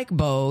 I like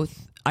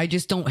both. I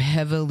just don't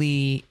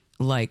heavily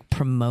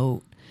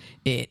promote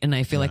it, and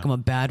I feel like I'm a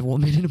bad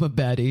woman and I'm a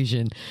bad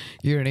Asian.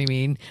 You know what I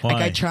mean? Why?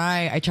 Like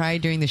I try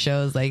during the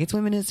shows, like it's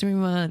Women's History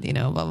Month,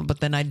 blah, blah, blah,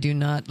 but then I do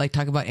not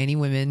talk about any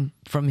women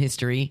from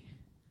history.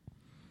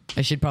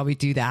 I should probably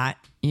do that.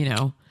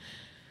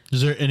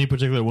 Is there any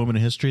particular woman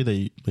in history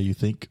that you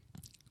think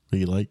that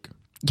you like?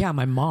 Yeah,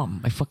 my mom,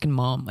 my fucking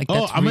mom. Like,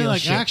 that's I mean, real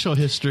like shit. actual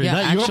history, Yeah,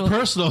 not actual- your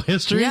personal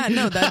history. Yeah,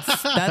 no,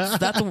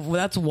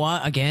 that's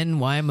why, again,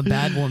 why I'm a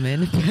bad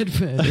woman,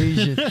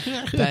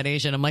 bad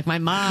Asian. I'm like, my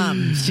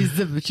mom, she's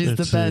the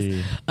Let's best.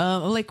 see.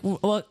 I'm like,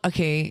 well,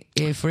 okay,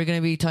 if we're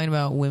gonna be talking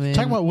about women,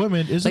 isn't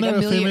like there a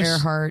Amelia famous?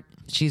 Earhart,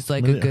 she's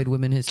like Amelia- a good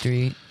women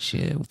history.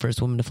 She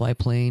first woman to fly a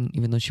plane,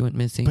 even though she went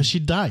missing. But she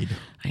died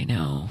I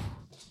know.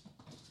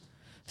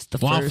 It's the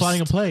while first.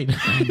 flying a plane.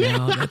 I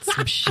know, that's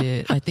some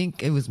shit. I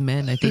think it was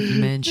men. I think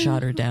men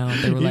shot her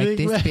down. They were You like,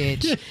 think this men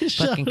bitch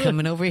shot fucking her?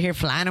 coming over here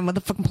flying a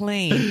motherfucking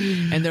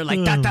plane. And they're like,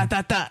 da, da,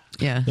 da, da.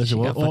 Yeah, she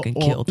got fucking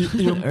killed.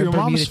 Your Or Bermuda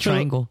mom's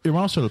Triangle. Your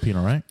mom's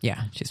Filipino, right?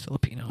 Yeah, she's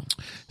Filipino.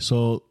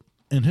 So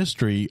in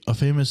history, a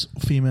famous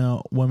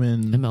female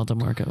woman. Imelda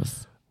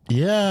Marcos.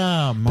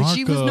 Yeah, Marcos. But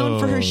she was known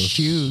for her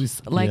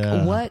shoes. Like,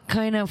 Yeah. what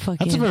kind of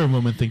fucking... That's a very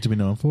woman thing to be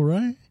known for,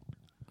 right?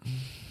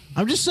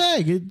 I'm just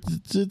saying,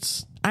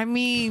 it's I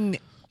mean...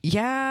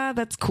 Yeah,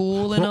 that's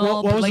cool and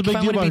all. what but was like, the if big I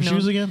deal wanna about be her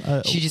shoes known-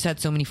 again? She just had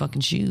so many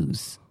fucking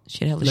shoes. She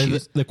had hella like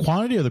shoes. the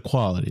quantity or the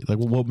quality? Like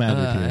what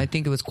mattered here? I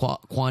think it was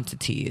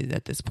quantity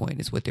at this point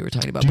is what they were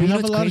talking about. Do But you know have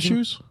a what's lot crazy? of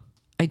shoes?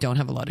 I don't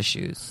have a lot of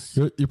shoes.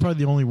 You're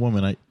probably the only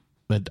woman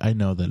that I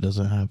know that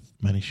doesn't have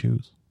many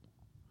shoes.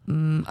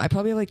 I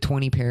probably have like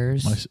 20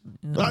 pairs.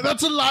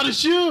 That's a lot of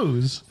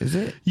shoes. Is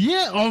it?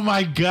 Yeah. Oh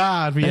my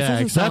God. That Yeah.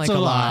 doesn't sound That's like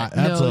a lot.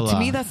 That's no, a lot. to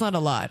me that's not a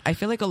lot. I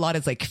feel like a lot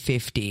is like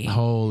 50.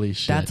 Holy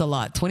shit. That's a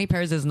lot. 20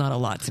 pairs is not a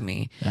lot to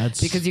me.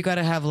 That's- because you got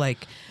to have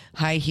like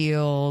high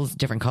heels,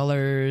 different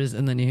colors,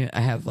 and then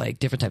I have like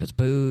different types of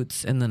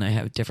boots, and then I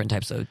have different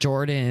types of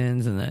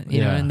Jordans, and then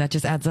you know, and that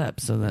just adds up.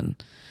 So then,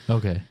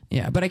 okay.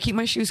 yeah. But I keep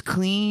my shoes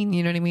clean.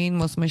 You know what I mean?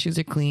 Most of my shoes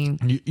are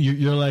clean.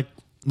 You're like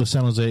the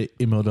San Jose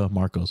Imelda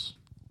Marcos.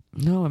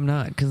 No, I'm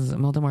not, because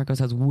Imelda Marcos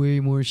has way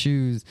more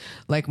shoes.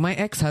 Like my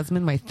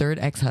ex-husband, my third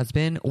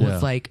ex-husband,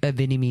 was like a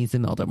Vietnamese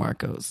Imelda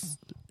Marcos.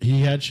 He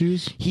had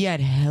shoes? He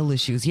had hella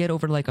shoes. He had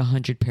over like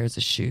 100 pairs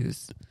of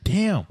shoes.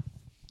 Damn.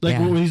 Like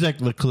Yeah. he's like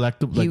the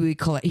collective. Like, He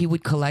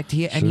would collect.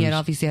 And he had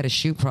obviously had a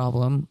shoe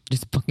problem,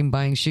 just fucking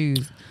buying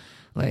shoes.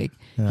 Like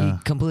Yeah.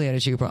 he completely had a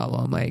shoe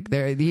problem. Like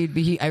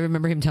I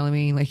remember him telling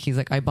me like he's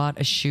like, I bought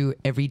a shoe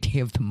every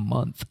day of the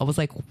month. I was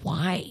like,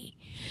 why?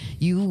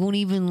 You won't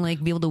even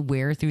like be able to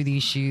wear through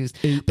these shoes.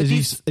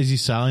 is he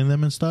selling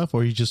them and stuff,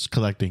 or he's just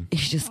collecting?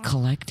 He's just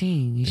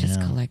collecting.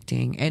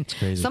 And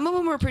some of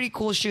them were pretty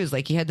cool shoes.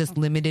 Like he had this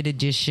limited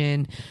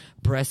edition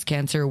breast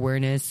cancer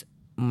awareness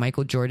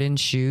Michael Jordan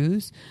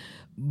shoes,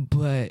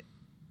 but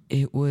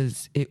it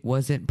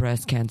wasn't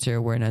breast cancer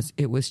awareness.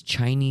 It was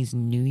Chinese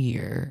New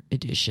Year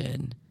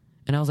edition.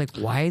 And I was like,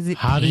 why is it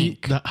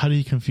pink? How do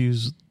you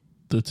confuse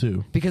the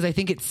two? Because I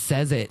think it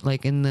says it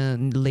like in the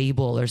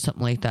label or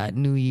something like that,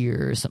 New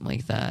Year or something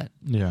like that.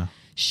 Yeah.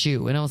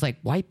 Shoe. And I was like,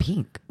 why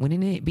pink?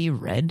 Wouldn't it be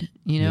red?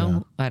 You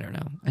know? I don't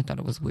know. I thought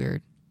it was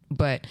weird.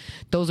 But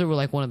those were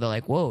like one of the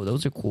like, whoa,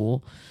 those are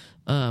cool.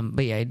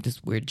 But yeah,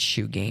 this weird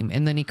shoe game.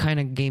 And then he kind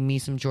of gave me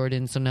some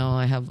Jordans. So now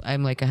I have a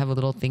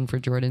little thing for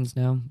Jordans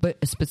now, but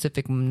a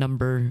specific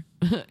number.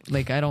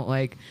 Like I don't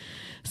like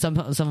some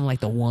like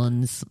the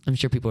ones. I'm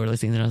sure people are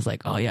listening and I was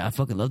like, oh yeah, I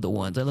fucking love the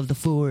ones. I love the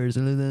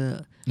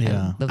 4s.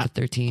 Yeah. I love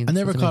the 13s. I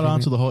never caught on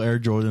to the whole Air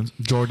Jordan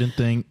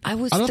thing. I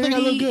don't think I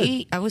look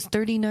good. I was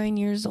 39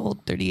 years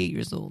old, 38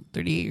 years old.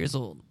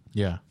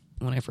 Yeah.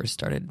 When I first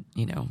started,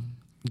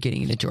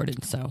 getting into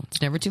Jordan. So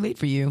it's never too late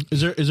for you.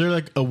 Is there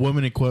like a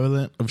woman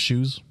equivalent of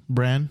shoes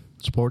brand,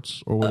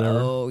 sports or whatever?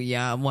 Oh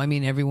yeah. Well, I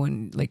mean,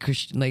 everyone like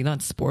Christian, like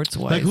not sports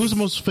wise. Like who's the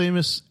most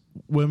famous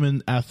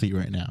women athlete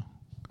right now?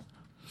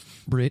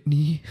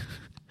 Brittany.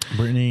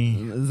 Brittany.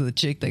 The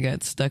chick that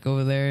got stuck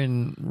over there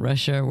in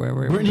Russia,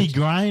 wherever. Brittany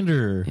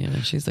Griner.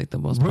 Yeah, she's like the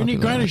most. Brittany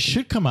popular Griner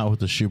should come out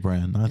with a shoe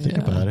brand. I think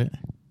about it.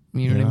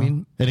 You know what I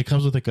mean? And it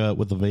comes with like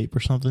with a vape or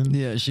something.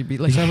 Yeah, she'd be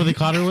like. Is that what they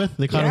caught her with?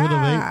 They caught her with a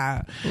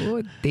vape.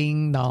 Oh,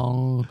 ding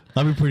dong.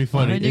 That'd be pretty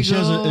funny. If she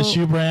has a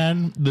shoe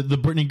brand, the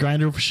Brittany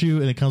Griner shoe,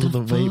 and it comes with a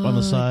vape on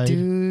the side.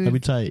 Dude. That'd be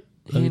tight.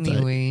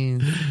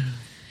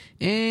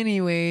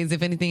 Anyways,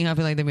 if anything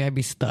happened like that, I'd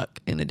be stuck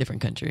in a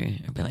different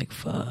country. I'd be like,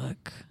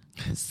 fuck.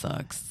 It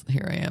sucks.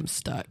 Here I am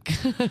stuck.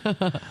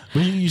 But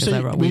you said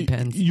I brought weed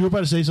pens. You were about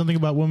to say something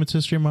about Women's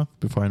History Month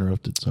before I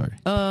interrupted. Sorry.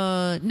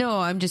 No,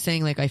 I'm just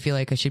saying like I feel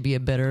like I should be a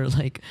better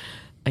like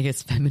I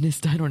guess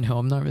feminist. I don't know.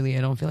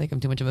 I don't feel like I'm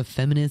too much of a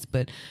feminist,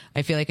 but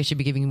I feel like I should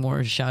be giving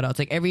more shout outs.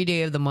 Like every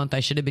day of the month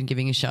I should have been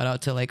giving a shout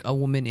out to like a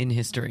woman in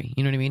history.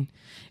 You know what I mean?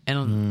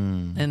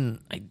 And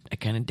I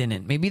kind of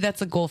didn't. Maybe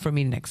that's a goal for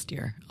me next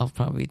year. I'll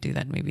probably do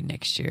that maybe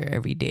next year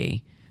every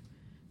day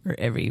or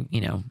every,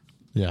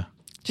 Yeah.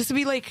 just to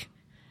be like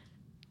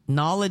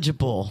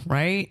knowledgeable,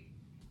 right?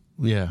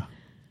 Yeah.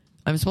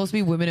 I'm supposed to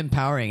be women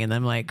empowering, and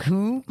I'm like,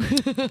 who?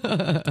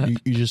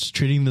 You're just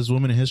treating this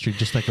woman in history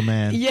just like a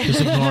man. Yeah.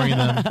 Just ignoring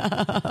them.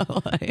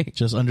 Like,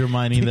 Just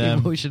undermining them.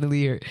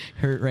 emotionally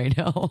hurt right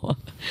now.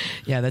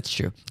 Yeah, that's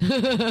true.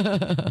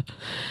 I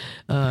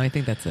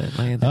think that's it.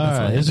 All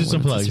right, let's do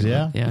some plugs.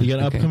 Yeah? You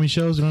got upcoming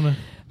shows you want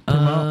to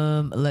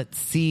promote? Let's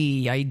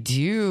see. I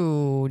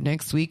do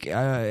next week.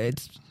 I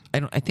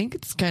think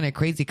it's kind of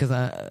crazy because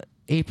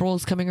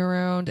April's coming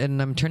around,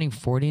 and I'm turning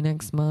 40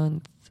 next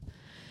month.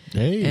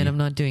 Hey. And I'm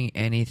not doing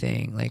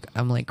anything. Like,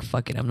 I'm like,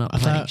 fuck it. I'm not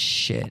planning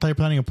shit. I thought you were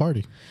planning a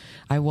party.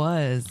 I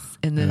was.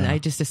 And then I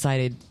just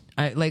decided,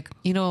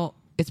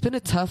 it's been a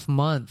tough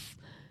month.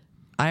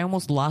 I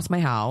almost lost my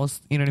house,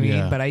 you know what I mean?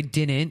 Yeah. But I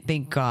didn't,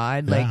 thank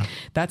God. Yeah. Like,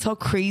 that's how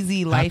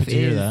crazy life Happy to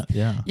is. hear that.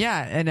 Yeah.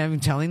 Yeah, and I'm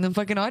telling the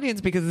fucking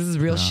audience because this is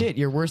real shit.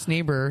 Your worst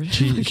neighbor.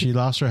 She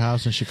lost her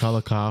house and she called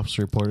the cops,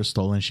 reported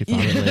stolen. She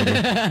found it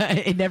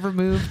later. It never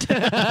moved.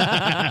 But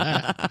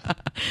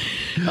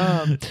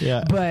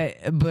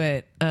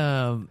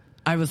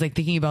I was like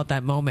thinking about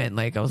that moment.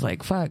 Like, I was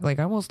like, fuck, like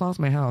I almost lost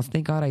my house.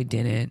 Thank God I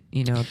didn't,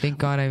 thank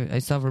God I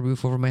still have a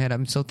roof over my head.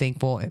 I'm so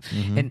thankful.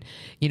 And,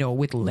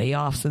 with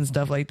layoffs and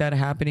stuff like that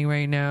happening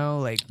right now,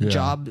 like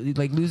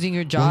losing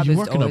your job you is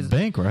work always in a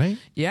bank, right?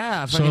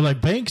 Yeah. So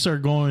like banks are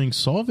going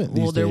solvent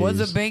these days. There was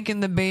a bank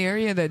in the Bay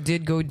Area that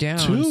did go down.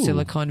 Two.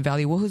 Silicon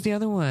Valley. What was the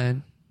other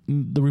one?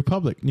 The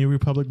Republic, New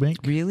Republic Bank.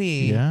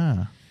 Really?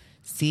 Yeah.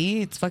 See,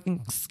 it's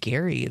fucking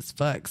scary as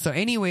fuck. So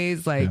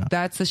anyways,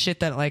 that's the shit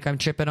that like I'm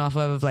tripping off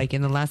of. Like,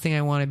 and the last thing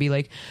I want to be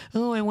like,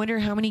 oh, I wonder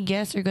how many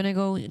guests are going to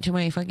go to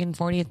my fucking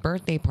 40th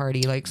birthday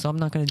party. Like, so I'm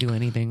not going to do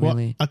anything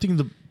really. I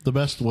think the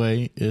best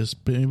way is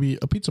maybe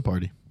a pizza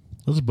party.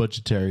 That's a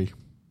budgetary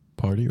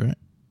party, right?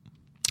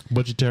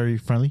 Budget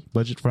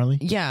friendly.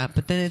 Yeah,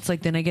 but then it's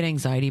like, then I get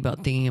anxiety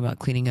about thinking about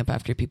cleaning up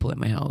after people at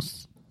my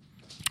house.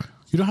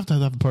 You don't have to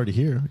have a party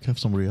here. You can have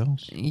somebody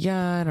else.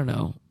 Yeah, I don't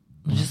know.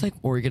 I'm just like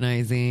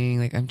organizing.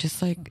 Like, I'm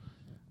just like,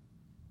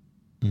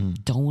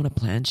 don't want to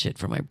plan shit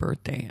for my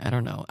birthday. I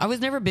don't know. I was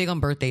never big on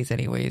birthdays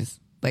anyways.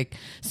 Like,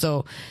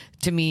 so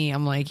to me,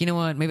 I'm like, you know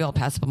what? Maybe I'll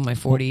pass up on my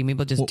 40. Maybe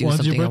I'll just do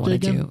something I want to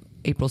do.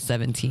 April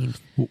 17th.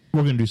 We're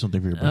going to do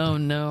something for your birthday. Oh,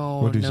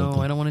 no.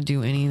 I don't want to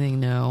do anything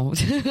now.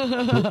 We're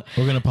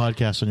going to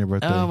podcast on your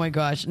birthday. Oh, my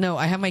gosh. No,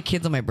 I have my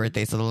kids on my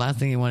birthday. So the last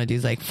thing you want to do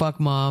is like, fuck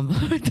mom.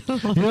 We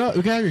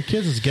got your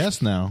kids as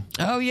guests now.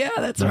 Oh, yeah,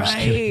 that's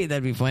right.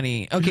 That'd be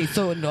funny. Okay,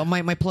 so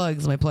my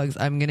plugs.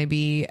 I'm going to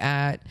be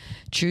at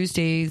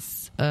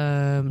Tuesdays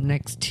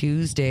next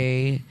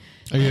Tuesday.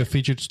 Are you a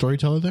featured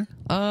storyteller there?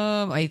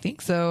 I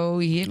think so.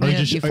 He hit me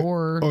up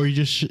before. Or are you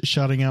just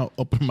shouting out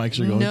open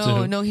mics are going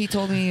to? No, he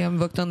told me I'm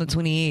booked on the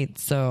 28th,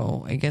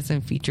 so I guess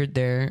I'm featured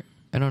there.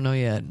 I don't know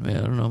yet. I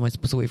don't know. Am I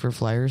supposed to wait for a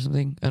flyer or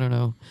something? I don't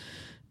know.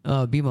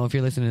 BMO, if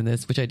you're listening to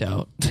this, which I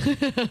doubt.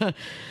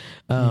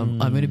 I'm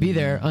going to be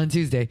there on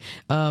Tuesday.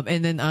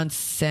 And then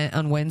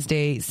on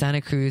Wednesday,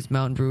 Santa Cruz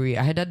Mountain Brewery.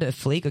 I had to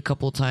flake a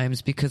couple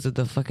times because of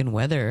the fucking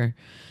weather,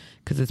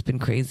 because it's been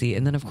crazy.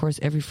 And then, of course,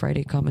 every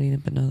Friday, Comedy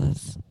and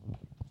Empanadas.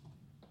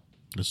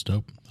 That's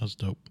dope.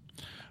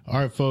 All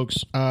right,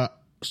 folks.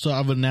 So I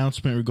have an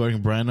announcement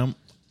regarding Branham.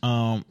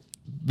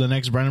 The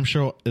next Branham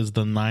show is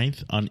the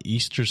 9th on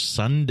Easter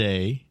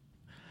Sunday.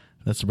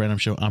 That's the Branham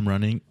show I'm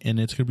running, and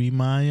it's gonna be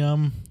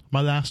my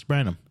last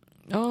Branham.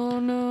 Oh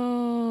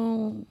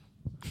no!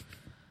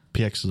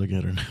 PX is looking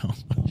at her now.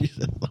 She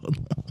said, "Oh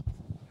no."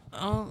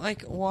 Oh,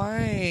 like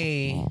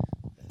why?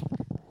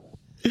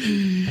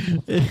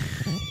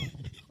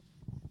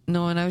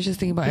 No, and I was just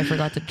thinking about I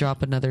forgot to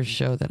drop another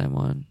show that I'm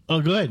on.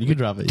 Oh, go ahead. You can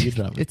drop it.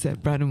 It's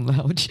at Branham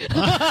Lounge.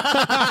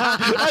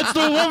 That's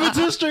the Women's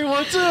History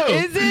one, too.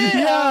 Is it?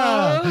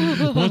 Yeah.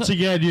 Oh. Once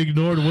again, you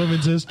ignored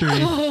Women's History.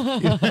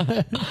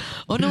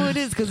 Oh, no, it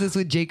is because it's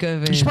with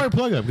Jacob. You should probably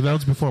plug it because that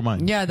was before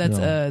mine. Yeah, that's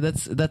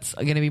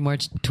going to be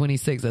March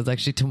 26th. That's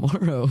actually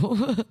tomorrow.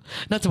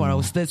 Not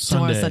tomorrow. That's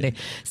tomorrow, Sunday.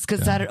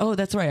 Because Saturday. Oh,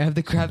 that's right. I have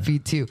the crab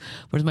feed, too.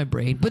 Where's my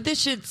brain? But this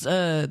shit's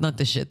not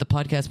this shit. The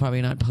podcast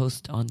probably not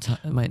post on time.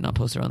 Might not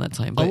post around that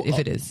time, but if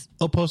it is,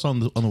 I'll post on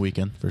the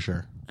weekend for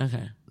sure.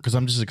 Okay, because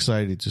I'm just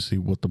excited to see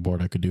what the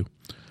board I could do.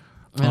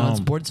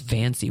 This board's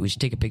fancy. We should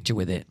take a picture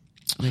with it.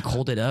 Like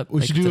hold it up.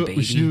 We should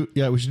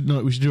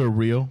do a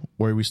reel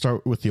where we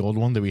start with the old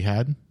one that we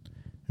had. And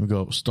we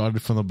go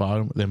started from the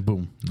bottom, then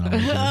boom.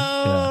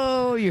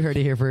 You heard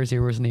it here first.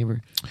 Your worst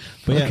neighbor.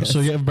 But yeah, so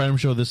you have a Branham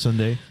show this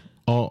Sunday,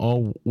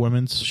 all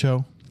women's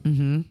show.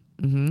 Mm-hmm.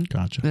 Mm-hmm.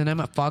 Gotcha. And I'm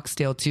at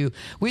Foxtail too,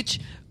 which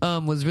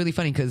was really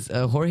funny because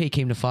Jorge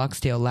came to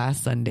Foxtail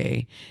last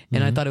Sunday,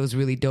 and I thought it was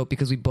really dope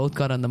because we both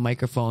got on the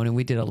microphone and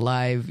we did a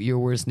live Your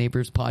Worst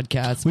Neighbors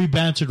podcast. We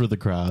bantered with the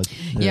crowd.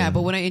 Yeah,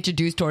 but when I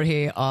introduced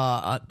Jorge,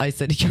 I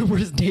said Your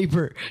Worst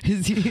Neighbor.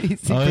 He's the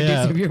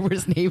producer of Your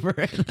Worst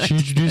Neighbor. She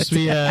introduced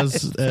me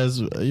as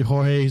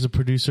Jorge. He's a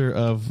producer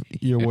of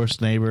Your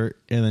Worst Neighbor,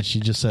 and then she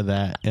just said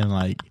that, and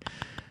like.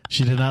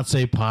 She did not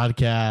say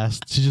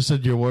podcast. She just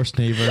said Your Worst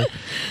Neighbor.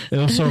 It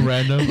was so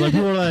random. Like, we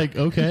were like,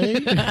 okay.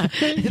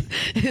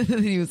 And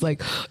then he was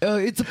like,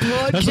 it's a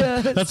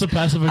podcast. That's a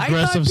passive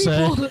aggressive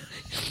say.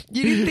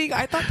 You didn't think?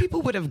 I thought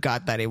people would have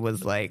got that it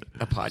was like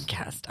a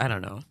podcast. I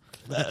don't know.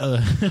 That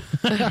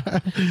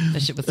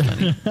shit was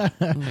funny. Oh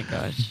my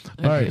gosh.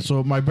 Okay. All right.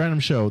 So my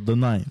Branham show, the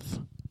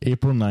 9th,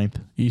 April 9th,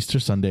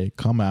 Easter Sunday.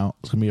 Come out.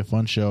 It's going to be a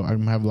fun show. I'm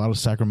going to have a lot of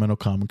Sacramento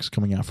comics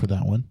coming out for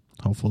that one,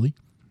 hopefully.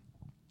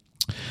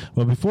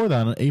 But before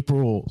that, on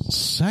April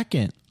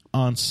 2nd,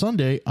 on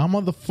Sunday, I'm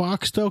on the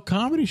Foxtail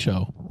Comedy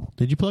Show.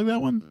 Did you plug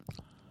that one?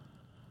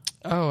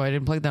 Oh, I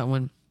didn't plug that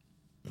one.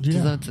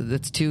 Yeah.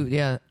 That's two.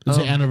 Yeah. Is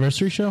it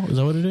anniversary show? Is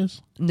that what it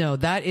is? No,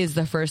 that is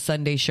the first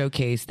Sunday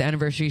showcase. The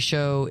anniversary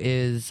show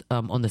is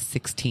on the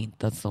 16th.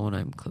 That's the one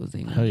I'm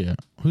closing. Hell yeah.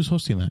 Who's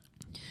hosting that?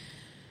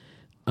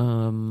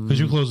 Because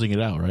you're closing it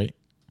out, right?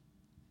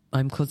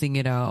 I'm closing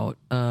it out.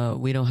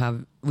 We don't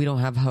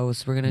have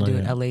hosts. We're gonna do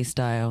it LA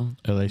style.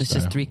 It's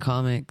just 3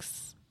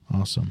 comics.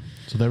 Awesome.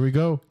 So there we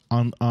go.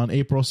 On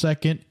April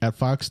 2nd at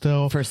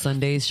Foxtel. For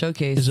Sunday's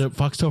showcase. Is it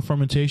Foxtel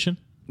Fermentation?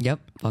 Yep.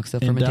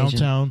 Foxtel in Fermentation.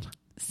 Downtown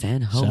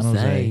San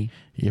Jose.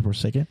 April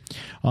 2nd.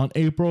 On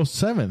April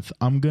 7th,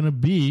 I'm going to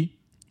be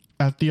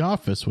at The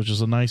Office, which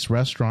is a nice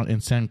restaurant in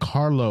San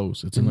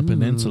Carlos. It's in the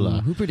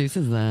peninsula. Who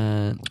produces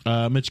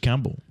that? Mitch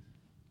Campbell.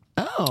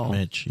 Oh.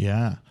 Mitch,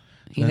 yeah.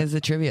 He does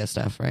the trivia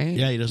stuff, right?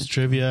 Yeah, he does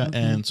trivia,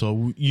 and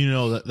so you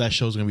know that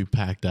show's going to be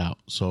packed out.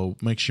 So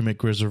make sure you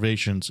make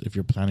reservations if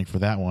you're planning for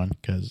that one,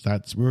 because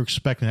we're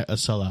expecting a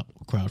sellout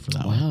crowd for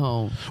that one.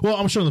 Wow. Well,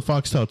 I'm sure the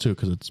Foxtel too,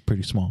 because it's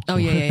pretty small. Oh,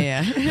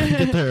 yeah.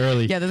 Get there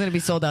early. Yeah, there's going to be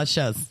sold out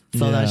shows.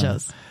 Out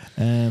shows.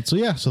 And so,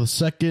 yeah, so the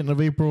 2nd of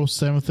April,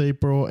 7th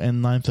April,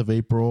 and 9th of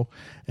April.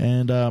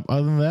 And other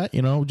than that,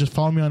 just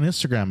follow me on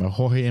Instagram at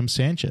Jorge M.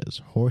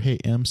 Sanchez. Jorge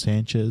M.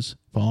 Sanchez.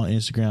 Follow on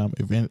Instagram.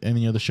 If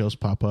any other shows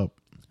pop up,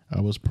 I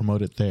was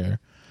promoted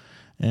there.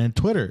 And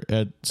Twitter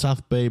at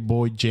South Bay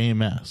Boy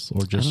JMS,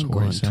 or just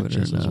Jorge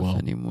Sanchez as well.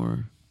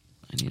 Anymore.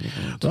 I need to go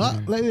on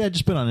Twitter. Lately, I've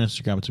just been on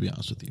Instagram, to be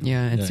honest with you.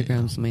 Yeah,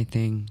 Instagram's my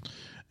thing.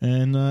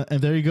 And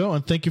there you go.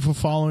 And thank you for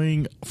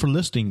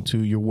listening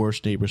to Your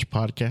Worst Neighbors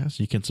podcast.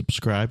 You can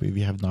subscribe if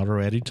you have not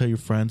already. Tell your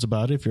friends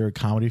about it if you're a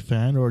comedy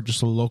fan or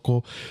just a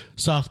local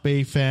South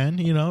Bay fan.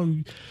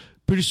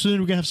 Pretty soon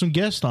we're gonna have some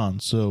guests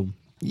on. So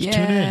tune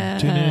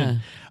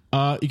in.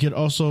 You can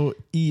also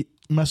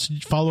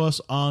follow us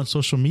on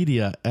social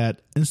media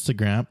at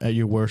Instagram at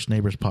Your Worst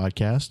Neighbors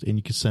podcast, and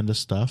you can send us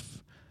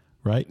stuff,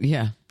 right?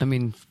 Yeah, I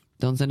mean,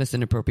 don't send us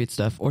inappropriate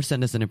stuff, or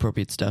send us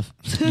inappropriate stuff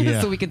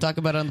so we can talk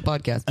about it on the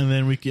podcast. And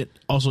then we can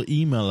also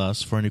email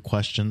us for any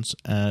questions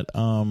at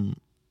Your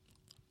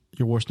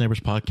Worst Neighbors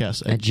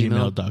podcast at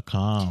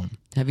gmail.com.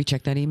 Have you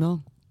checked that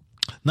email?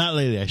 Not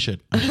lately. I should.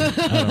 I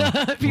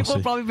don't know. People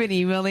have probably been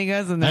emailing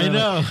us, and I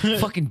know, like,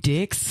 fucking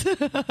dicks.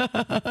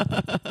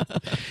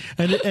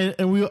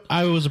 and we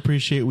always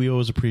appreciate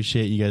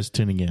you guys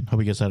tuning in. Hope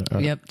you guys had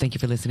yep. Thank you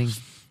for listening.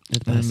 You're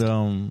the best.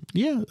 And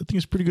I think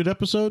it's a pretty good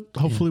episode.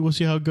 Hopefully, we'll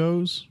see how it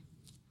goes.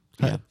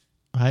 Yeah.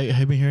 Have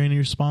you been hearing any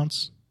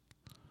response?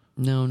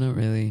 No, not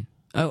really.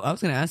 Oh, I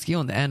was going to ask you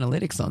on the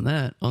analytics on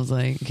that. I was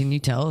like, can you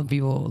tell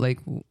people like?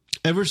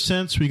 Ever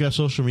since we got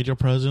social media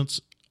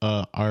presence,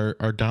 our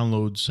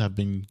downloads have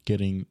been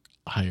getting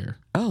higher.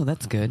 Oh,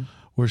 that's good.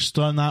 We're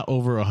still not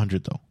over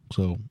 100 though,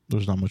 so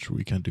there's not much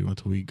we can do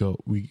until we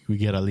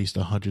get at least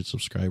 100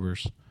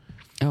 subscribers.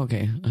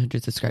 Okay,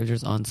 100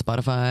 subscribers on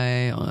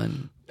Spotify,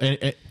 on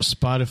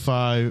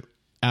Spotify,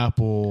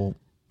 Apple,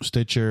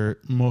 Stitcher,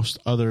 most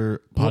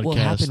other podcasts. What will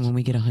happen when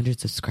we get 100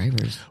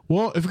 subscribers?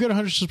 Well, if we get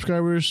 100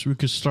 subscribers, we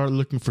could start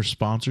looking for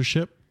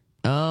sponsorship.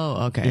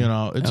 Oh, okay.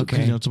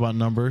 It's about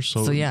numbers.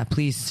 So yeah,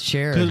 please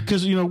share.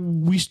 Because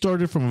we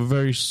started from a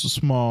very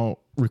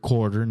small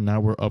recorder, and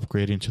now we're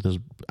upgrading to this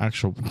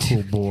actual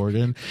cool board,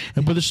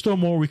 but there's still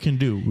more we can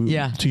do.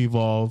 To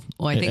evolve.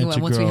 Well, I think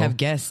once we have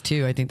guests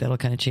too, I think that'll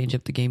kind of change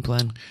up the game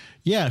plan.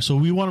 Yeah, so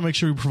we want to make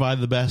sure we provide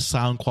the best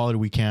sound quality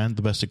we can,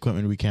 the best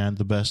equipment we can,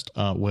 the best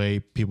way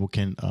people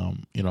can,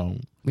 we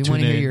want to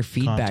hear your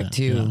feedback content,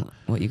 too.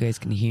 What you guys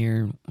can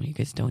hear, what you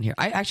guys don't hear.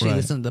 I actually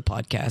listen to the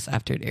podcast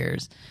after it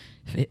airs.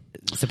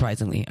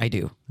 Surprisingly, I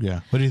do. Yeah.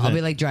 What do you think? I'll be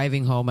like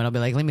driving home, and I'll be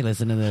like, "Let me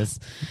listen to this,"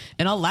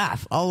 and I'll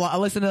laugh. I'll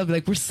listen to it. I'll be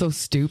like, "We're so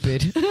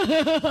stupid." I'm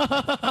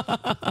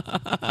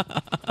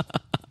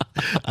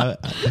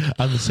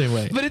the same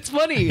way, but it's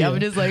funny. Yeah.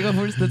 I'm just like, "Oh,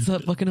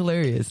 that's fucking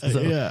hilarious."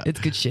 So, it's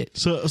good shit.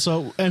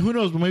 So, and who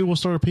knows? Maybe we'll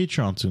start a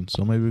Patreon soon.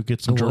 So maybe we'll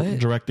get some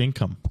direct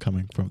income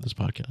coming from this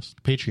podcast.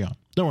 Patreon.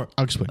 Don't worry,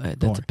 I'll explain.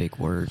 That's a big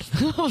word.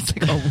 I was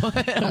like, "Oh,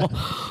 what?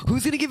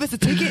 Who's gonna give us a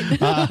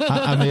ticket?"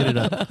 I made it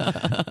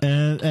up.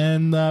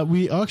 And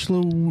we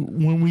actually,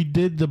 when we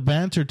did the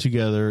banter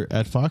together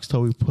at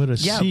Foxtel, we put a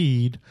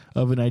seed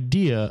of an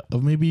idea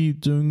of maybe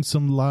doing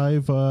some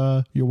live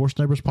Your Worst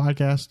Neighbors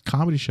podcast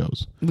comedy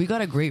shows. We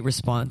got a great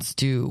response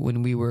too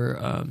when we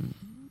were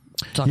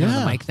talking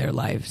on the mic there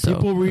live. So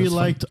people really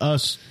liked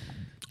us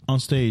on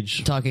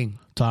stage talking.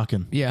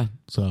 Yeah,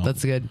 so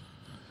that's good.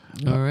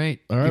 All right,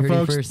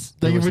 folks.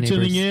 Thank you for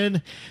tuning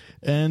in,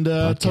 and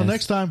until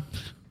next time.